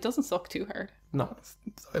Spotify, it doesn't suck too hard. No.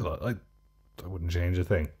 I wouldn't change a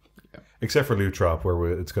thing. Except for Loot Drop,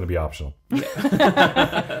 where it's going to be optional.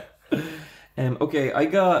 Yeah.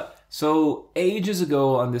 Okay, so ages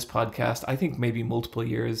ago on this podcast, I think maybe multiple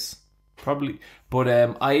years, probably, but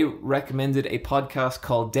I recommended a podcast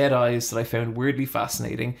called Dead Eyes that I found weirdly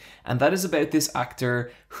fascinating, and that is about this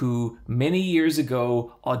actor who many years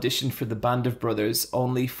ago auditioned for the Band of Brothers,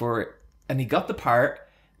 and he got the part,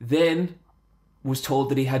 then was told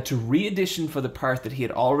that he had to re-audition for the part that he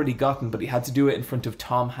had already gotten, but he had to do it in front of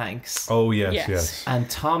Tom Hanks. Oh, yes. And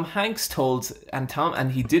Tom Hanks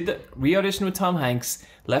and he did the re-audition with Tom Hanks,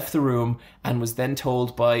 left the room, and was then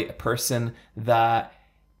told by a person that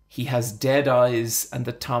he has dead eyes and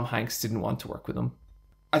that Tom Hanks didn't want to work with him.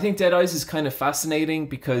 I think Dead Eyes is kind of fascinating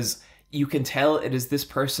because you can tell it is this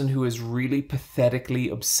person who is really pathetically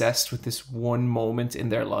obsessed with this one moment in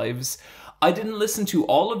their lives. I didn't listen to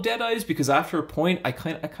all of Dead Eyes because after a point, I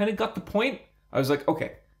kind of got the point. I was like,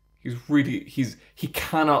 okay, he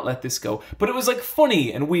cannot let this go. But it was like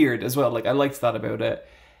funny and weird as well. Like I liked that about it.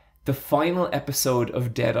 The final episode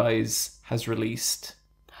of Dead Eyes has released,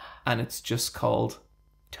 and it's just called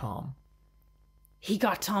Tom. He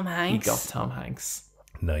got Tom Hanks.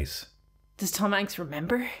 Nice. Does Tom Hanks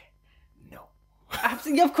remember? No.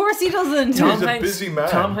 Of course he doesn't. He's a busy man.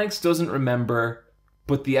 Tom Hanks doesn't remember.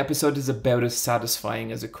 But the episode is about as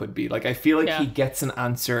satisfying as it could be. Like I feel like he gets an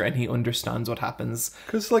answer and he understands what happens.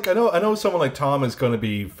 Because like I know someone like Tom is going to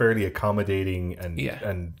be fairly accommodating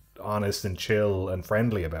and honest and chill and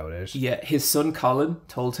friendly about it. Yeah, his son Colin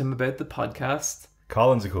told him about the podcast.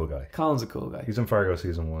 Colin's a cool guy. He's in Fargo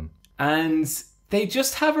season 1. And they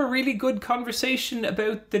just have a really good conversation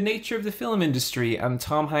about the nature of the film industry. And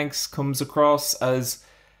Tom Hanks comes across as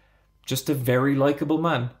just a very likable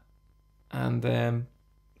man. And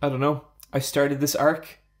I don't know. I started this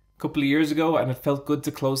arc a couple of years ago and it felt good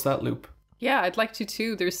to close that loop. Yeah, I'd like to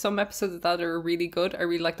too. There's some episodes that are really good. I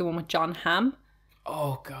really like the one with John Hamm.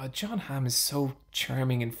 Oh God, John Hamm is so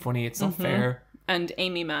charming and funny. It's not fair. And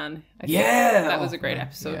Amy Mann. I think that was a great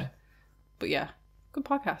episode. Yeah. But yeah, good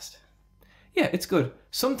podcast. Yeah, it's good.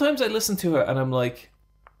 Sometimes I listen to it and I'm like,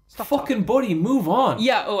 buddy, move on.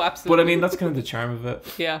 Yeah, oh, absolutely. But I mean, that's kind of the charm of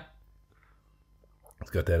it. Yeah. It's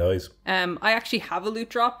got dead eyes. I actually have a loot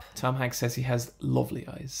drop. Tom Hanks says he has lovely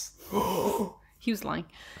eyes. He was lying.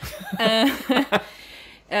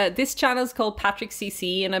 This channel is called Patrick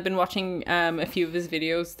CC, and I've been watching a few of his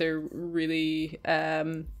videos. They're really,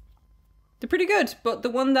 they're pretty good. But the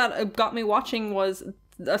one that got me watching was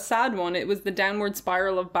a sad one. It was the downward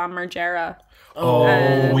spiral of Bam Margera.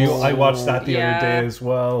 I watched that the other day as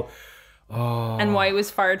well. Oh. And why he was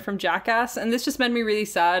fired from Jackass. And this just made me really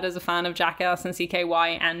sad as a fan of Jackass and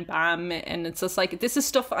CKY and Bam. And it's just like, this is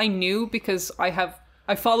stuff I knew because I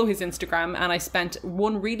follow his Instagram, and I spent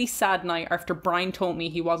one really sad night after Bryan told me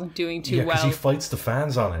he wasn't doing too well. Yeah, because he fights the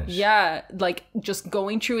fans on it. Yeah, like just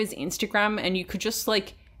going through his Instagram, and you could just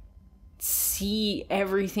like see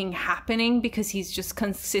everything happening because he's just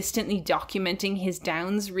consistently documenting his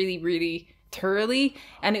downs really, really thoroughly,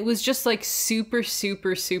 and it was just like super,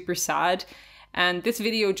 super, super sad. And this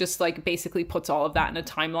video just like basically puts all of that in a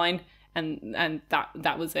timeline, and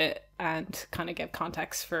that was it, and kind of gave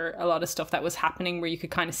context for a lot of stuff that was happening where you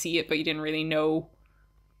could kind of see it but you didn't really know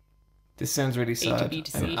This sounds really sad. B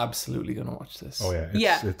to C. I'm absolutely gonna watch this. Oh yeah,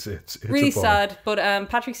 it's really a bummer. sad. But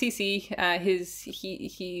Patrick CC,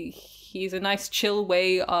 he's a nice chill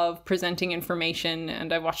way of presenting information,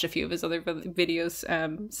 and I've watched a few of his other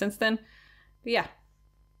videos since then. But yeah,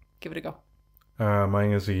 give it a go.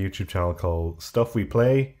 Mine is a YouTube channel called Stuff We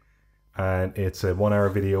Play, and it's a 1 hour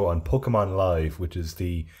video on Pokemon Live, which is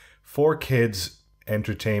the 4Kids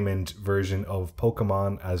entertainment version of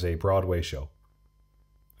Pokemon as a Broadway show.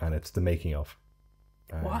 And it's the making of.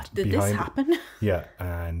 And What? Did this happen? Yeah,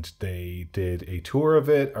 and they did a tour of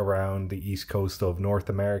it around the east coast of North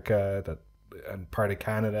America and part of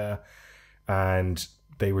Canada, and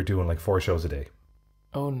they were doing like 4 shows a day.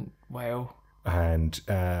 Oh, wow. And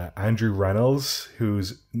Andrew Reynolds, who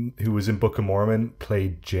was in Book of Mormon,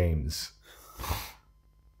 played James.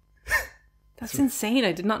 That's insane.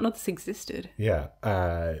 I did not know this existed. Yeah,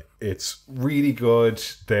 it's really good.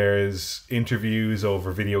 There's interviews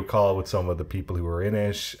over video call with some of the people who were in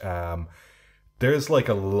it. There's like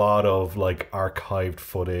a lot of like archived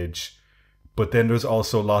footage, but then there's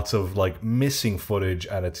also lots of like missing footage,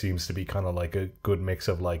 and it seems to be kind of like a good mix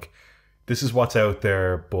of like, this is what's out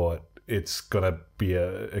there, but it's gonna be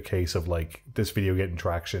a case of like this video getting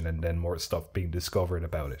traction and then more stuff being discovered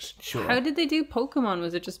about it. Sure. How did they do Pokemon?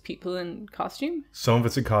 Was it just people in costume? Some of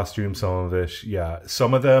it's in costume, some of it, yeah.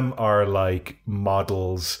 Some of them are like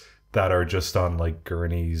models that are just on like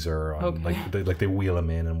gurneys or on like they wheel them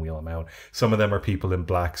in and wheel them out. Some of them are people in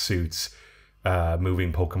black suits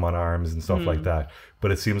moving Pokemon arms and stuff like that.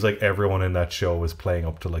 But it seems like everyone in that show was playing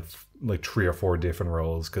up to like 3 or 4 different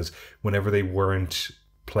roles, because whenever they weren't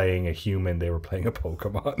playing a human, they were playing a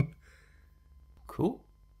Pokemon. Cool.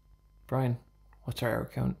 Bryan, what's our hour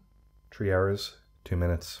count? 3 hours, 2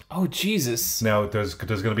 minutes. Oh, Jesus. Now, there's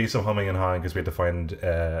going to be some humming and hawing because we have to find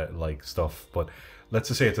like stuff, but let's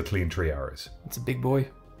just say it's a clean 3 hours. It's a big boy.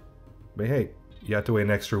 But hey, you had to wait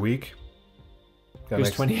an extra week.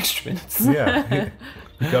 Here's 20 extra minutes. Yeah,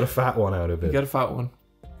 you got a fat one out of it. You got a fat one.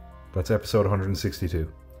 That's episode 162.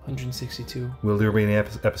 162. Will there be an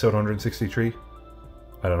episode 163?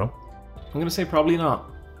 I don't know. I'm going to say probably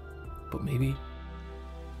not. But maybe.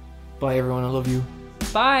 Bye, everyone. I love you.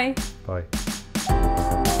 Bye. Bye.